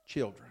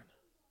children.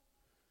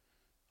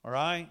 All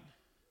right?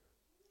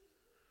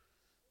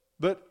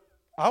 But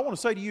I want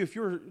to say to you, if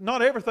you're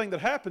not everything that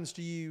happens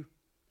to you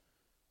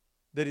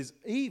that is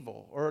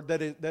evil or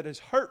that is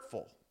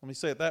hurtful, let me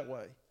say it that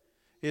way,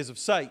 is of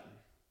Satan.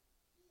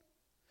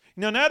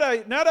 You know,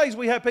 nowadays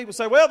we have people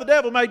say, well, the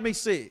devil made me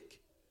sick.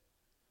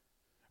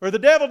 Or the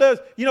devil does,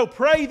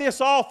 pray this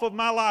off of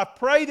my life.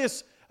 Pray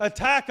this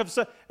attack of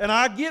Satan. And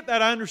I get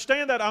that. I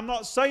understand that. I'm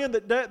not saying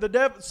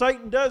that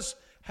Satan does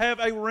have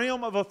a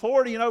realm of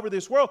authority over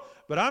this world.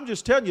 But I'm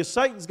just telling you,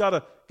 Satan's got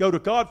to go to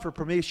God for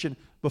permission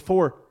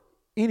before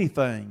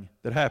anything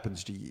that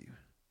happens to you.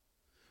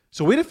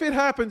 So if it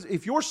happens,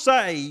 if you're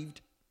saved,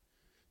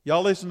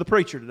 y'all listen to the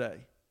preacher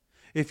today.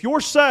 If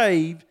you're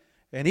saved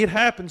and it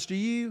happens to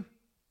you,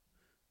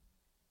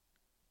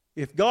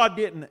 if God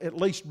didn't at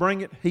least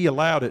bring it, He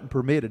allowed it and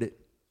permitted it.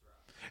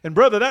 And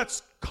brother,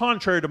 that's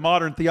contrary to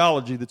modern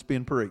theology that's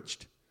been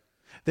preached.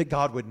 That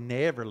God would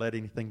never let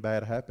anything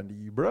bad happen to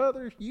you.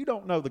 Brother, you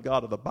don't know the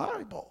God of the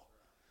Bible.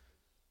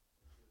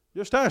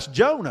 Just ask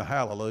Jonah,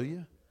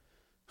 hallelujah,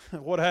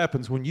 what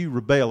happens when you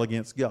rebel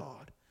against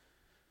God.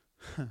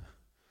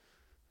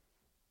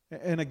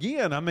 And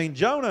again, I mean,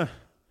 Jonah,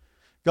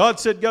 God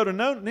said go to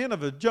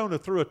Nineveh. Jonah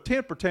threw a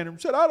temper tantrum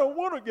and said, I don't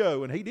want to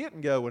go. And he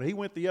didn't go, and he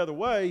went the other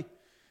way.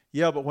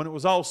 Yeah, but when it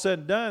was all said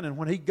and done, and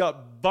when he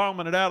got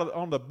vomited out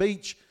on the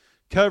beach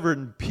covered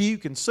in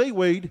puke and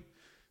seaweed,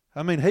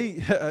 I mean,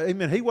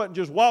 he wasn't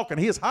just walking,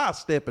 he was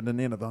high-stepping to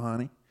Nineveh,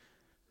 honey.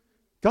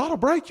 God will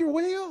break your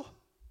will.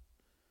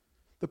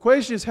 The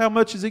question is, how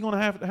much is it going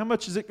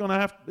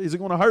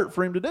to hurt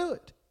for him to do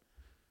it?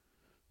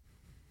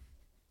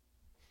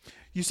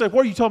 You say,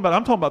 what are you talking about?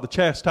 I'm talking about the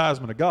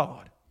chastisement of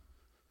God.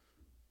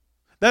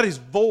 That is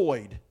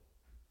void.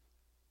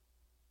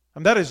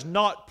 And that is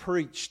not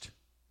preached.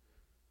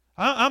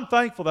 I'm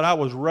thankful that I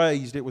was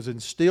raised. It was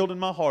instilled in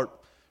my heart.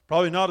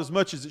 Probably not as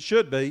much as it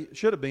should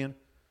have been.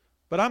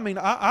 But I mean,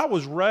 I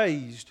was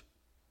raised.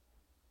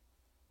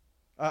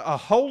 A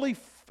holy,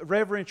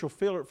 reverential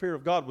fear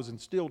of God was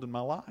instilled in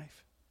my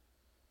life.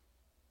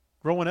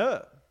 Growing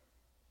up.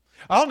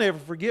 I'll never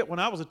forget when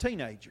I was a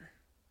teenager.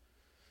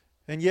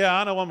 And yeah,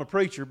 I know I'm a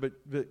preacher, but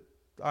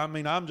I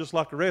mean, I'm just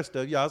like the rest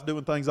of you. I was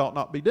doing things I ought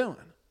not be doing.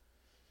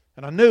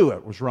 And I knew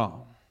it was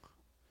wrong.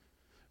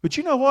 But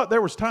you know what?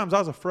 There was times I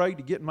was afraid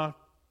to get in my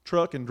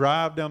truck and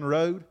drive down the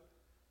road.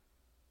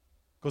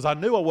 Because I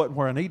knew I wasn't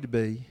where I needed to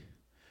be.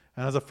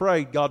 And I was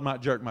afraid God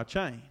might jerk my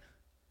chain.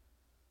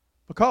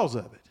 Because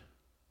of it.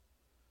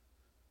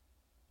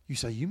 You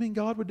say, you mean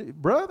God would do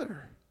it?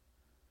 Brother.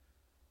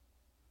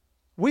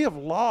 We have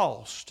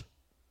lost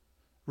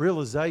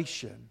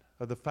realization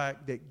of the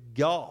fact that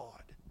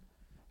God,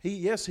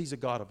 He's a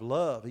God of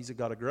love. He's a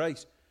God of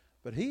grace.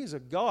 But He is a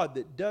God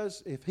that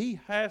does, if He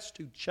has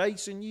to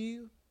chasten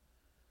you,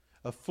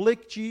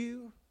 afflict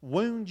you,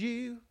 wound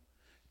you,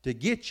 to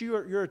get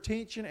your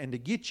attention and to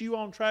get you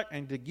on track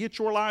and to get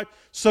your life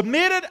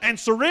submitted and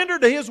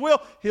surrendered to His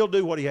will, He'll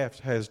do what He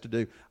has to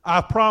do. I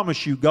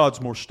promise you,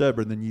 God's more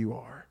stubborn than you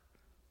are.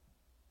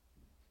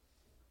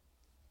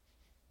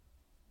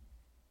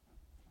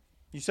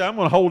 You say, I'm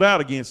going to hold out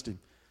against Him.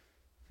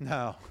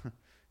 No,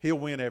 He'll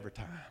win every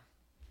time.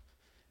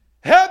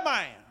 Help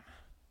man!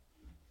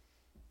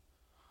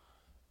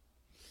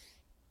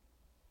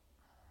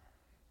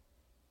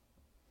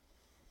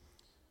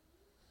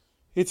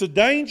 It's a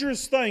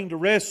dangerous thing to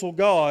wrestle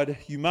God.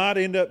 You might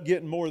end up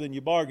getting more than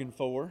you bargained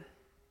for.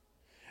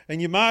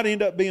 And you might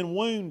end up being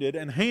wounded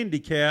and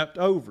handicapped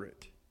over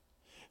it.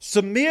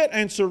 Submit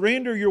and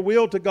surrender your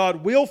will to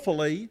God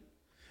willfully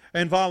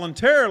and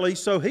voluntarily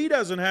so He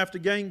doesn't have to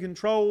gain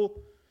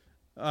control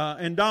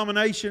and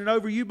domination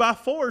over you by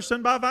force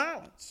and by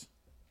violence.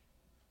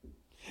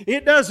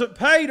 It doesn't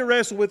pay to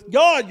wrestle with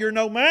God. You're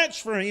no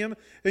match for Him,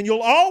 and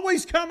you'll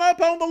always come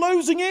up on the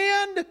losing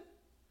end.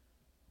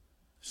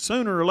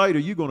 Sooner or later,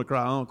 you're going to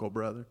cry uncle,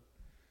 brother.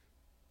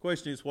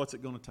 Question is, what's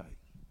it going to take?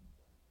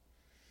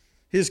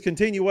 His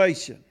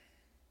continuation.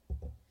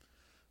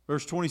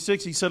 Verse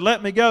 26, he said,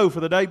 let me go,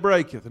 for the day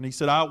breaketh. And he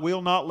said, I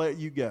will not let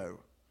you go.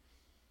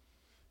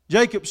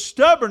 Jacob's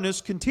stubbornness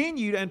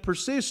continued and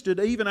persisted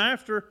even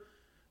after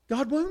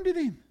God wounded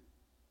him.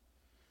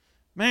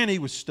 Man, he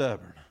was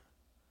stubborn.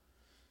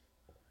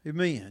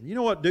 Amen. You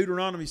know what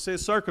Deuteronomy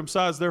says?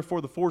 Circumcise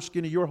therefore the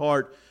foreskin of your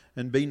heart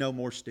and be no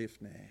more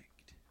stiff-necked.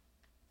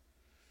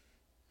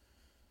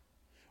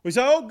 We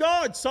say, oh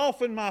God,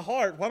 soften my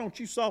heart. Why don't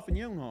you soften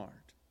your own heart?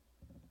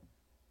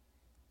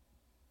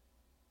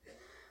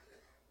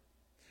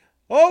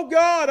 Oh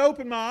God,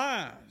 open my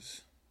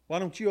eyes. Why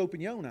don't you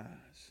open your own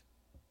eyes?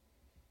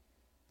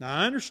 Now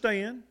I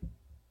understand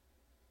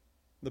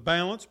the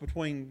balance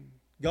between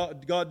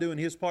God doing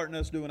His part and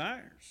us doing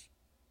ours.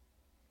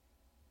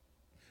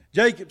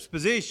 Jacob's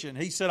position,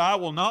 he said, I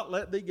will not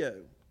let thee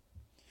go.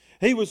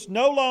 He was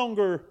no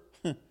longer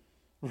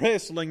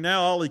wrestling.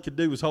 Now all he could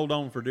do was hold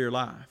on for dear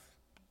life.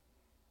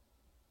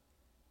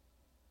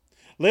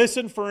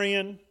 Listen,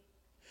 friend,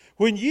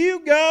 when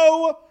you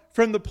go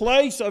from the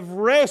place of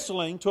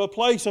wrestling to a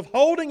place of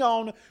holding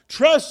on,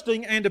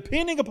 trusting, and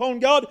depending upon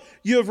God,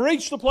 you have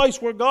reached the place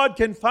where God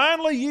can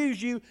finally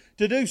use you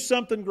to do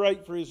something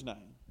great for His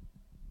name.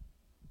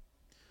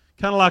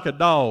 Kind of like a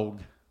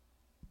dog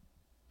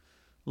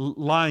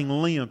lying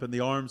limp in the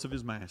arms of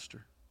his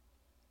master.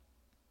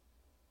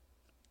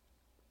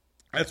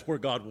 That's where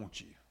God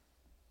wants you.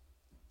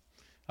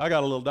 I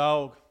got a little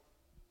dog.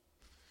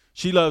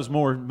 She loves me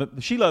more than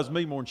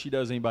she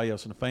does anybody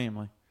else in the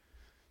family.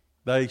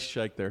 They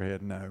shake their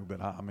head no,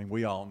 but I mean,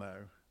 we all know.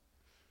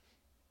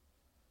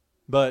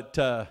 But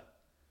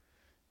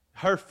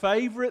her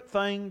favorite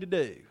thing to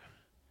do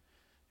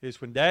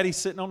is when Daddy's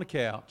sitting on the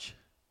couch,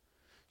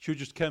 she'll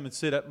just come and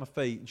sit at my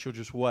feet and she'll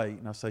just wait.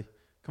 And I say,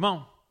 come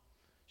on.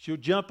 She'll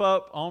jump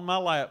up on my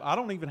lap. I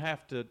don't even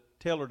have to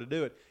tell her to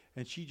do it.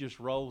 And she just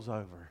rolls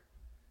over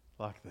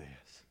like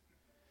this.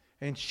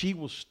 And she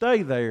will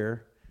stay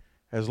there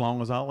as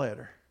long as I'll let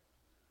her.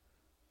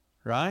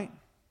 Right?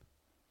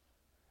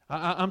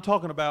 I'm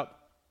talking about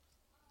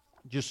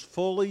just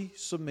fully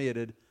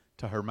submitted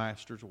to her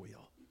master's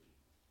will.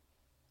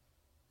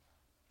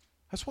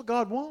 That's what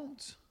God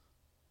wants.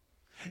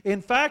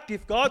 In fact,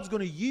 if God's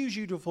going to use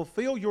you to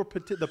fulfill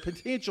the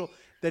potential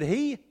that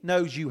He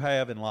knows you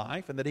have in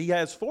life and that He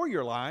has for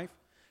your life,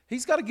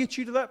 He's got to get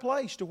you to that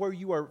place to where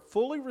you are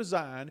fully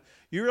resigned.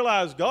 You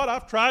realize, God,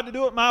 I've tried to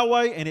do it my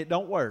way and it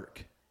don't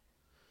work.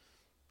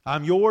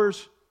 I'm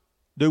yours.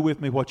 Do with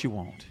me what you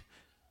want.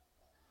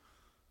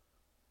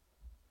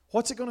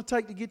 What's it going to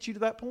take to get you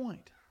to that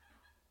point?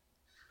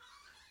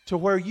 To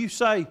where you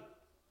say,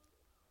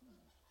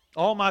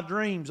 all my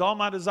dreams, all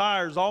my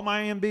desires, all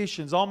my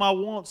ambitions, all my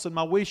wants and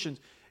my wishes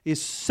is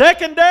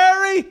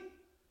secondary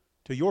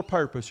to your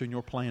purpose and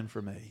your plan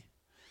for me.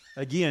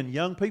 Again,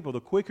 young people, the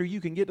quicker you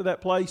can get to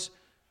that place,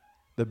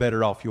 the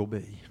better off you'll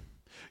be.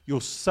 You'll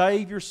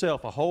save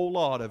yourself a whole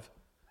lot of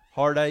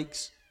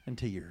heartaches and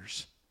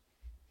tears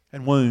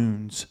and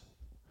wounds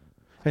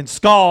and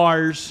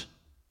scars.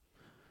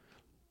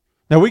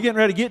 Now we're getting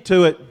ready to get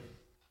to it.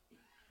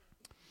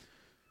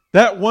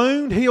 That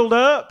wound healed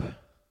up.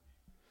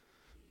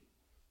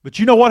 But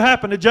you know what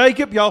happened to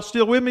Jacob? Y'all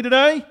still with me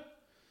today?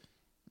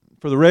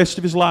 For the rest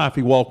of his life,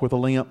 he walked with a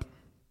limp.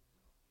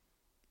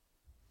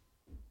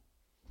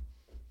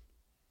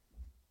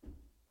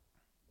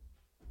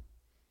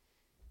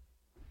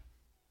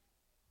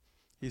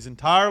 His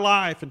entire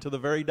life until the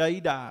very day he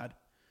died,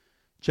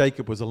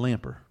 Jacob was a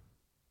limper.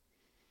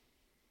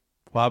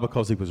 Why?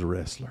 Because he was a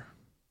wrestler.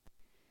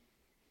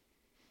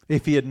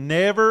 If he had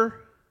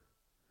never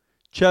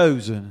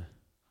chosen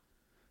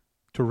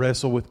to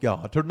wrestle with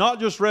God, to not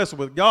just wrestle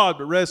with God,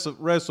 but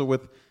wrestle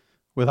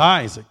with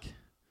Isaac,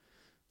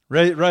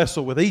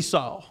 wrestle with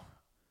Esau,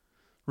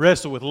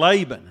 wrestle with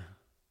Laban.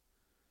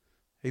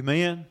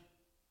 Amen?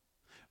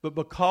 But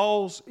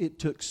because it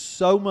took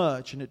so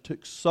much and it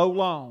took so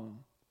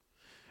long,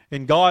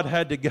 and God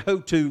had to go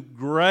to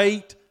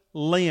great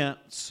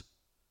lengths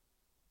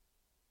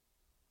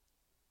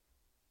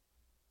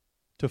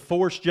to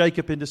force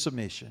Jacob into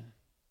submission,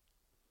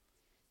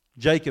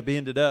 Jacob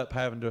ended up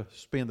having to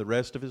spend the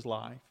rest of his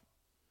life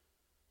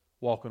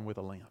walking with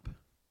a limp.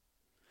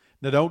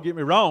 Now don't get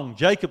me wrong,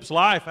 Jacob's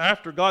life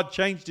after God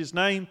changed his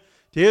name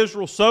to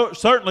Israel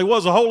certainly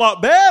was a whole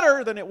lot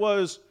better than it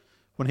was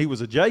when he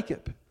was a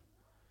Jacob.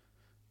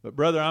 But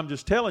brother, I'm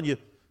just telling you,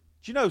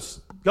 you know,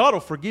 God will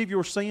forgive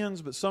your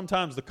sins, but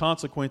sometimes the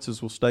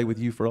consequences will stay with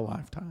you for a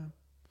lifetime.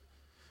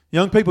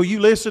 Young people, you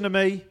listen to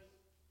me.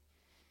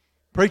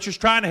 Preacher's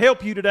trying to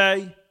help you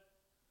today.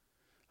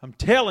 I'm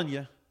telling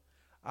you.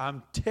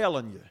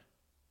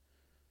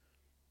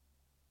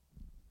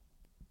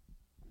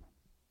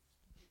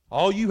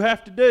 All you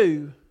have to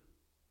do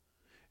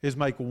is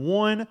make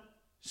one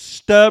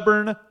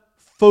stubborn,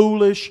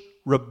 foolish,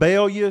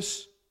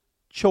 rebellious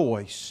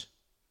choice,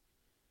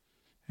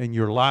 and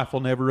your life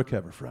will never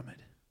recover from it.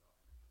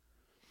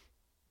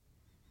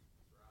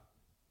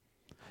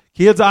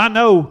 Kids, I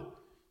know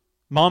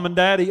Mom and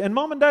Daddy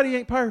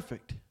ain't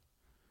perfect.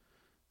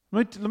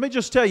 Let me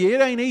just tell you,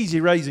 it ain't easy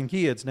raising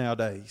kids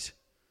nowadays.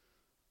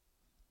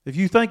 If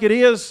you think it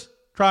is,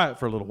 try it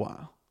for a little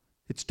while.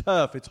 It's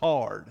tough. It's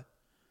hard.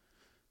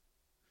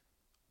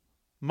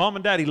 Mom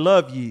and Daddy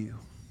love you.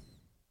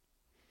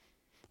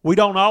 We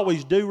don't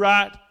always do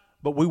right,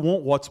 but we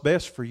want what's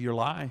best for your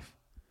life.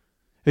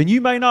 And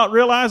you may not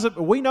realize it,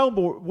 but we know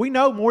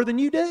more than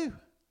you do.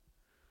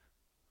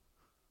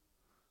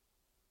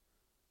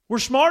 We're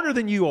smarter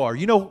than you are.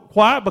 You know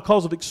why?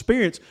 Because of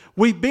experience.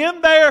 We've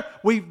been there.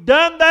 We've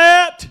done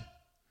that.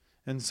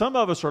 And some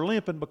of us are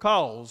limping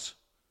because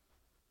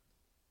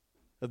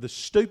of the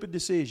stupid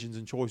decisions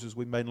and choices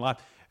we've made in life.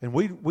 And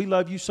we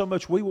love you so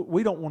much,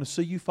 we don't want to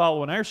see you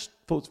following our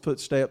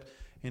footsteps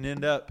and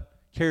end up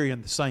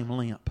carrying the same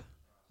limp.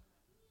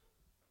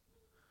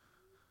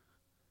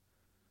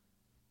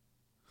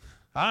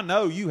 I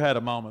know you had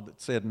a mama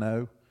that said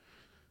no.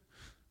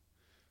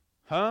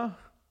 Huh?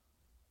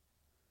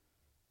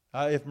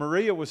 If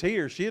Maria was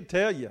here, she'd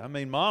tell you. I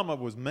mean, Mama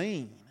was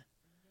mean.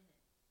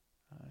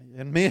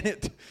 And meant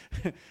it.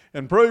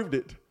 And proved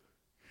it.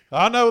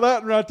 I know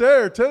that right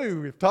there,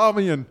 too. If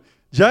Tommy and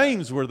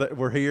James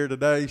were here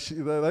today,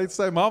 they'd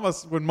say,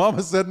 when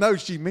Mama said no,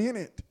 she meant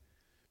it.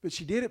 But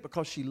she did it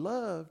because she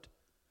loved.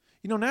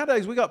 You know,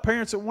 nowadays we got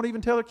parents that won't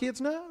even tell their kids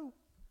no.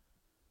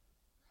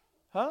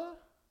 Huh?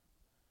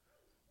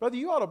 Brother,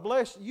 you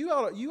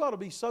ought to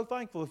be so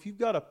thankful if you've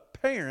got a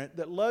parent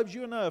that loves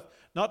you enough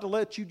not to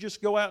let you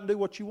just go out and do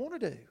what you want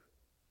to do.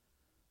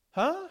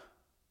 Huh?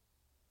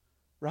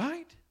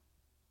 Right?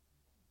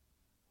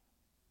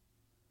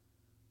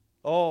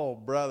 Oh,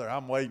 brother,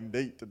 I'm wading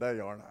deep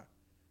today, aren't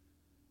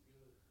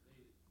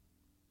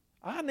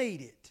I? I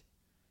need it.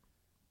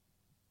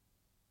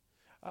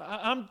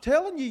 I'm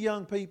telling you,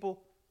 young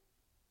people,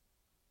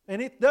 and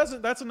it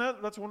doesn't.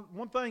 That's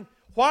one thing.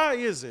 Why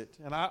is it?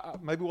 And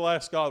maybe we'll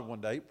ask God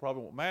one day. It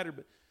probably won't matter.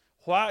 But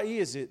why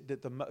is it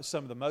that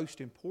some of the most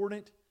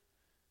important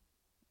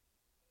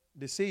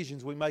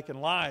decisions we make in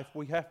life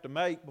we have to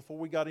make before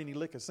we got any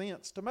lick of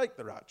sense to make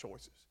the right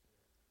choices?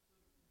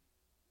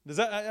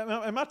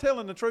 Am I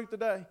telling the truth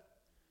today?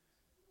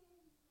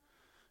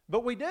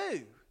 But we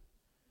do.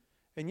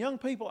 And young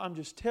people, I'm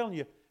just telling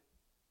you,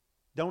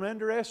 don't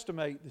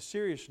underestimate the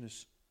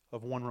seriousness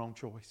of one wrong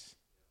choice.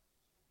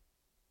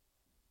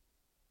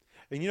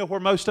 And you know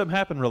where most of them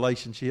happen?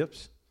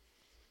 Relationships,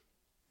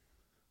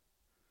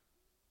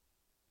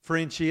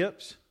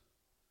 friendships,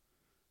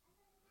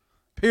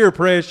 peer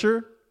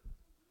pressure.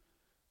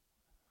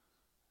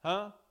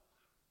 Huh?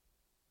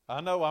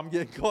 I know I'm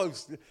getting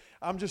close.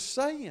 I'm just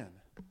saying.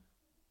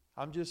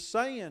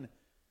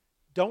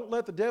 Don't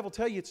let the devil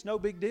tell you it's no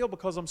big deal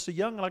because I'm so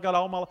young and I got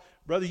all my life.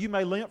 Brother, you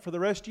may limp for the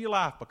rest of your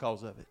life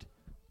because of it.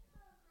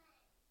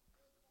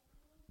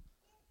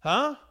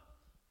 Huh?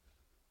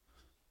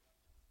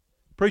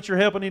 Preacher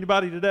helping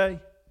anybody today?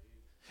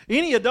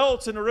 Any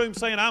adults in the room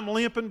saying I'm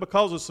limping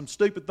because of some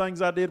stupid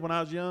things I did when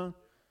I was young?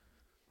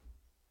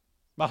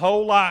 My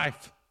whole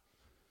life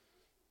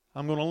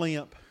I'm going to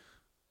limp.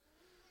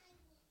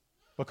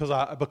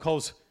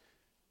 Because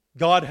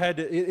God had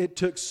to, it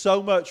took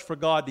so much for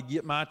God to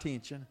get my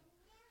attention.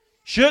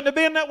 Shouldn't have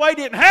been that way,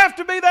 didn't have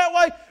to be that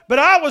way, but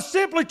I was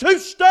simply too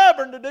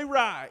stubborn to do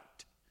right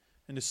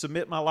and to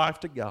submit my life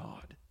to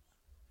God.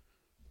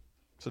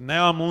 So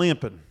now I'm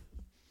limping.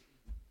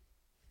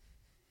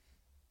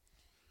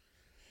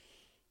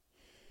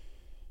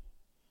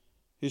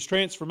 His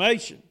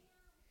transformation.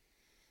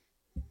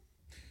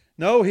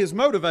 No, his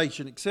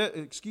motivation,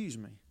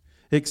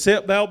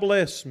 except thou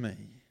bless me.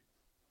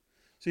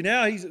 See,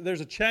 now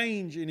there's a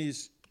change in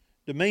his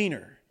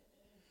demeanor,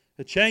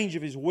 a change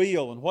of his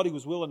will and what he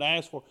was willing to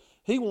ask for.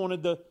 He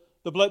wanted the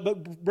bless,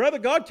 but brother,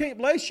 God can't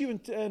bless you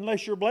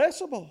unless you're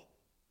blessable.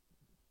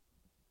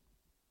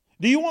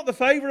 Do you want the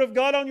favor of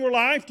God on your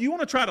life? Do you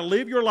want to try to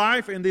live your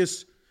life in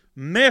this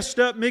messed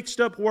up, mixed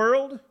up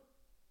world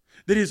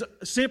that is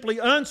simply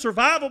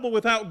unsurvivable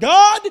without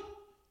God?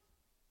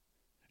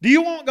 Do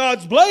you want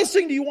God's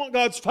blessing? Do you want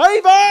God's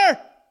favor?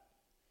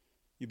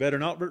 You better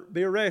not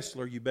be a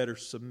wrestler. You better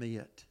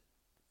submit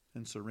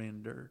and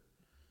surrender.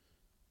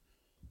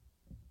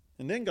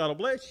 And then God will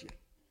bless you.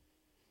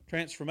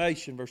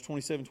 Transformation, verse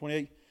 27,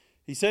 28.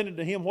 He said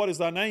unto him, what is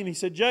thy name? He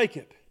said,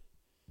 Jacob.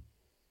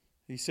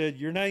 He said,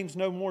 your name's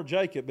no more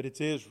Jacob, but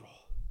it's Israel.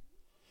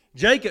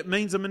 Jacob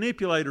means a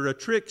manipulator, a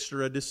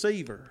trickster, a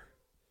deceiver.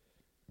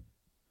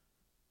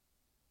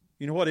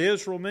 You know what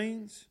Israel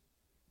means?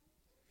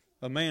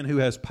 A man who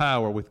has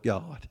power with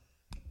God.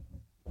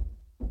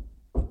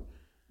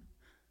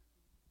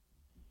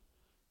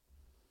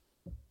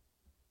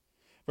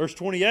 Verse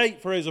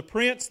 28, for as a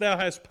prince thou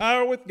hast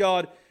power with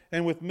God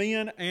and with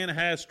men and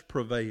hast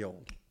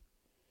prevailed.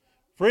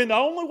 Friend, the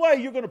only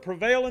way you're going to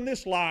prevail in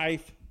this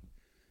life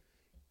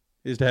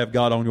is to have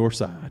God on your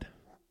side.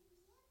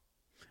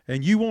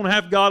 And you won't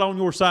have God on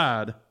your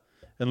side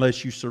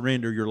unless you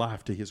surrender your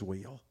life to His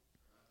will.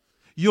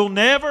 You'll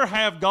never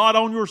have God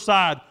on your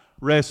side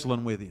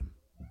wrestling with Him.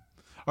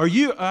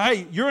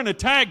 You're in a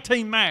tag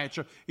team match.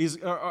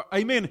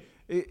 Amen.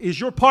 Is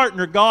your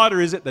partner God or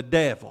is it the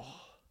devil?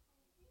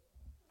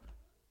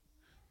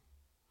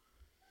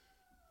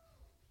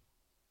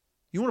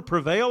 You want to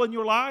prevail in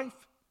your life?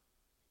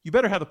 You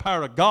better have the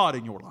power of God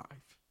in your life.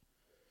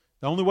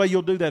 The only way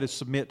you'll do that is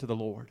submit to the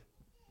Lord.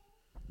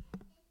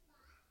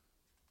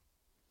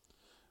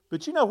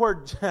 But you know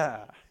where...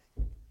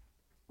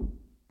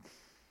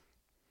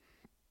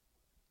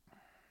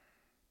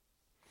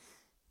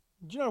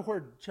 Do you know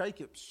where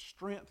Jacob's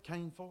strength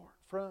came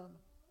from?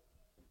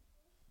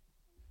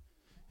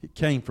 It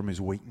came from his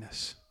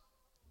weakness.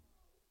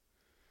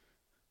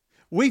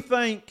 We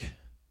think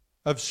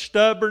of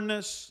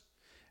stubbornness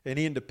and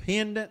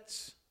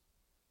independence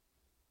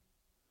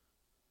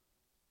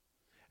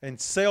and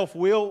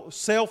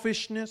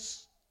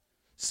selfishness,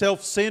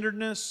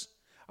 self-centeredness.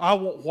 I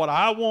want what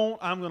I want.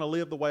 I'm going to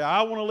live the way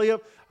I want to live.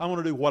 I want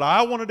to do what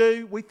I want to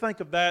do. We think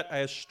of that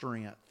as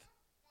strength.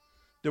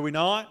 Do we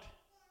not?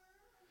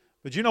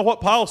 But you know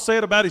what Paul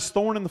said about his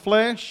thorn in the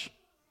flesh?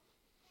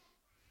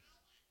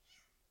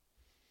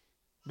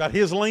 About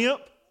his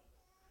limp?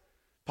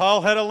 Paul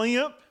had a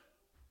limp.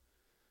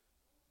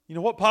 You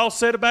know what Paul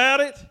said about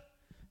it?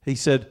 He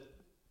said,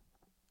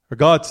 or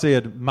God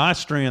said, my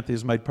strength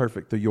is made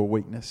perfect through your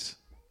weakness.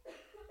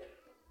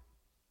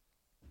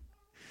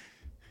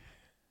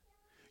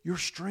 Your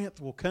strength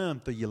will come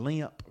through your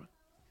limp.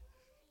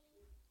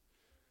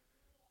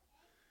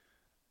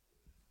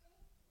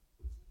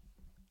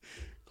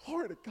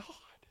 Glory to God.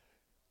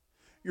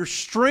 Your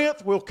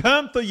strength will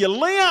come through your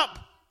limp.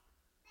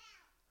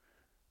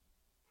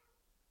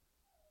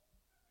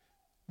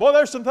 Boy,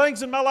 there's some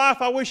things in my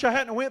life I wish I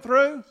hadn't went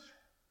through.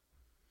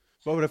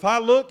 But if I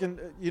look and,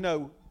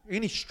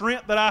 any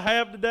strength that I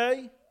have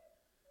today,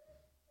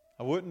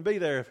 I wouldn't be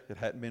there if it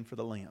hadn't been for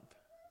the limp.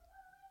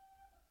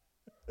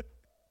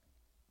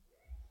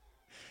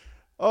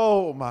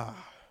 Oh my.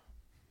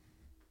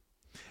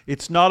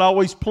 It's not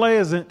always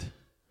pleasant,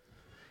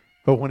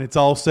 but when it's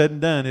all said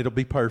and done, it'll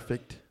be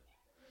perfect.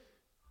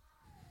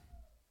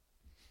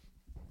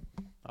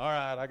 All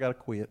right, I got to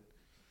quit.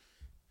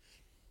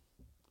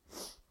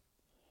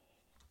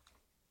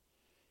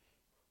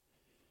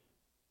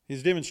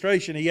 His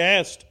demonstration, he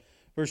asked,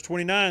 verse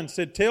 29,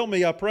 said, "Tell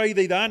me, I pray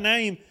thee, thy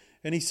name."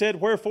 And he said,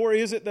 "Wherefore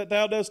is it that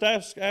thou dost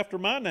ask after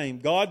my name?"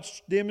 God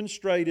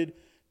demonstrated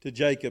to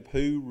Jacob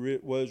who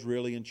was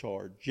really in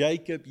charge.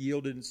 Jacob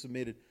yielded and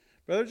submitted.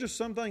 But there's just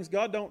some things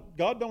God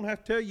don't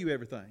have to tell you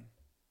everything.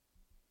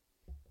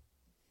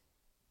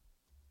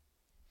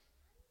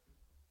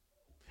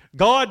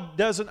 God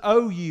doesn't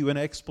owe you an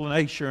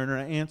explanation or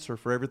an answer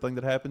for everything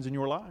that happens in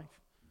your life.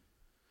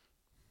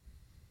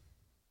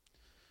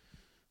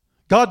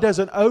 God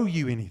doesn't owe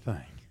you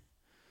anything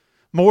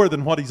more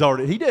than what He's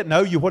already. He didn't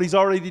owe you what He's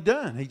already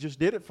done. He just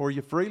did it for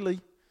you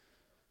freely.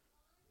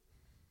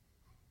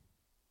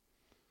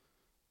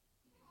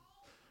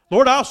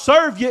 Lord, I'll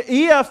serve you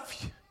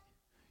if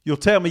you'll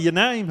tell me your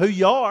name, who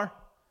you are.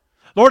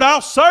 Lord,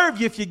 I'll serve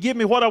you if you give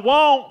me what I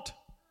want.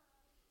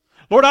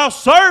 Lord, I'll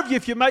serve you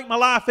if you make my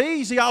life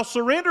easy. I'll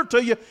surrender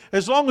to you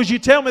as long as you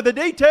tell me the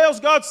details.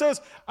 God says,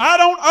 I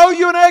don't owe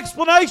you an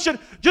explanation.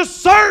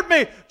 Just serve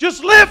me.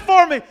 Just live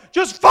for me.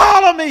 Just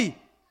follow me.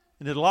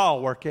 And it'll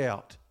all work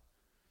out.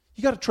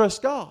 You got to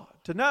trust God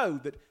to know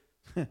that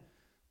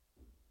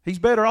He's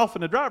better off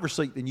in the driver's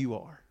seat than you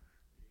are.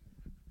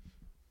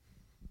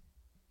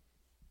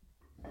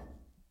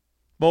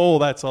 Boy,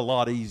 that's a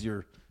lot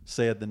easier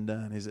said than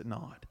done, is it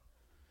not?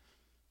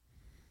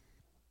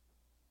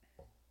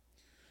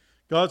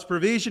 God's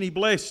provision, He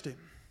blessed him.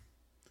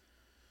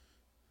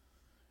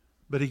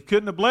 But He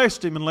couldn't have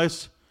blessed him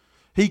unless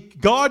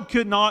God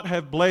could not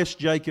have blessed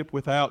Jacob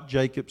without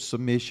Jacob's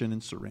submission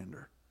and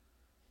surrender.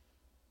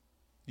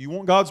 Do you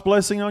want God's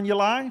blessing on your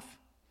life?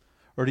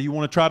 Or do you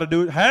want to try to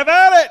do it? Have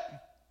at it!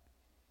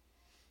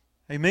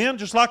 Amen?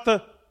 Just like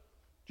the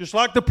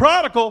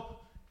prodigal,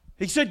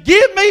 he said,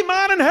 give me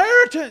mine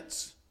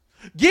inheritance.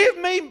 Give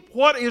me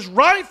what is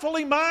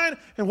rightfully mine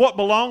and what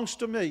belongs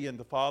to me. And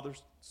the father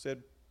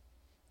said,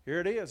 here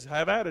it is.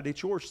 Have at it.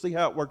 It's yours. See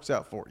how it works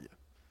out for you.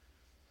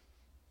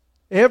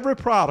 Every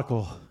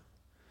prodigal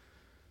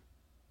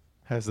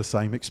has the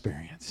same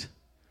experience.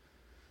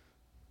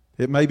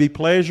 It may be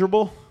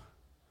pleasurable,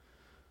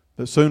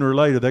 but sooner or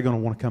later they're going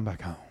to want to come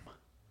back home.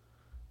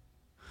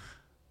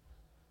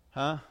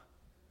 Huh?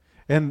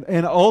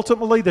 And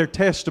ultimately their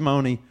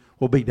testimony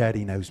will be,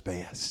 Daddy knows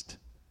best.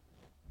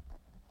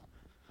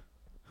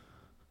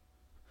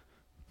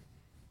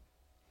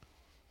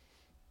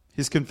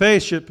 His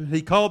confession,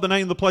 he called the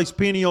name of the place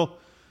Peniel,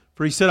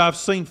 for he said, I've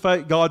seen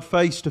God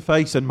face to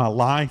face and my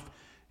life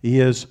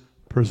is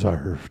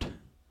preserved.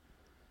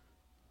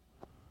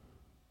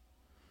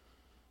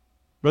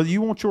 Brother,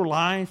 you want your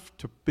life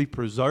to be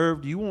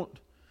preserved? Do you want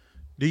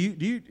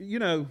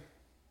to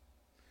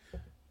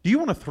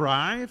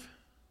thrive?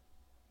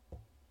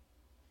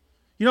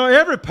 You know,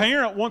 every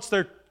parent wants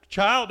their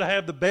child to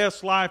have the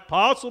best life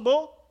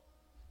possible.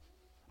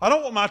 I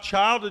don't want my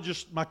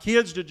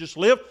kids to just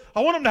live.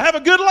 I want them to have a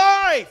good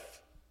life.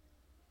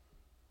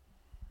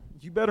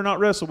 You better not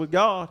wrestle with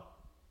God.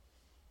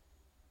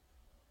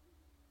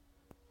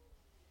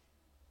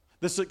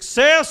 The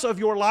success of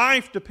your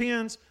life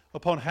depends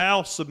upon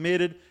how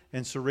submitted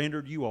and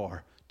surrendered you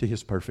are to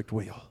His perfect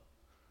will.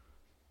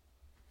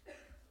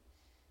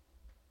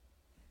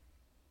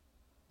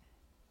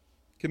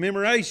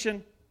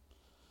 Commemoration.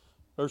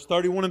 Verse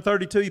 31 and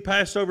 32, he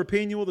passed over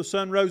Peniel, the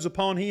sun rose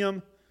upon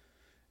him,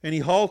 and he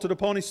halted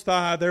upon his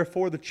thigh.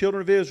 Therefore the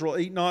children of Israel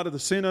eat not of the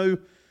sinew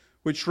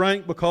which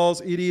shrank, because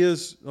it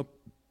is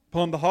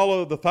upon the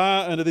hollow of the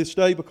thigh unto this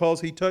day,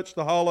 because he touched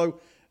the hollow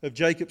of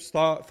Jacob's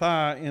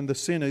thigh and the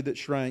sinew that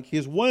shrank.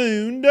 His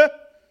wound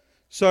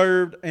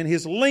served, and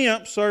his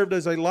limp served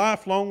as a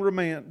lifelong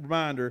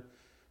reminder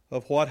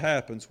of what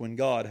happens when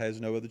God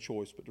has no other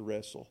choice but to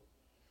wrestle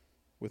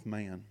with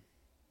man.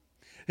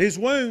 His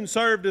wound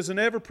served as an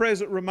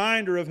ever-present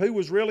reminder of who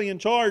was really in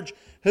charge,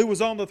 who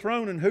was on the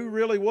throne, and who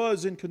really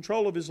was in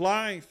control of his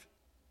life.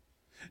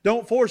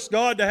 Don't force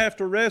God to have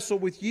to wrestle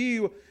with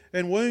you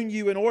and wound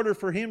you in order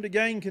for Him to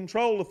gain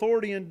control,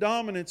 authority, and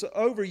dominance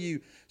over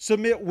you.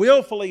 Submit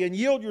willfully and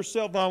yield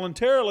yourself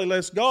voluntarily,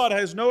 lest God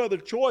has no other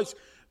choice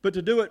but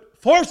to do it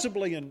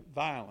forcibly and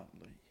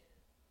violently.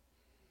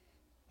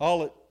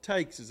 All it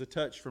takes is a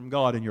touch from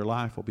God and your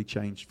life will be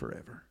changed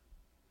forever.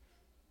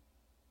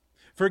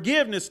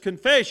 Forgiveness,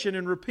 confession,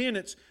 and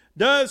repentance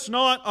does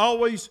not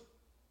always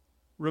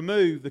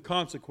remove the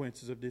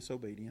consequences of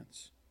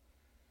disobedience.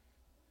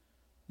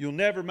 You'll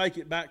never make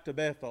it back to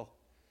Bethel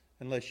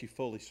unless you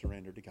fully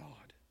surrender to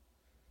God.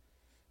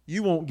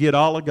 You won't get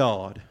all of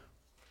God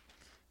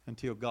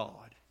until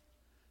God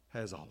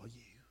has all of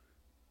you.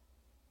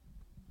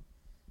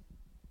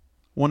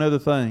 One other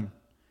thing,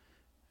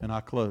 and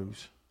I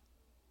close.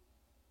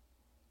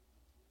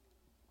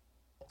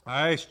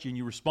 I asked you and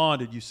you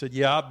responded. You said,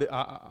 yeah,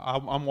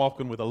 I'm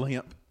walking with a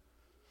limp.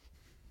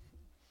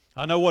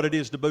 I know what it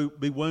is to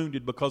be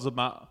wounded because of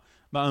my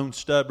own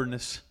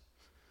stubbornness.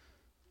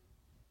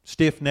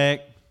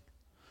 Stiff-necked,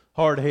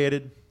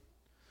 hard-headed.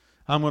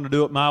 I'm going to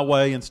do it my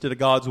way instead of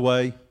God's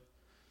way.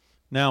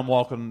 Now I'm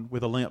walking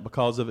with a limp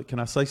because of it. Can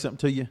I say something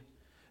to you?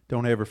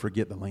 Don't ever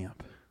forget the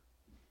limp.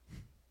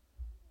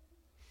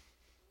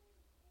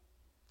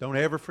 Don't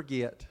ever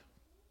forget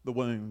the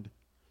wound,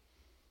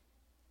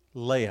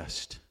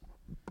 lest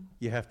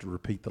you have to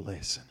repeat the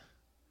lesson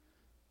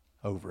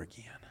over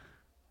again.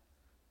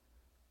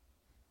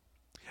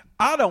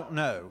 I don't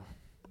know,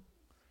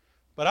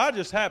 but I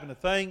just happen to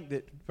think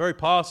that very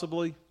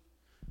possibly,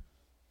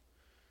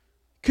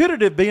 could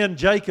it have been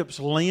Jacob's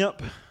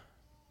limp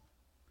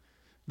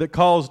that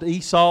caused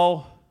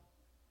Esau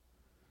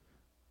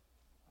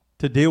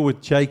to deal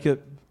with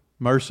Jacob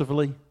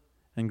mercifully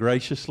and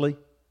graciously?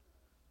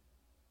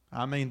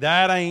 I mean,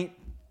 that ain't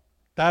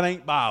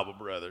Bible,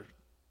 brother.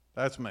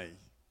 That's me.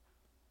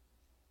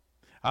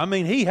 I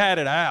mean, he had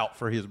it out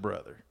for his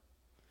brother.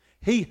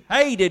 He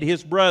hated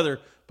his brother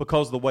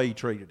because of the way he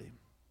treated him.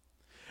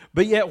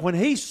 But yet when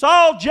he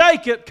saw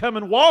Jacob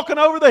coming walking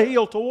over the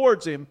hill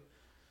towards him,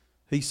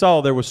 he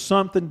saw there was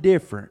something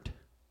different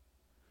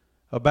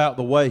about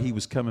the way he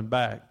was coming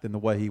back than the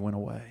way he went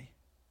away.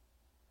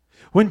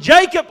 When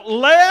Jacob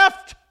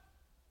left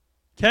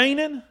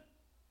Canaan,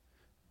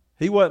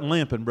 he wasn't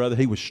limping, brother.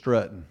 He was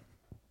strutting.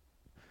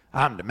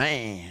 I'm the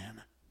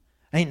man.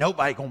 Ain't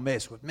nobody going to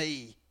mess with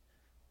me.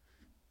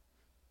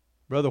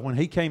 Brother, when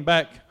he came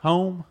back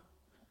home,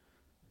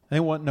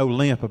 there wasn't no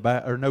limp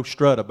about or no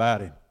strut about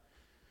him.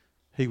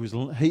 He was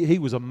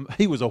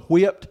a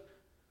whipped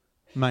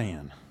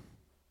man.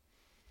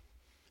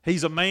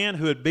 He's a man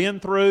who had been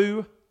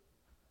through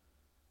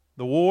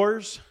the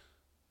wars,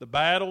 the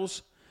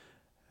battles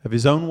of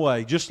his own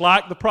way. Just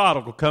like the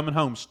prodigal coming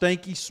home,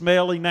 stinky,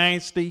 smelly,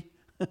 nasty.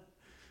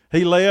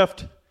 He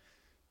left.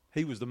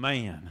 He was the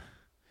man.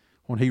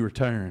 When he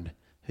returned,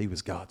 he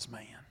was God's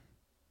man.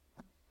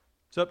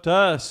 It's up to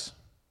us.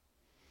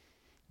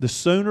 The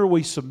sooner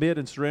we submit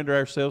and surrender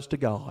ourselves to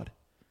God,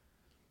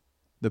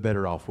 the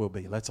better off we'll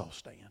be. Let's all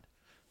stand.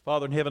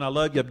 Father in heaven, I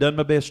love you. I've done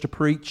my best to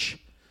preach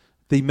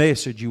the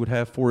message you would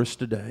have for us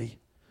today.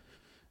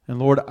 And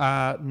Lord,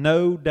 I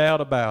no doubt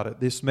about it,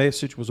 this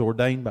message was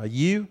ordained by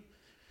you.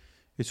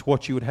 It's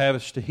what you would have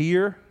us to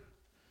hear.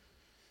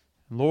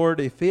 And Lord,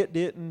 if it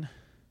didn't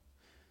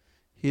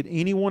hit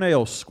anyone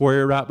else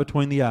square right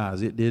between the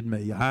eyes, it did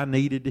me. I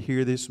needed to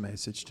hear this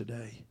message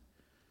today.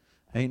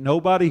 Ain't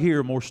nobody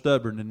here more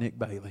stubborn than Nick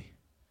Bailey.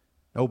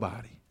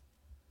 Nobody.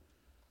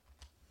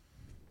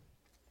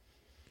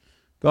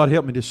 God,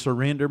 help me to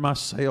surrender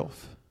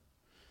myself.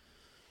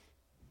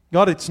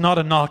 God, it's not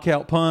a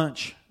knockout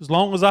punch. As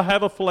long as I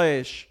have a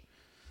flesh,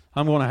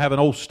 I'm going to have an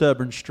old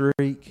stubborn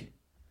streak.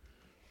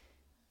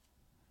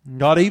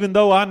 God, even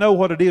though I know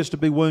what it is to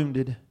be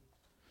wounded,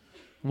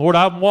 Lord,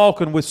 I'm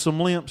walking with some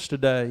limps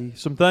today.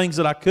 Some things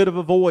that I could have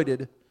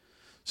avoided.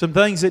 Some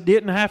things that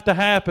didn't have to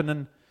happen.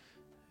 And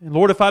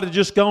Lord, if I'd have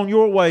just gone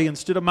your way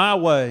instead of my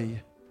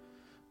way,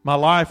 my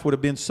life would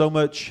have been so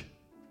much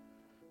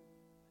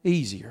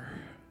easier.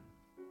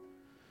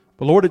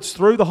 But Lord, it's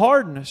through the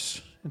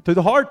hardness and through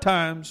the hard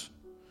times,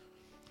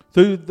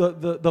 through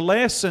the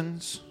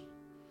lessons,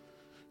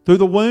 through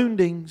the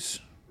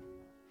woundings,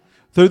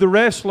 through the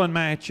wrestling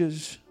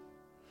matches,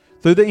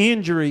 through the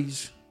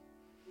injuries.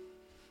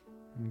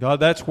 And God,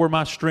 that's where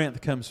my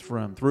strength comes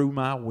from, through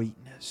my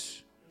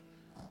weakness.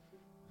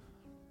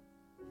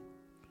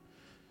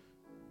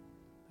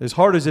 As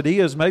hard as it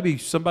is, maybe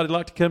somebody would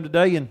like to come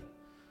today and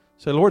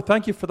say, Lord,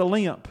 thank you for the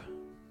limp.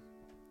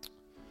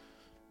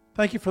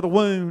 Thank you for the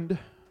wound.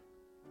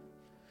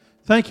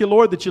 Thank you,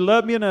 Lord, that you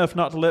love me enough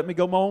not to let me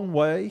go my own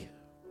way.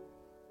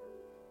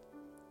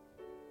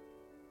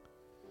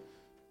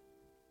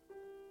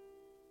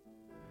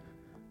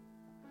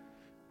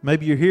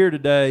 Maybe you're here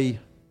today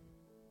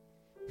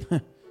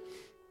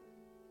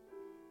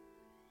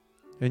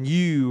and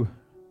you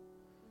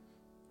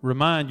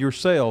remind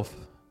yourself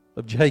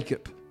of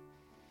Jacob.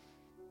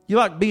 You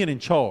like being in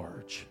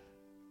charge.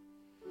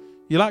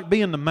 You like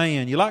being the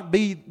man. You like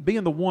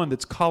being the one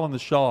that's calling the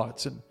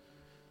shots. And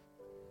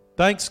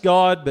thanks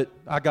God, but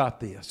I got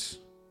this.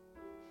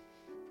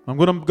 I'm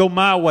going to go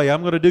my way.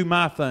 I'm going to do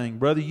my thing.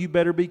 Brother, you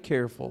better be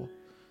careful.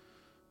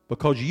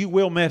 Because you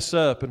will mess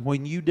up. And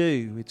when you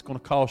do, it's going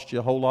to cost you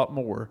a whole lot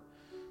more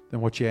than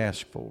what you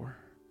asked for.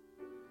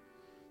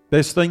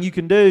 Best thing you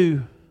can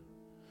do,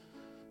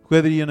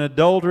 whether you're an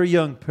adult or a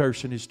young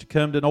person, is to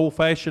come to an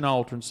old-fashioned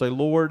altar and say,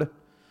 Lord,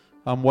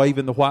 I'm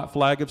waving the white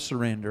flag of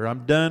surrender.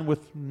 I'm done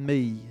with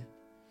me.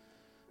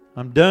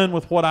 I'm done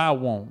with what I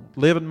want.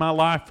 Living my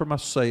life for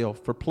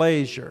myself, for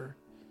pleasure.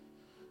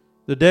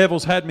 The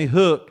devil's had me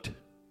hooked.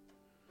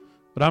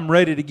 But I'm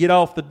ready to get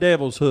off the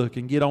devil's hook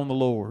and get on the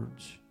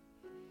Lord's.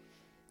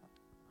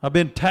 I've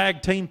been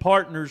tag team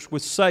partners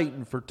with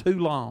Satan for too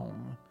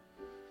long.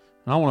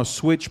 And I want to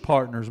switch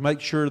partners. Make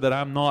sure that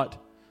I'm not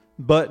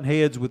butting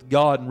heads with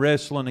God and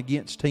wrestling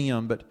against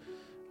Him. But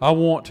I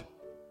want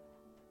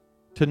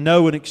to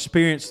know and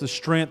experience the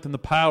strength and the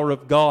power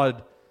of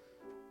God,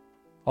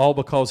 all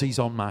because He's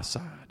on my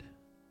side.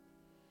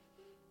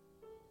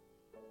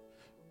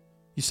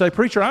 You say,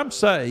 preacher, I'm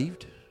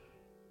saved.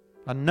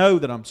 I know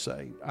that I'm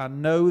saved. I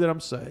know that I'm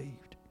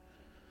saved.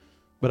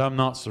 But I'm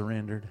not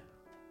surrendered.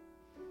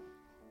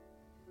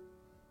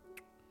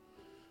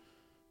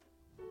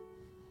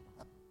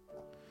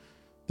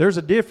 There's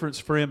a difference,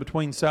 friend,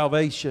 between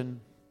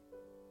salvation,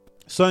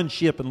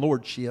 sonship, and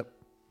lordship.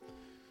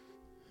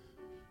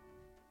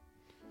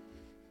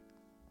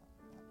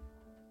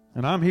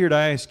 And I'm here to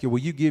ask you, will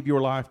you give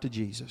your life to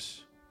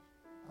Jesus?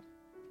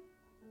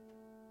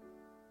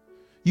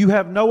 You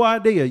have no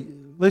idea.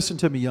 Listen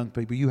to me, young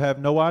people. You have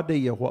no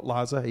idea what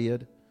lies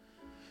ahead.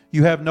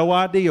 You have no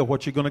idea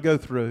what you're going to go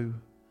through.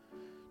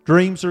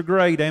 Dreams are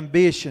great,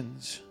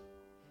 ambitions,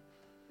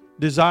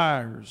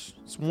 desires.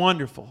 It's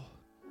wonderful.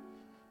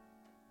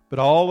 But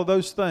all of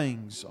those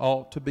things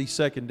ought to be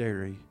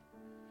secondary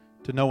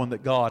to knowing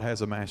that God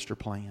has a master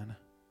plan.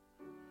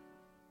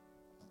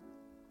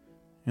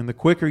 And the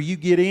quicker you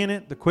get in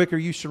it, the quicker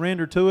you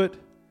surrender to it,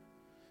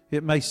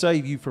 it may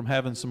save you from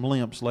having some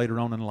limps later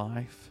on in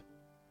life.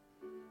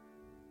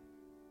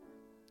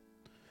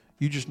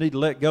 You just need to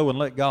let go and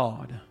let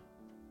God.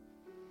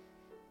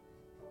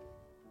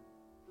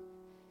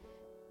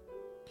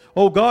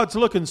 Oh, God's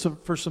looking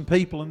for some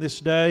people in this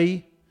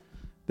day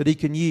that He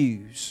can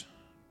use.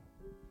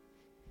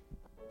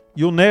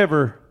 You'll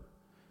never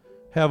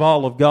have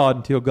all of God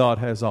until God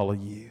has all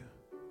of you.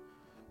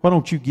 Why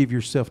don't you give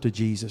yourself to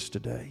Jesus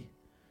today?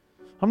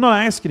 I'm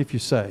not asking if you're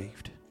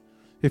saved.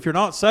 If you're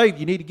not saved,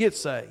 you need to get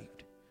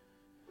saved.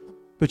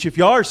 But if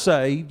you are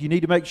saved, you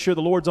need to make sure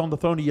the Lord's on the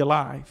throne of your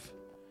life.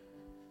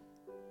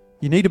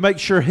 You need to make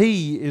sure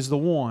He is the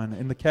one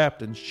in the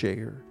captain's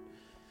chair.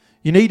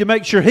 You need to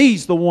make sure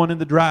He's the one in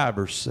the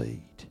driver's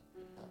seat.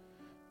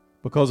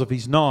 Because if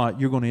He's not,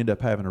 you're going to end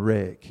up having a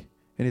wreck.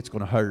 And it's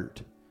going to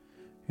hurt.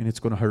 And it's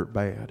going to hurt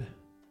bad.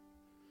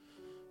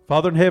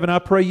 Father in heaven, I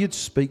pray You'd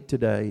speak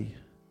today.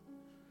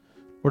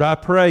 Lord, I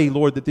pray,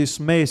 Lord, that this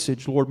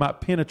message, Lord, might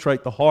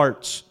penetrate the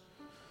hearts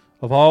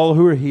of all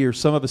who are here.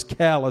 Some of us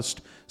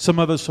calloused. Some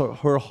of us who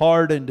are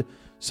hardened.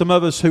 Some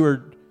of us who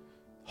are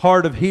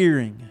hard of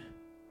hearing.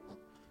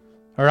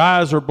 Our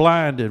eyes are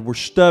blinded. We're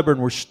stubborn.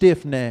 We're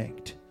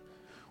stiff-necked.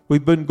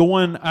 We've been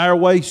going our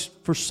way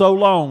for so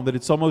long that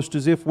it's almost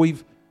as if we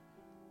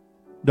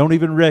don't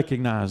even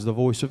recognize the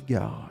voice of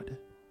God.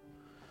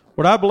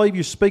 Lord, I believe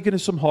You're speaking to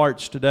some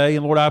hearts today.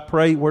 And Lord, I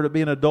pray, where it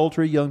be an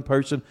adultery young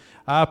person,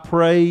 I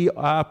pray,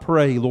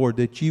 Lord,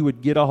 that You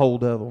would get a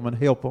hold of them and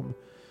help them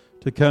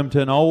to come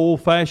to an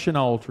old-fashioned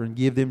altar and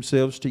give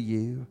themselves to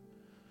You.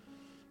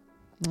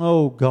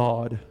 Oh,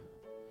 God.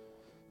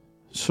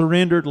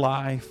 Surrendered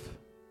life.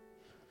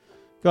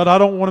 God, I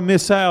don't want to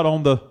miss out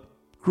on the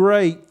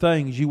great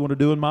things You want to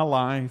do in my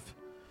life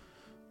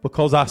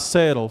because I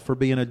settle for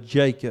being a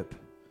Jacob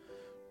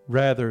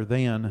rather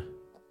than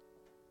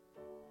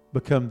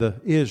become the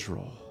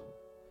Israel,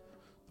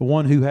 the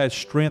one who has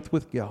strength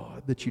with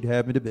God that You'd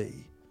have me to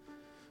be.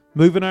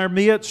 Move in our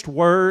midst,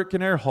 work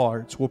in our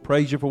hearts. We'll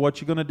praise You for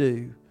what You're going to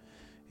do.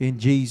 In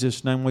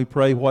Jesus' name we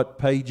pray. What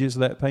page is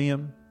that,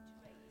 Pam?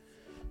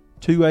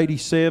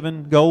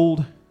 287,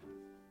 gold.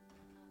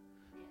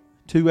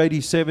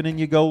 287 in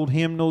your gold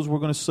hymnals. We're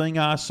going to sing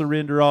I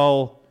Surrender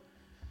All.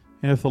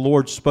 And if the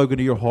Lord's spoken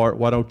to your heart,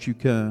 why don't you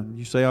come?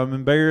 You say, I'm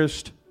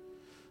embarrassed.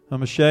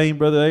 I'm ashamed.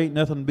 Brother, there ain't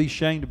nothing to be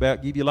ashamed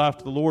about. Give your life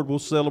to the Lord. We'll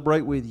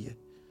celebrate with you.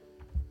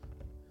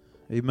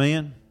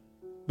 Amen.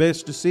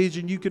 Best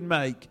decision you can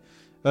make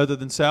other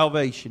than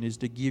salvation is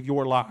to give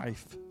your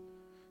life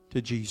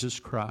to Jesus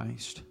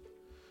Christ.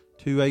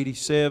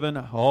 287.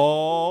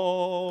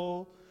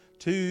 All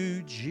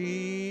to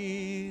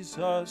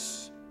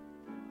Jesus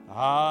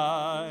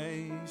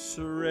I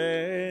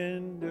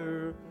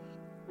surrender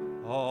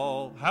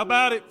all. How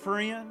about it,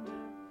 friend?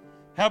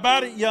 How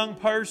about it, young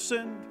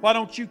person? Why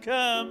don't you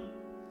come?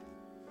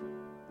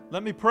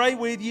 Let me pray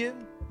with you.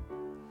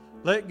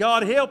 Let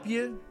God help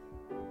you.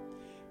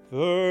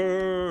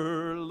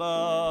 For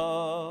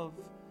love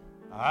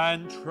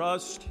and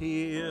trust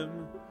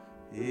Him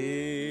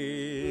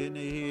in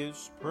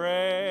His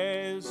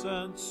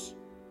presence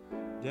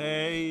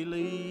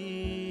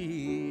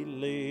daily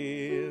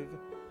live.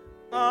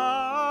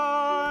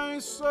 I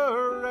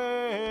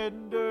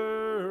surrender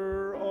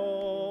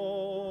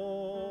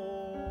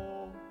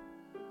all.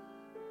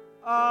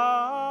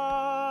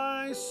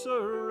 I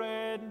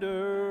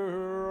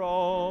surrender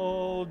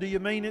all. Do you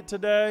mean it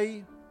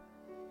today?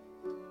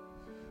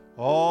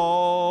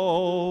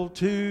 All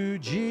to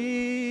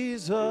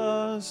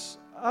Jesus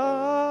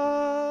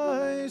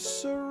I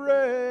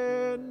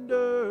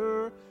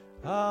surrender.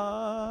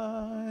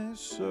 I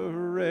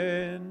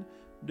surrender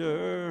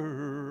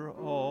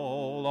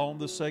all. On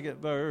the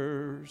second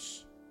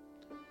verse.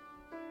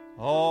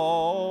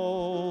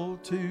 All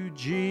to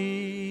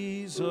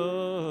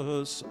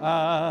Jesus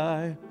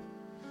I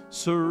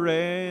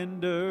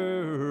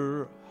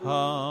surrender,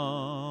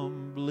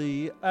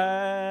 humbly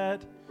at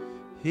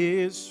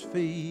His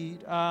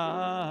feet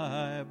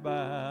I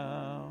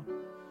bow.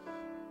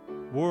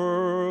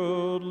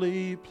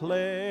 worldly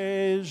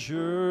pleasures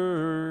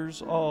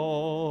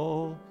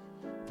all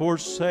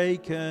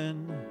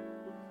forsaken.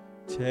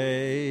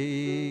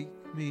 Take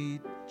me,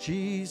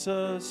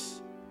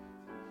 Jesus.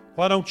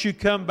 Why don't you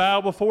come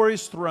bow before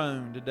His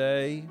throne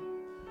today?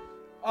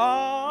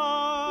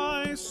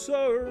 I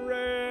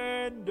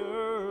surrender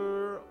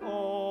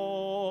all.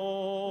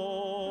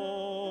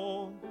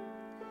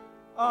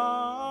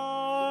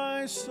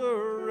 I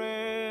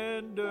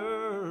surrender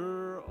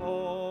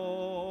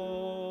all.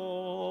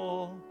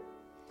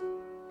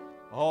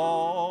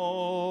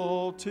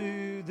 All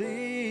to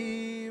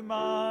Thee,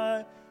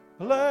 my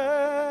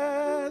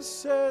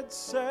blessed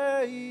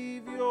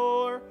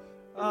Savior,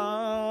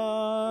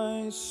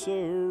 I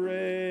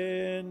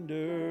surrender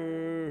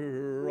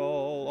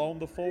all. On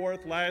the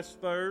fourth,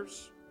 last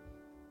verse.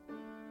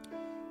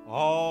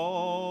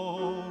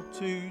 All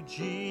to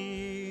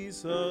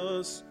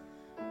Jesus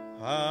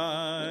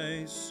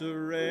I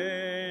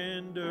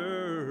surrender.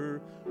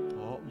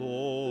 Oh,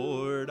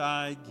 Lord,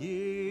 I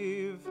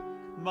give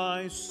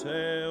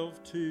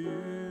myself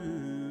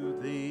to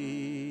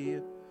Thee.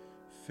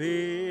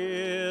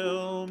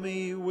 Fill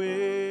me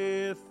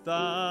with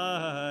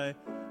Thy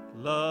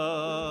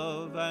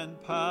love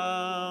and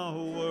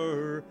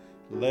power.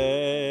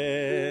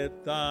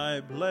 Let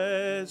Thy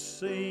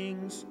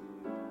blessings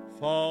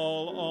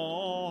fall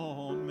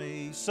on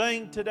me.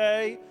 Sing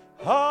today,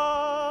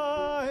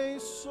 I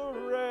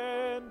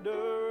surrender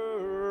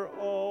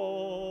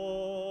all.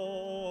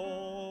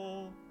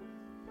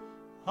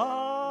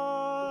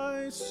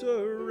 I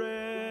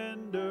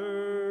surrender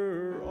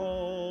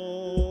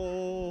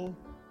all.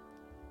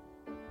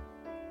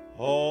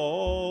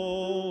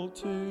 All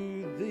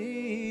to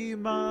Thee,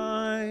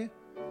 my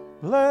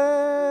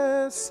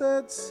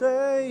blessed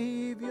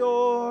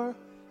Savior,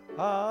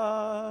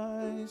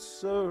 I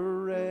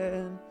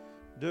surrender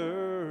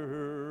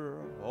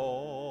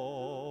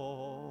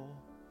all.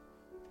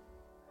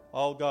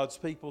 All God's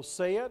people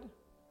said.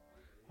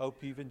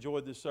 Hope you've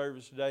enjoyed this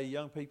service today.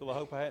 Young people, I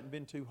hope I hadn't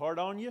been too hard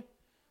on you.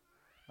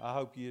 I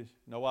hope you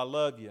know I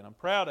love you and I'm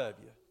proud of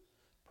you.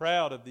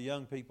 Proud of the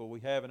young people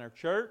we have in our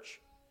church.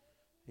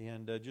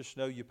 And just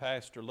know your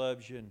pastor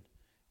loves you, and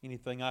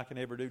anything I can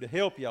ever do to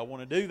help you, I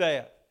want to do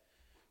that.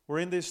 We're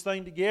in this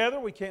thing together.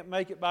 We can't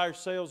make it by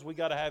ourselves. We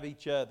got to have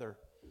each other.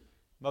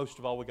 Most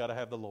of all, we got to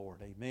have the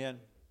Lord. Amen.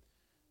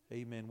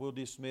 Amen. We'll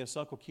dismiss.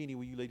 Uncle Kenny,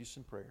 will you lead us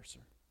in prayer, sir?